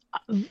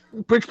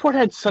Bridgeport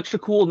had such a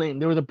cool name.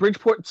 They were the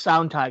Bridgeport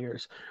Sound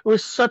Tigers. It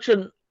was such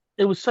a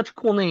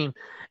cool name.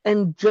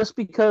 And just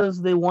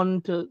because they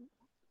wanted to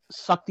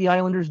suck the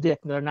Islanders' dick,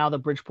 they're now the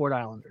Bridgeport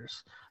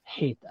Islanders. I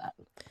hate that.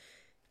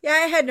 Yeah,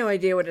 I had no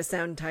idea what a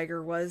sound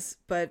tiger was,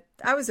 but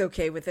I was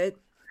okay with it.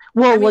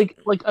 Well, I mean-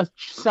 like a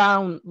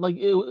sound, like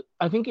it.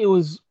 I think it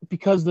was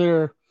because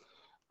they're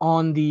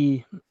on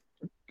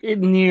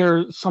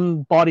near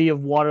some body of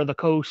water, the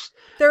coast.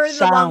 They're in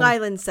the Long Sound.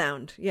 Island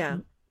Sound. Yeah.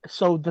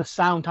 So the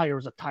Sound Tiger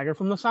was a tiger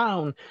from the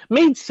Sound.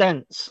 Made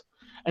sense.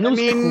 And it I was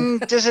mean,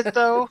 does it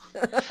though?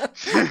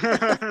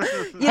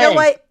 You know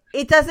what?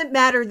 It doesn't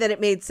matter that it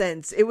made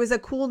sense. It was a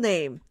cool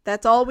name.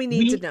 That's all we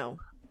need to know.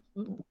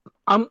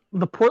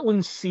 The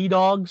Portland Sea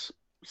Dogs.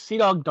 Sea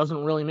Dog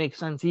doesn't really make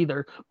sense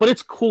either, but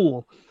it's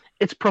cool.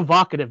 It's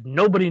provocative.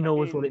 Nobody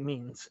knows what it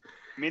means.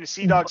 I mean, a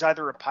sea dog's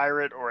either a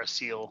pirate or a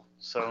seal.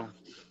 So,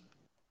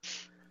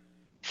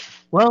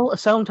 Well, a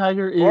Sound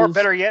Tiger is. or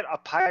better yet, a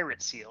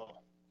pirate seal.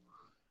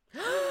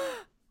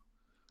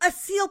 A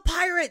seal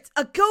pirate!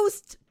 A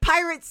ghost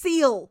pirate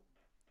seal!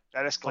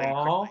 That escalated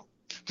Aw.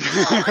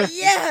 Oh, quickly.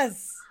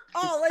 yes!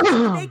 Oh,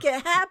 let's make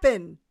it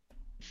happen.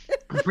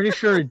 I'm pretty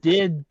sure it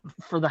did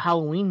for the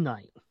Halloween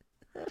night.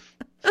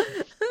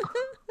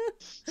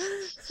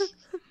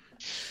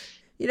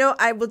 You know,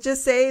 I will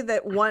just say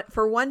that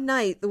for one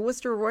night, the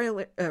Worcester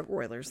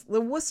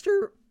the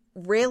Worcester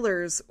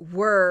Railers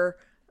were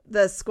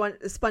the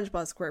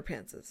SpongeBob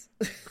SquarePants.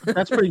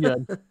 That's pretty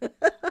good.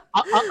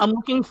 I'm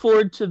looking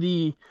forward to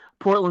the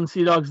Portland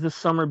Sea Dogs this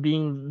summer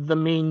being the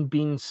main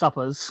bean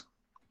suppas.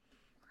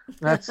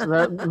 That's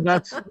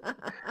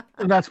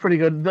pretty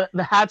good.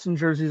 The hats and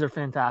jerseys are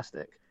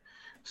fantastic.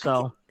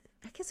 So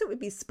I guess it would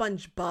be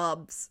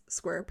SpongeBob's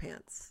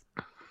SquarePants.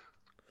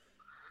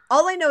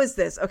 All I know is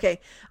this.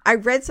 Okay, I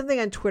read something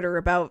on Twitter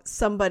about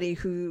somebody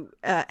who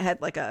had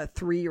like a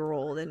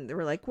 3-year-old, and they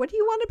were like, "What do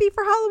you want to be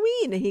for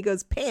Halloween?" And he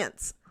goes,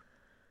 "Pants."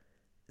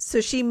 So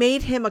she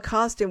made him a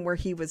costume where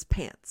he was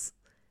pants,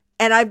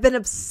 and I've been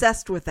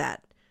obsessed with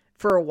that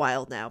for a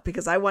while now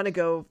because I want to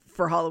go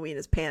for Halloween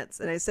as pants.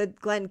 And I said,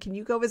 "Glenn, can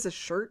you go as a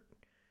shirt?"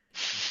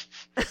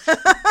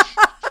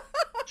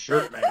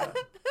 Shirt man.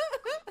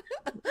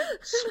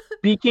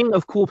 speaking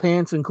of cool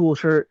pants and cool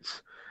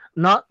shirts,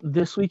 not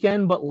this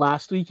weekend, but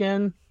last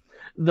weekend,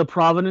 the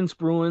Providence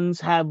Bruins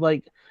had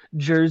like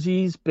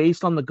jerseys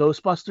based on the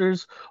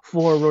Ghostbusters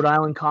for Rhode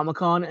Island Comic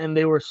Con, and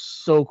they were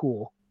so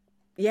cool.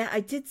 Yeah,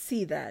 I did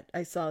see that.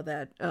 I saw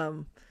that.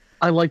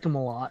 I liked them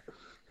a lot.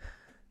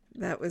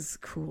 That was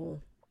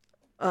cool.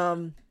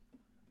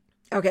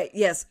 Okay,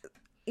 yes.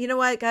 You know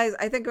what, guys?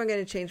 I think I'm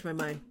going to change my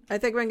mind. I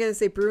think I'm going to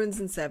say Bruins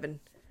in 7.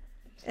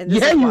 And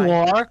this Yeah, is you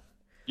why. are.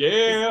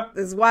 Yeah.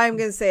 This is why I'm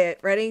going to say it.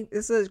 Ready?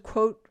 This is a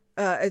quote,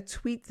 a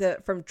tweet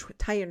from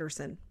Ty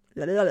Anderson.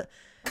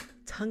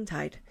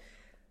 Tongue-tied.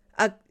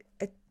 A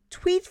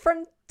tweet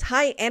from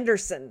Ty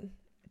Anderson.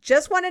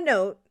 Just want to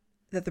note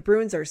that the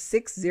Bruins are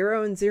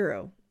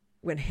 6-0-0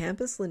 when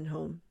Hampus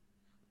Lindholm,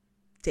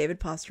 David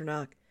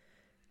Pastrnak,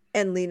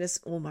 and Linus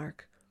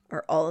Ullmark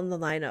are all in the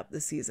lineup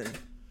this season.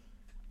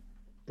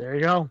 There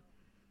you go.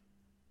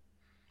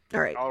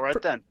 All right. All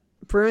right then.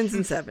 Bruins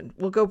in 7.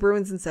 We'll go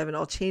Bruins in 7.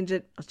 I'll change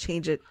it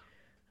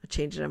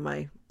on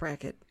my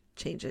bracket.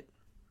 Change it.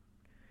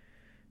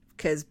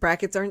 Because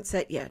brackets aren't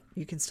set yet.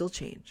 You can still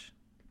change.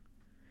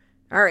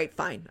 All right,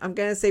 fine. I'm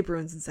going to say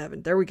Bruins in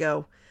 7. There we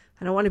go.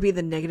 I don't want to be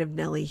the negative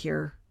Nelly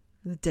here.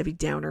 The Debbie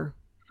Downer.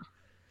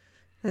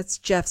 That's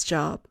Jeff's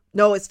job.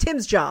 No, it's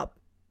Tim's job.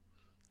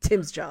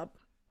 Tim's job.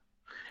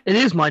 It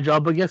is my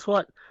job, but guess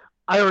what?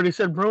 I already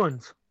said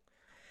Bruins.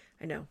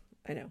 I know.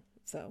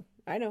 So,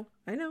 I know.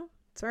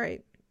 It's all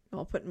right.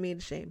 All putting me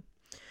to shame.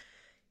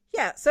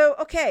 Yeah, so,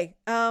 okay.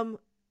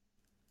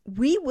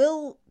 We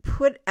will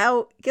put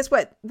out, guess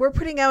what? We're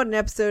putting out an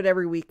episode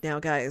every week now,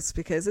 guys,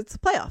 because it's the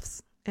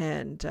playoffs.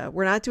 And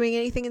we're not doing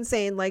anything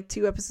insane like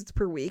 2 episodes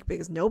per week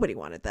because nobody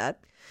wanted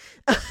that.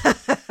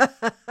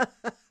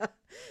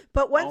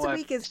 But once a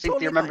week is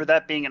totally remember fine.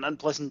 that being an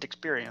unpleasant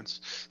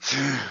experience.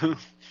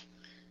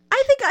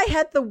 I think I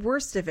had the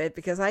worst of it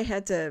because I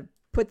had to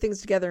put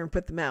things together and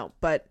put them out.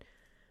 But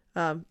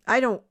I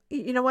don't,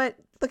 you know what?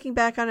 Looking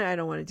back on it, I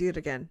don't want to do it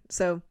again.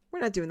 So we're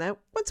not doing that.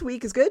 Once a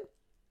week is good.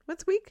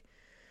 Once a week.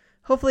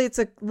 Hopefully it's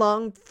a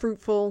long,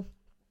 fruitful,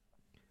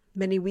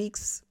 many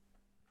weeks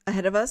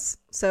ahead of us.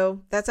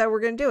 So that's how we're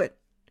going to do it.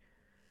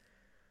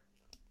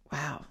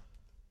 Wow.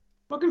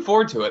 Looking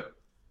forward to it.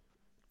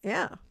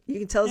 Yeah. You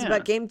can tell us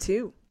about game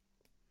 2.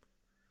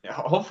 Yeah,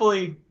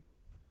 hopefully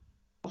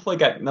I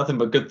got nothing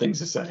but good things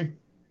to say.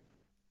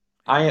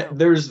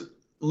 There's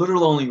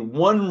literally only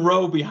one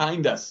row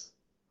behind us.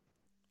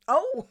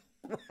 Oh,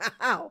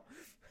 wow.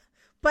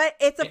 But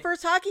it's a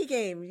first hockey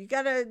game. You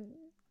got to,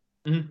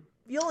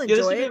 you'll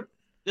enjoy it.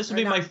 This will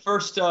be my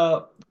first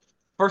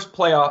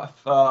playoff,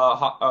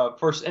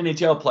 first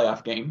NHL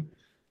playoff game.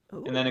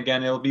 Ooh. And then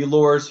again, it'll be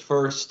Laura's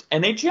first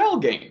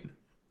NHL game.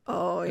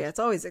 Oh, yeah. It's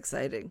always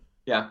exciting.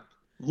 Yeah.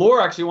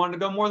 Laura actually wanted to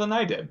go more than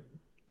I did,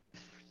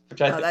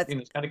 which I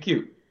think is kind of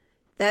cute.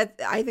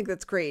 I think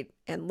that's great.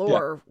 And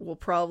Laura will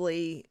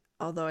probably,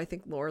 although I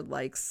think Laura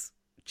likes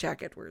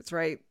Jack Edwards,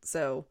 right?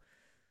 So.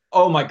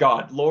 Oh my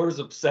God. Laura's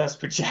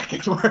obsessed with Jack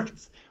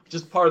Edwards, which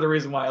is part of the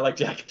reason why I like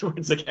Jack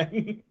Edwards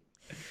again.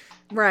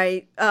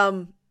 Right.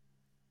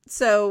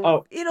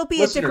 So it'll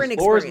be a different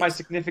experience. Laura's my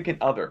significant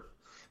other.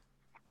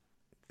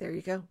 There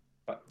you go.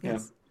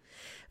 Yes.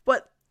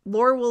 But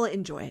Laura will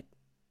enjoy it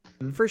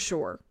for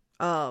sure.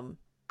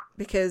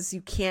 Because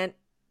you can't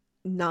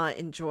not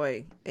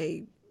enjoy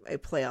a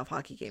playoff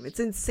hockey game. It's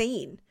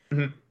insane.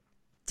 Mm-hmm.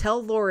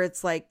 Tell Laura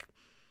it's like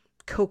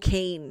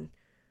cocaine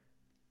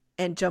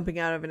and jumping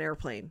out of an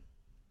airplane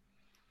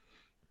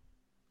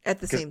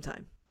at the same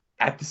time.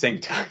 At the same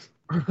time.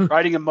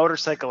 Riding a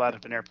motorcycle out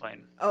of an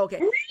airplane. Oh,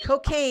 okay.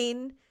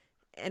 Cocaine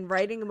and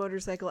riding a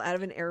motorcycle out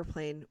of an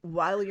airplane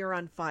while you're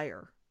on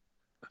fire.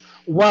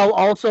 While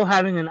also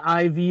having an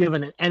IV of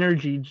an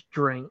energy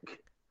drink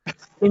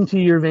into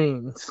your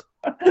veins.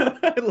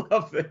 I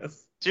love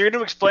this. So you're going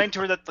to explain to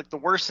her that like the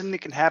worst thing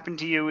that can happen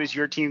to you is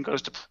your team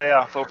goes to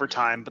playoff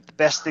overtime, but the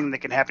best thing that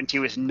can happen to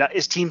you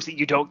is teams that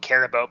you don't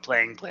care about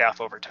playing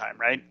playoff overtime,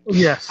 right?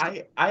 Yes.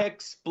 I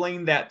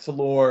explained that to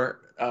Laura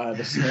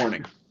this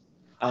morning.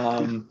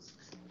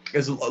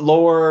 Because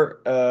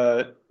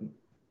Laura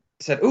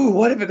said, "Ooh,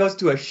 what if it goes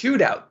to a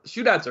shootout?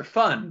 Shootouts are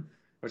fun."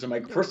 Which I'm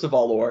like, first of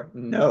all, Laura,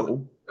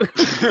 no.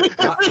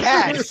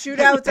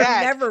 Shootouts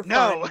are never fun.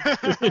 No.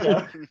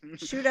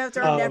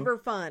 Shootouts are never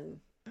fun.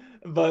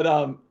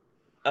 But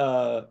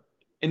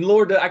and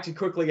Laura actually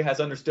quickly has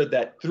understood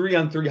that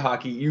 3-on-3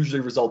 hockey usually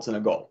results in a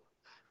goal.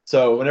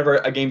 So whenever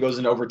a game goes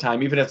into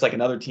overtime, even if it's like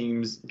another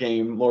team's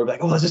game, Laura will be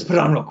like, "Oh, let's just put it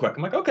on real quick."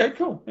 I'm like, "Okay,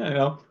 cool."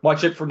 Yeah,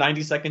 watch it for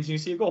 90 seconds and you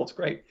see a goal. It's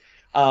great.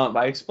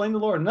 I explained to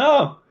Laura,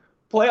 no,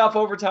 playoff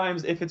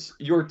overtimes, if it's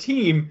your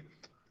team,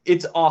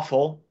 it's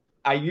awful.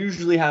 I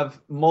usually have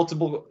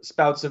multiple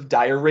spouts of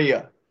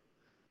diarrhea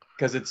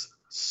because it's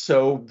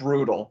so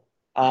brutal,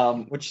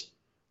 which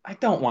I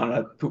don't want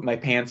to poop my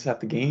pants at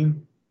the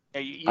game.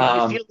 Yeah, you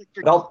feel like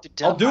you're I'll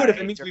do it if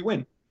it means we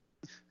win.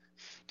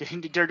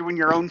 When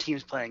your own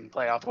team's playing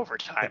playoff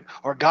overtime,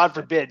 or God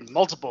forbid,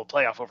 multiple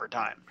playoff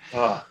overtime.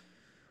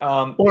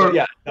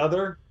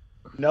 Another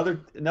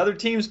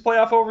team's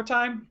playoff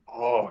overtime.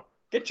 Oh,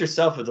 get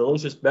yourself a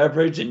delicious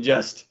beverage and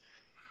just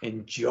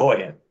enjoy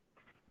it.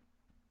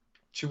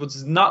 Which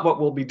was not what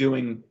we'll be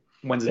doing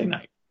Wednesday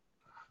night.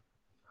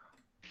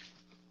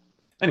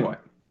 Anyway,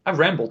 I've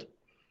rambled.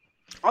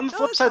 On the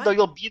flip side, though,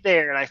 you'll be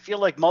there, and I feel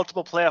like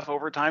multiple playoff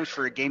overtimes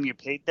for a game you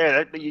paid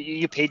there, that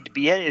you paid to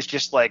be at, is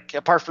just like,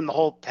 apart from the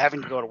whole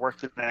having to go to work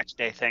the next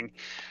day thing,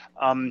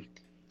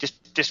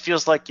 Just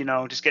feels like,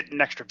 just getting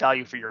extra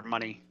value for your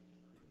money.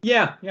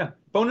 Yeah.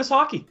 Bonus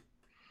hockey.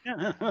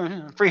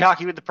 Yeah. Free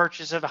hockey with the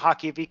purchase of a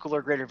hockey of equal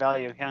or greater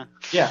value. Yeah.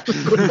 Yeah.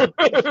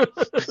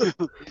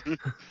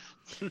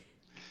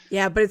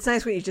 Yeah, but it's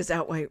nice when you just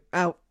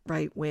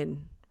outright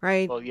win,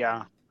 right? Well,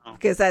 yeah.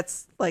 Because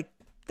that's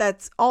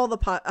all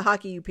the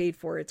hockey you paid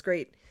for. It's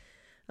great.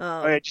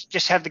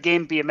 Just have the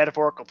game be a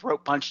metaphorical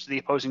throat punch to the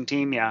opposing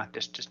team. Yeah,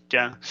 just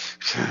yeah.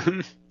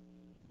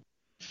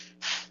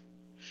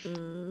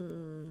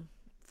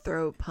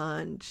 Throat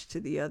punch to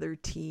the other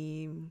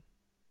team.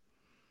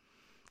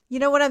 You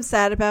know what I'm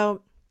sad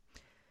about?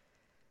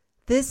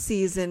 This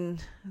season,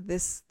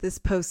 this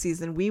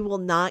postseason, we will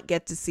not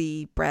get to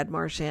see Brad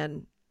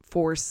Marchand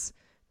force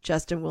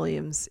Justin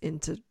Williams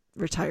into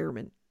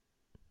retirement.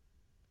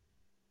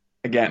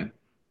 Again.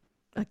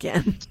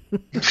 Because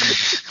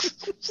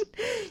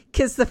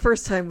the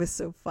first time was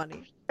so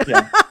funny.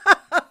 Yeah.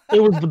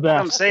 It was the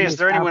best. I'm saying, is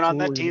there anyone on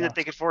that team that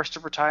they could force to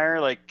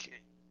retire? Like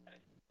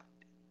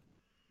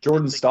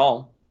Jordan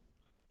Staal.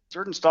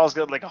 Jordan Stahl's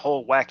got like a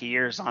whole whack of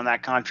years on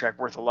that contract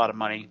worth a lot of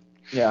money.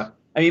 Yeah.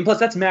 I mean, plus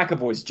that's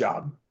McAvoy's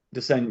job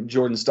to send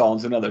Jordan Staal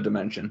into another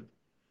dimension.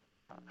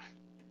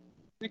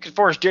 You could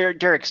force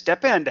Derek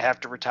Stepan to have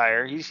to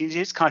retire.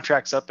 His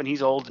contract's up and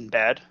he's old and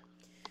bad.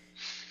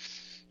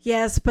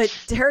 Yes, but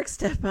Derek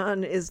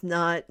Stepan is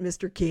not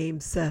Mr. Game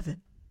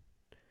 7.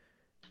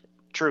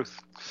 Truth.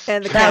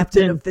 And the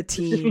captain of the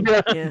team.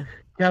 Yeah.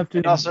 Captain.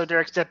 And also,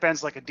 Derek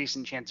Stepan's like a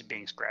decent chance of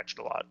being scratched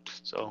a lot.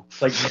 So,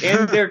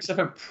 and Derek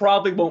Stepan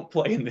probably won't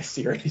play in this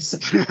series.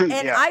 And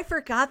yeah. I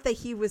forgot that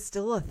he was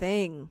still a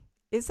thing.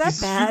 Is that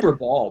He's bad? super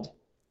bald.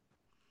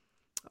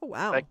 Oh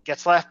wow. Like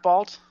Getzlaff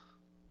bald?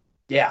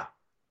 Yeah.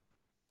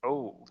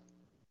 Oh.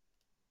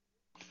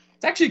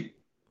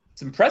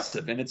 It's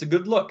impressive and it's a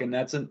good look, and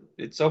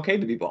it's okay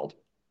to be bald.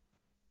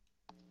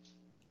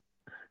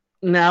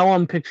 Now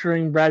I'm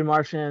picturing Brad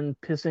Marchand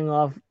pissing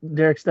off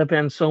Derek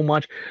Stepan so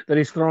much that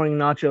he's throwing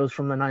nachos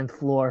from the 9th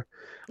floor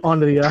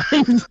onto the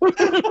ice.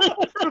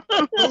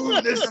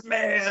 Boo this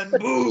man!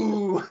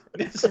 Boo!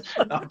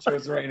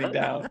 Nachos raining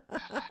down.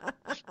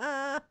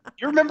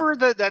 You remember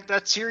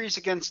that series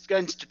against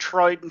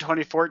Detroit in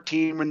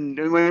 2014 when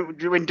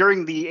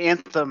during the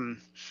anthem,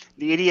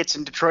 the idiots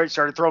in Detroit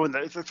started throwing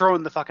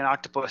the fucking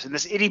octopus, and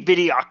this itty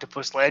bitty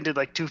octopus landed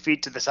like 2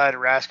 feet to the side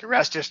of Rask.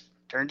 Rask just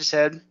turned his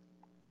head.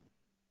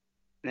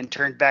 And then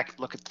turned back and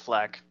look at the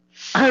flag.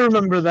 I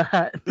remember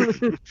that.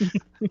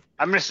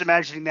 I'm just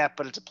imagining that,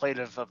 but it's a plate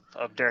of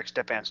Derek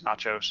Stepan's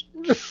nachos.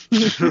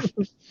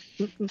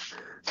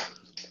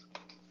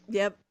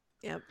 Yep.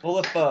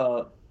 Well,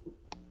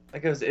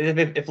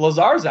 if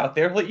Lazar's out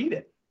there, he'll eat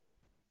it.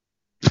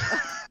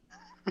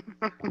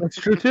 That's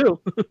true too.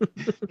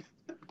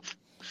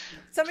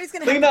 Somebody's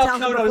gonna have to tell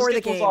him before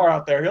the game. Lazar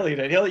out there, he'll eat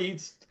it. He'll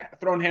eat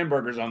thrown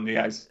hamburgers on the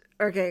ice.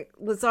 Okay,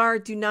 Lazar,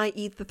 do not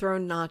eat the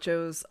thrown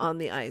nachos on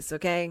the ice.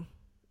 Okay,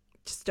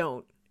 just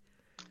don't.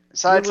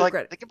 Besides,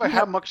 think about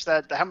how much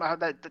the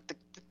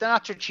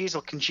nacho cheese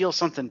will congeal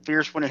something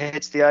fierce when it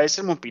hits the ice.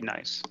 It won't be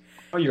nice.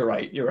 Oh, you're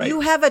right.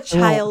 You have a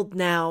child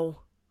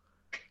now.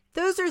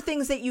 Those are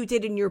things that you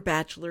did in your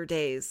bachelor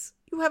days.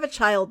 You have a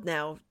child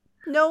now.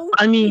 No,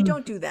 I mean, you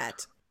don't do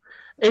that.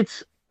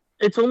 It's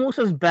almost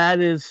as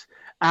bad as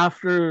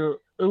after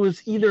it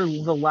was either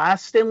the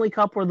last Stanley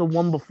Cup or the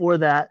one before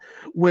that,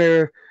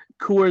 where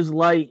Coors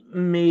Light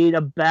made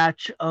a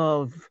batch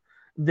of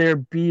their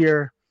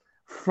beer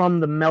from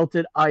the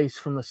melted ice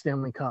from the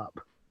Stanley Cup.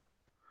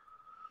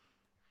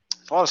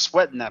 There's a lot of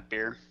sweat in that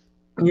beer.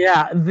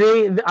 Yeah,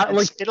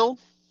 like Skittle.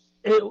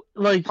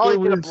 Probably a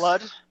bit of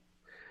blood.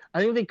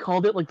 I think they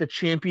called it like the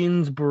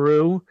Champions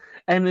Brew,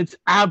 and it's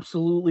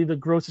absolutely the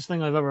grossest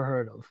thing I've ever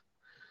heard of.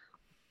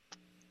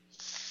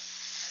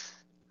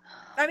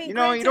 I mean,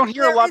 you don't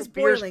hear a lot of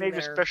beers made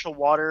with special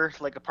water,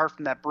 like apart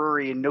from that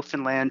brewery in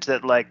Newfoundland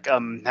that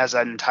has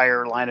an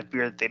entire line of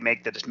beer that they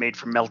make that is made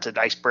from melted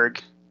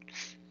iceberg.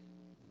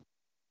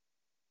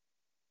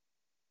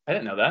 I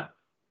didn't know that.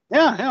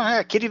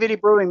 Yeah. Kitty Vitty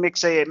Brewing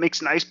makes an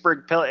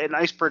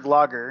iceberg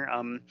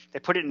lager. They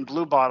put it in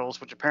blue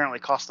bottles, which apparently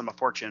cost them a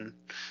fortune.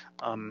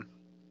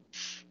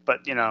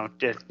 But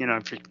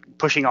if you're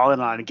pushing all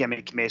in on a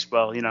gimmick, you may as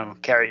well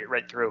carry it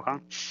right through, huh?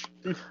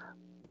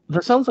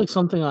 That sounds like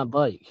something I'd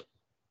like.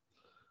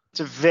 It's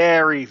a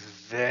very,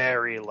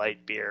 very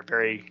light beer,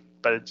 but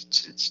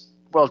it's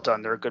well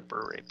done. They're a good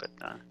brewery, but.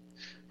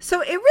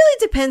 So it really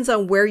depends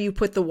on where you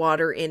put the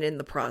water in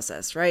the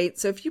process, right?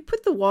 So if you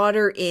put the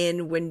water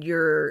in when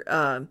you're,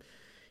 if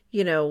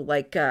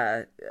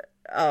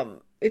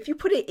you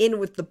put it in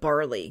with the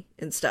barley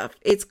and stuff,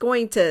 it's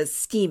going to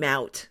steam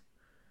out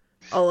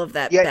all of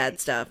that bad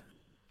stuff.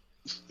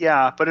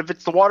 Yeah, but if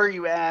it's the water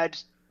you add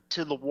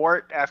to the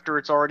wort after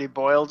it's already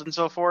boiled and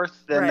so forth,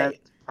 then that's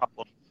a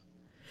problem.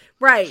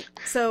 Right.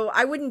 So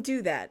I wouldn't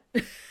do that.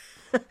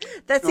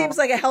 That seems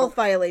like a health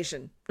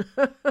violation.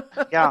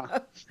 Yeah.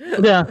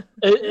 Yeah,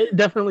 it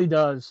definitely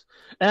does.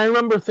 And I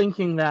remember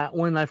thinking that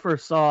when I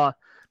first saw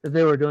that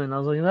they were doing it, I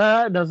was like,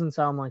 that doesn't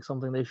sound like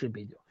something they should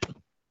be doing.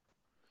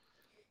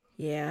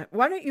 Yeah.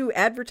 Why don't you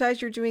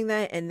advertise you're doing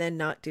that and then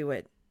not do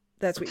it?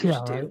 That's what you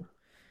should do.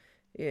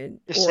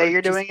 Just say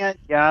you're doing it.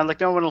 Yeah,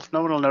 like no one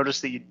will notice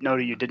that you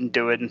didn't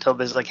do it until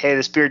there's like, hey,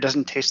 this beer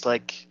doesn't taste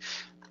like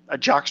a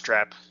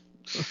jockstrap.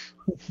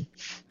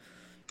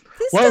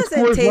 Well, it's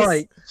Coors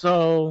Light,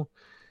 so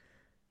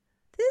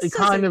it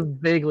kind of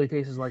vaguely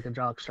tastes like a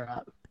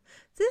jockstrap.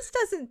 This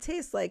doesn't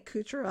taste like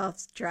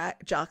Kucherov's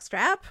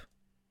jockstrap.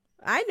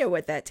 I know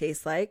what that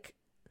tastes like.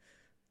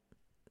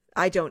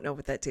 I don't know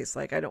what that tastes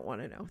like. I don't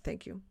want to know.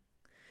 Thank you.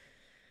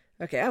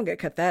 Okay, I'm gonna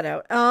cut that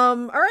out.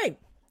 All right.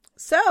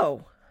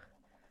 So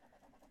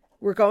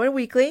we're going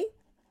weekly.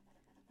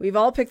 We've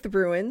all picked the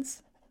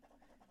Bruins.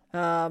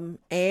 And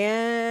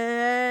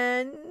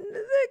the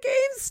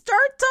games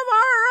start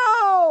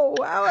tomorrow.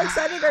 How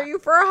excited are you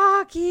for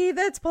hockey?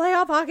 That's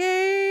playoff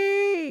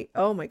hockey.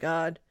 Oh my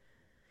God.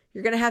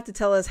 You're going to have to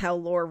tell us how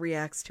Laura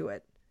reacts to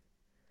it.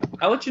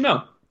 I'll let you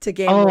know. To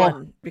game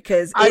one,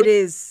 because it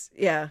is,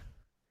 yeah.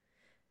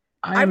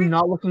 I'm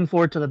not looking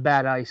forward to the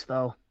bad ice,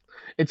 though.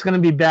 It's going to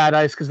be bad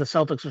ice because the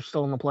Celtics are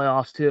still in the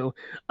playoffs, too.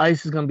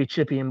 Ice is going to be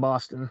chippy in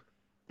Boston.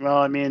 Well,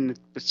 I mean,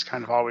 it's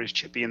kind of always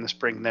chippy in the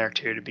spring there,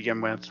 too, to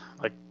begin with.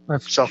 Like,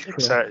 That's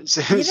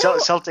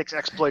Celtics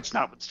exploits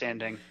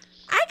notwithstanding.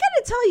 I got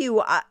to tell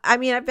you, I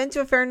mean, I've been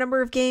to a fair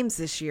number of games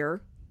this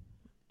year.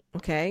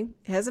 Okay.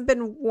 It hasn't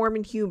been warm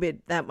and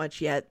humid that much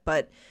yet,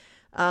 but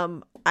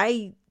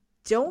I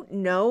don't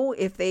know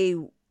if they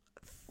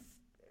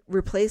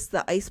replaced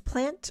the ice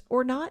plant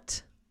or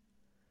not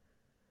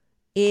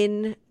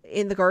in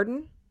the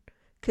Garden,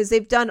 because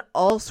they've done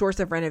all sorts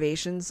of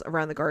renovations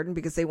around the Garden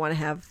because they want to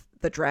have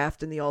the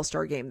draft and the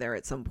All-Star game there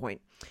at some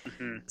point.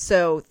 Mm-hmm.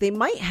 So they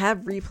might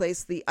have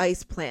replaced the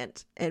ice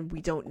plant, and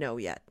we don't know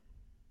yet.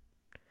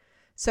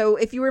 So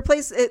if you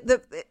replace it,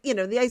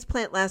 the ice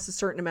plant lasts a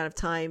certain amount of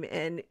time,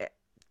 and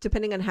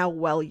depending on how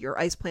well your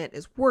ice plant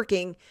is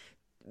working,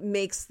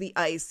 makes the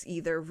ice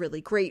either really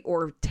great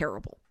or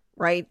terrible,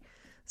 right?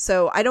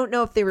 So I don't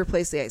know if they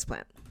replaced the ice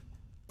plant.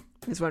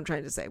 Is what I'm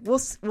trying to say. We'll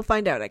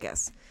find out, I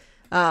guess.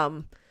 Yeah,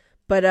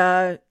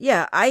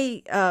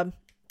 I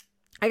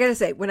gotta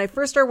say, when I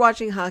first started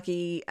watching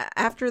hockey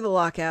after the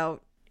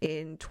lockout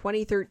in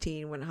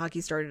 2013, when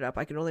hockey started up,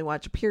 I could only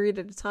watch a period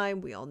at a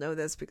time. We all know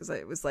this because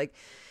it was like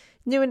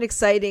new and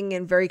exciting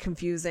and very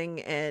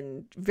confusing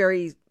and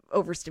very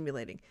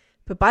overstimulating.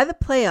 But by the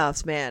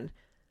playoffs, man,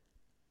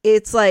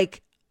 it's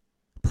like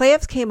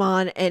playoffs came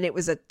on and it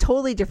was a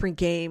totally different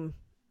game.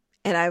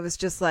 And I was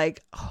just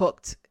like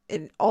hooked.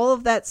 And all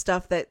of that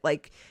stuff that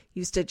like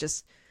used to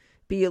just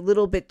be a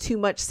little bit too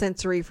much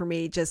sensory for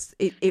me, just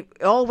it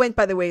all went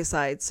by the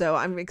wayside. So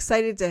I'm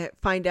excited to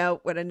find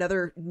out what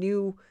another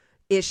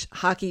new-ish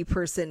hockey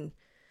person,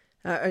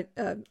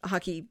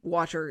 hockey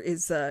watcher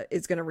is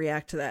going to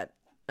react to that.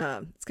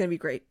 It's going to be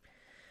great.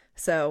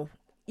 So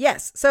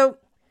yes. So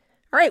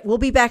all right, we'll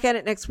be back at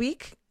it next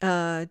week.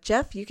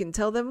 Jeff, you can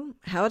tell them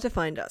how to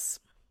find us.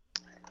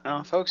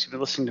 Folks, you've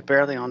been listening to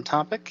Barely on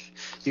Topic.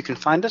 You can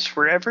find us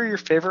wherever your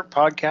favorite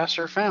podcasts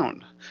are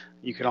found.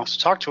 You can also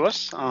talk to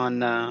us on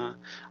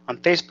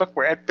Facebook.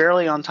 We're at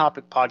Barely on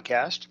Topic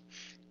Podcast.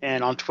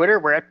 And on Twitter,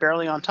 we're at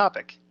Barely on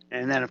Topic.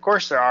 And then, of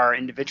course, there are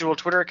individual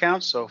Twitter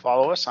accounts, so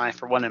follow us. I,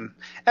 for one, am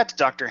at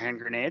Dr. Hand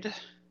Grenade.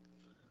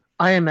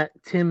 I am at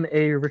Tim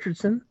A.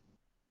 Richardson.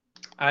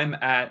 I'm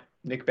at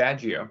Nick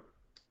Baggio.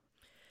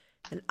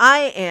 And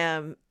I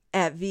am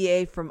at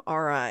VA from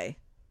RI.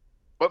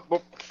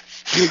 Whoop.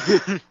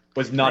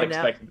 Was not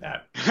expecting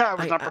that. I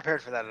was not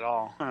prepared for that at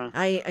all. Huh.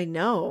 I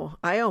know.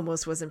 I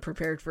almost wasn't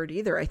prepared for it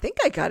either. I think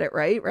I got it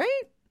right?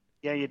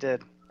 Yeah, you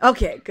did.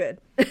 Okay, good.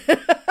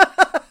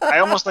 I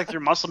almost like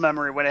your muscle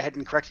memory went ahead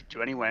and corrected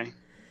you anyway.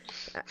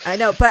 I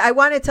know, but I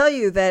want to tell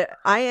you that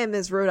I am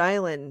as Rhode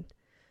Island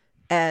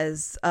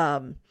as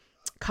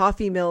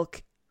coffee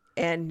milk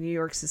and New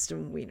York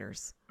system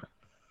wieners.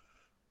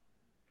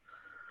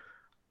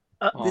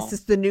 This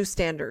is the new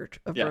standard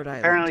of Rhode Island.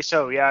 Apparently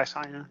so, yeah. I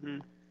saw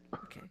you.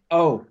 Okay.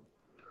 Oh,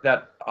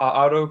 that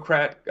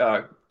autocrat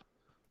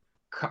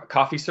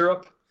coffee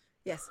syrup?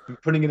 Yes. I'm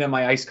putting it in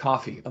my iced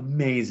coffee.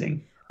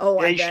 Amazing. Oh,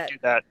 yeah, I you bet. should do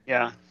that.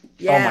 Yeah.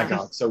 Yeah. Oh my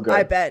God, so good.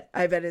 I bet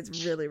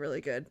it's really, really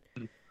good.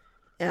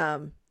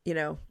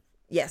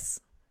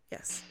 Yes.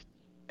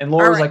 And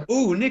Laura's right. like,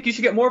 "Ooh, Nick, you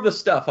should get more of this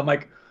stuff." I'm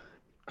like,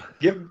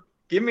 "Give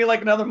me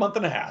like another month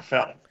and a half."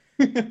 Hell.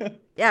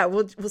 Yeah,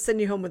 we'll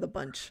send you home with a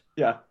bunch.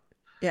 Yeah.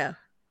 Yeah.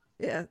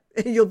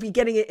 You'll be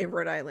getting it in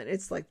Rhode Island.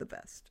 It's like the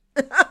best.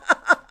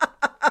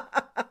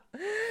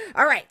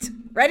 All right.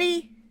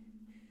 Ready?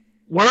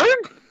 Word?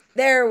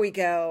 There we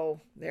go.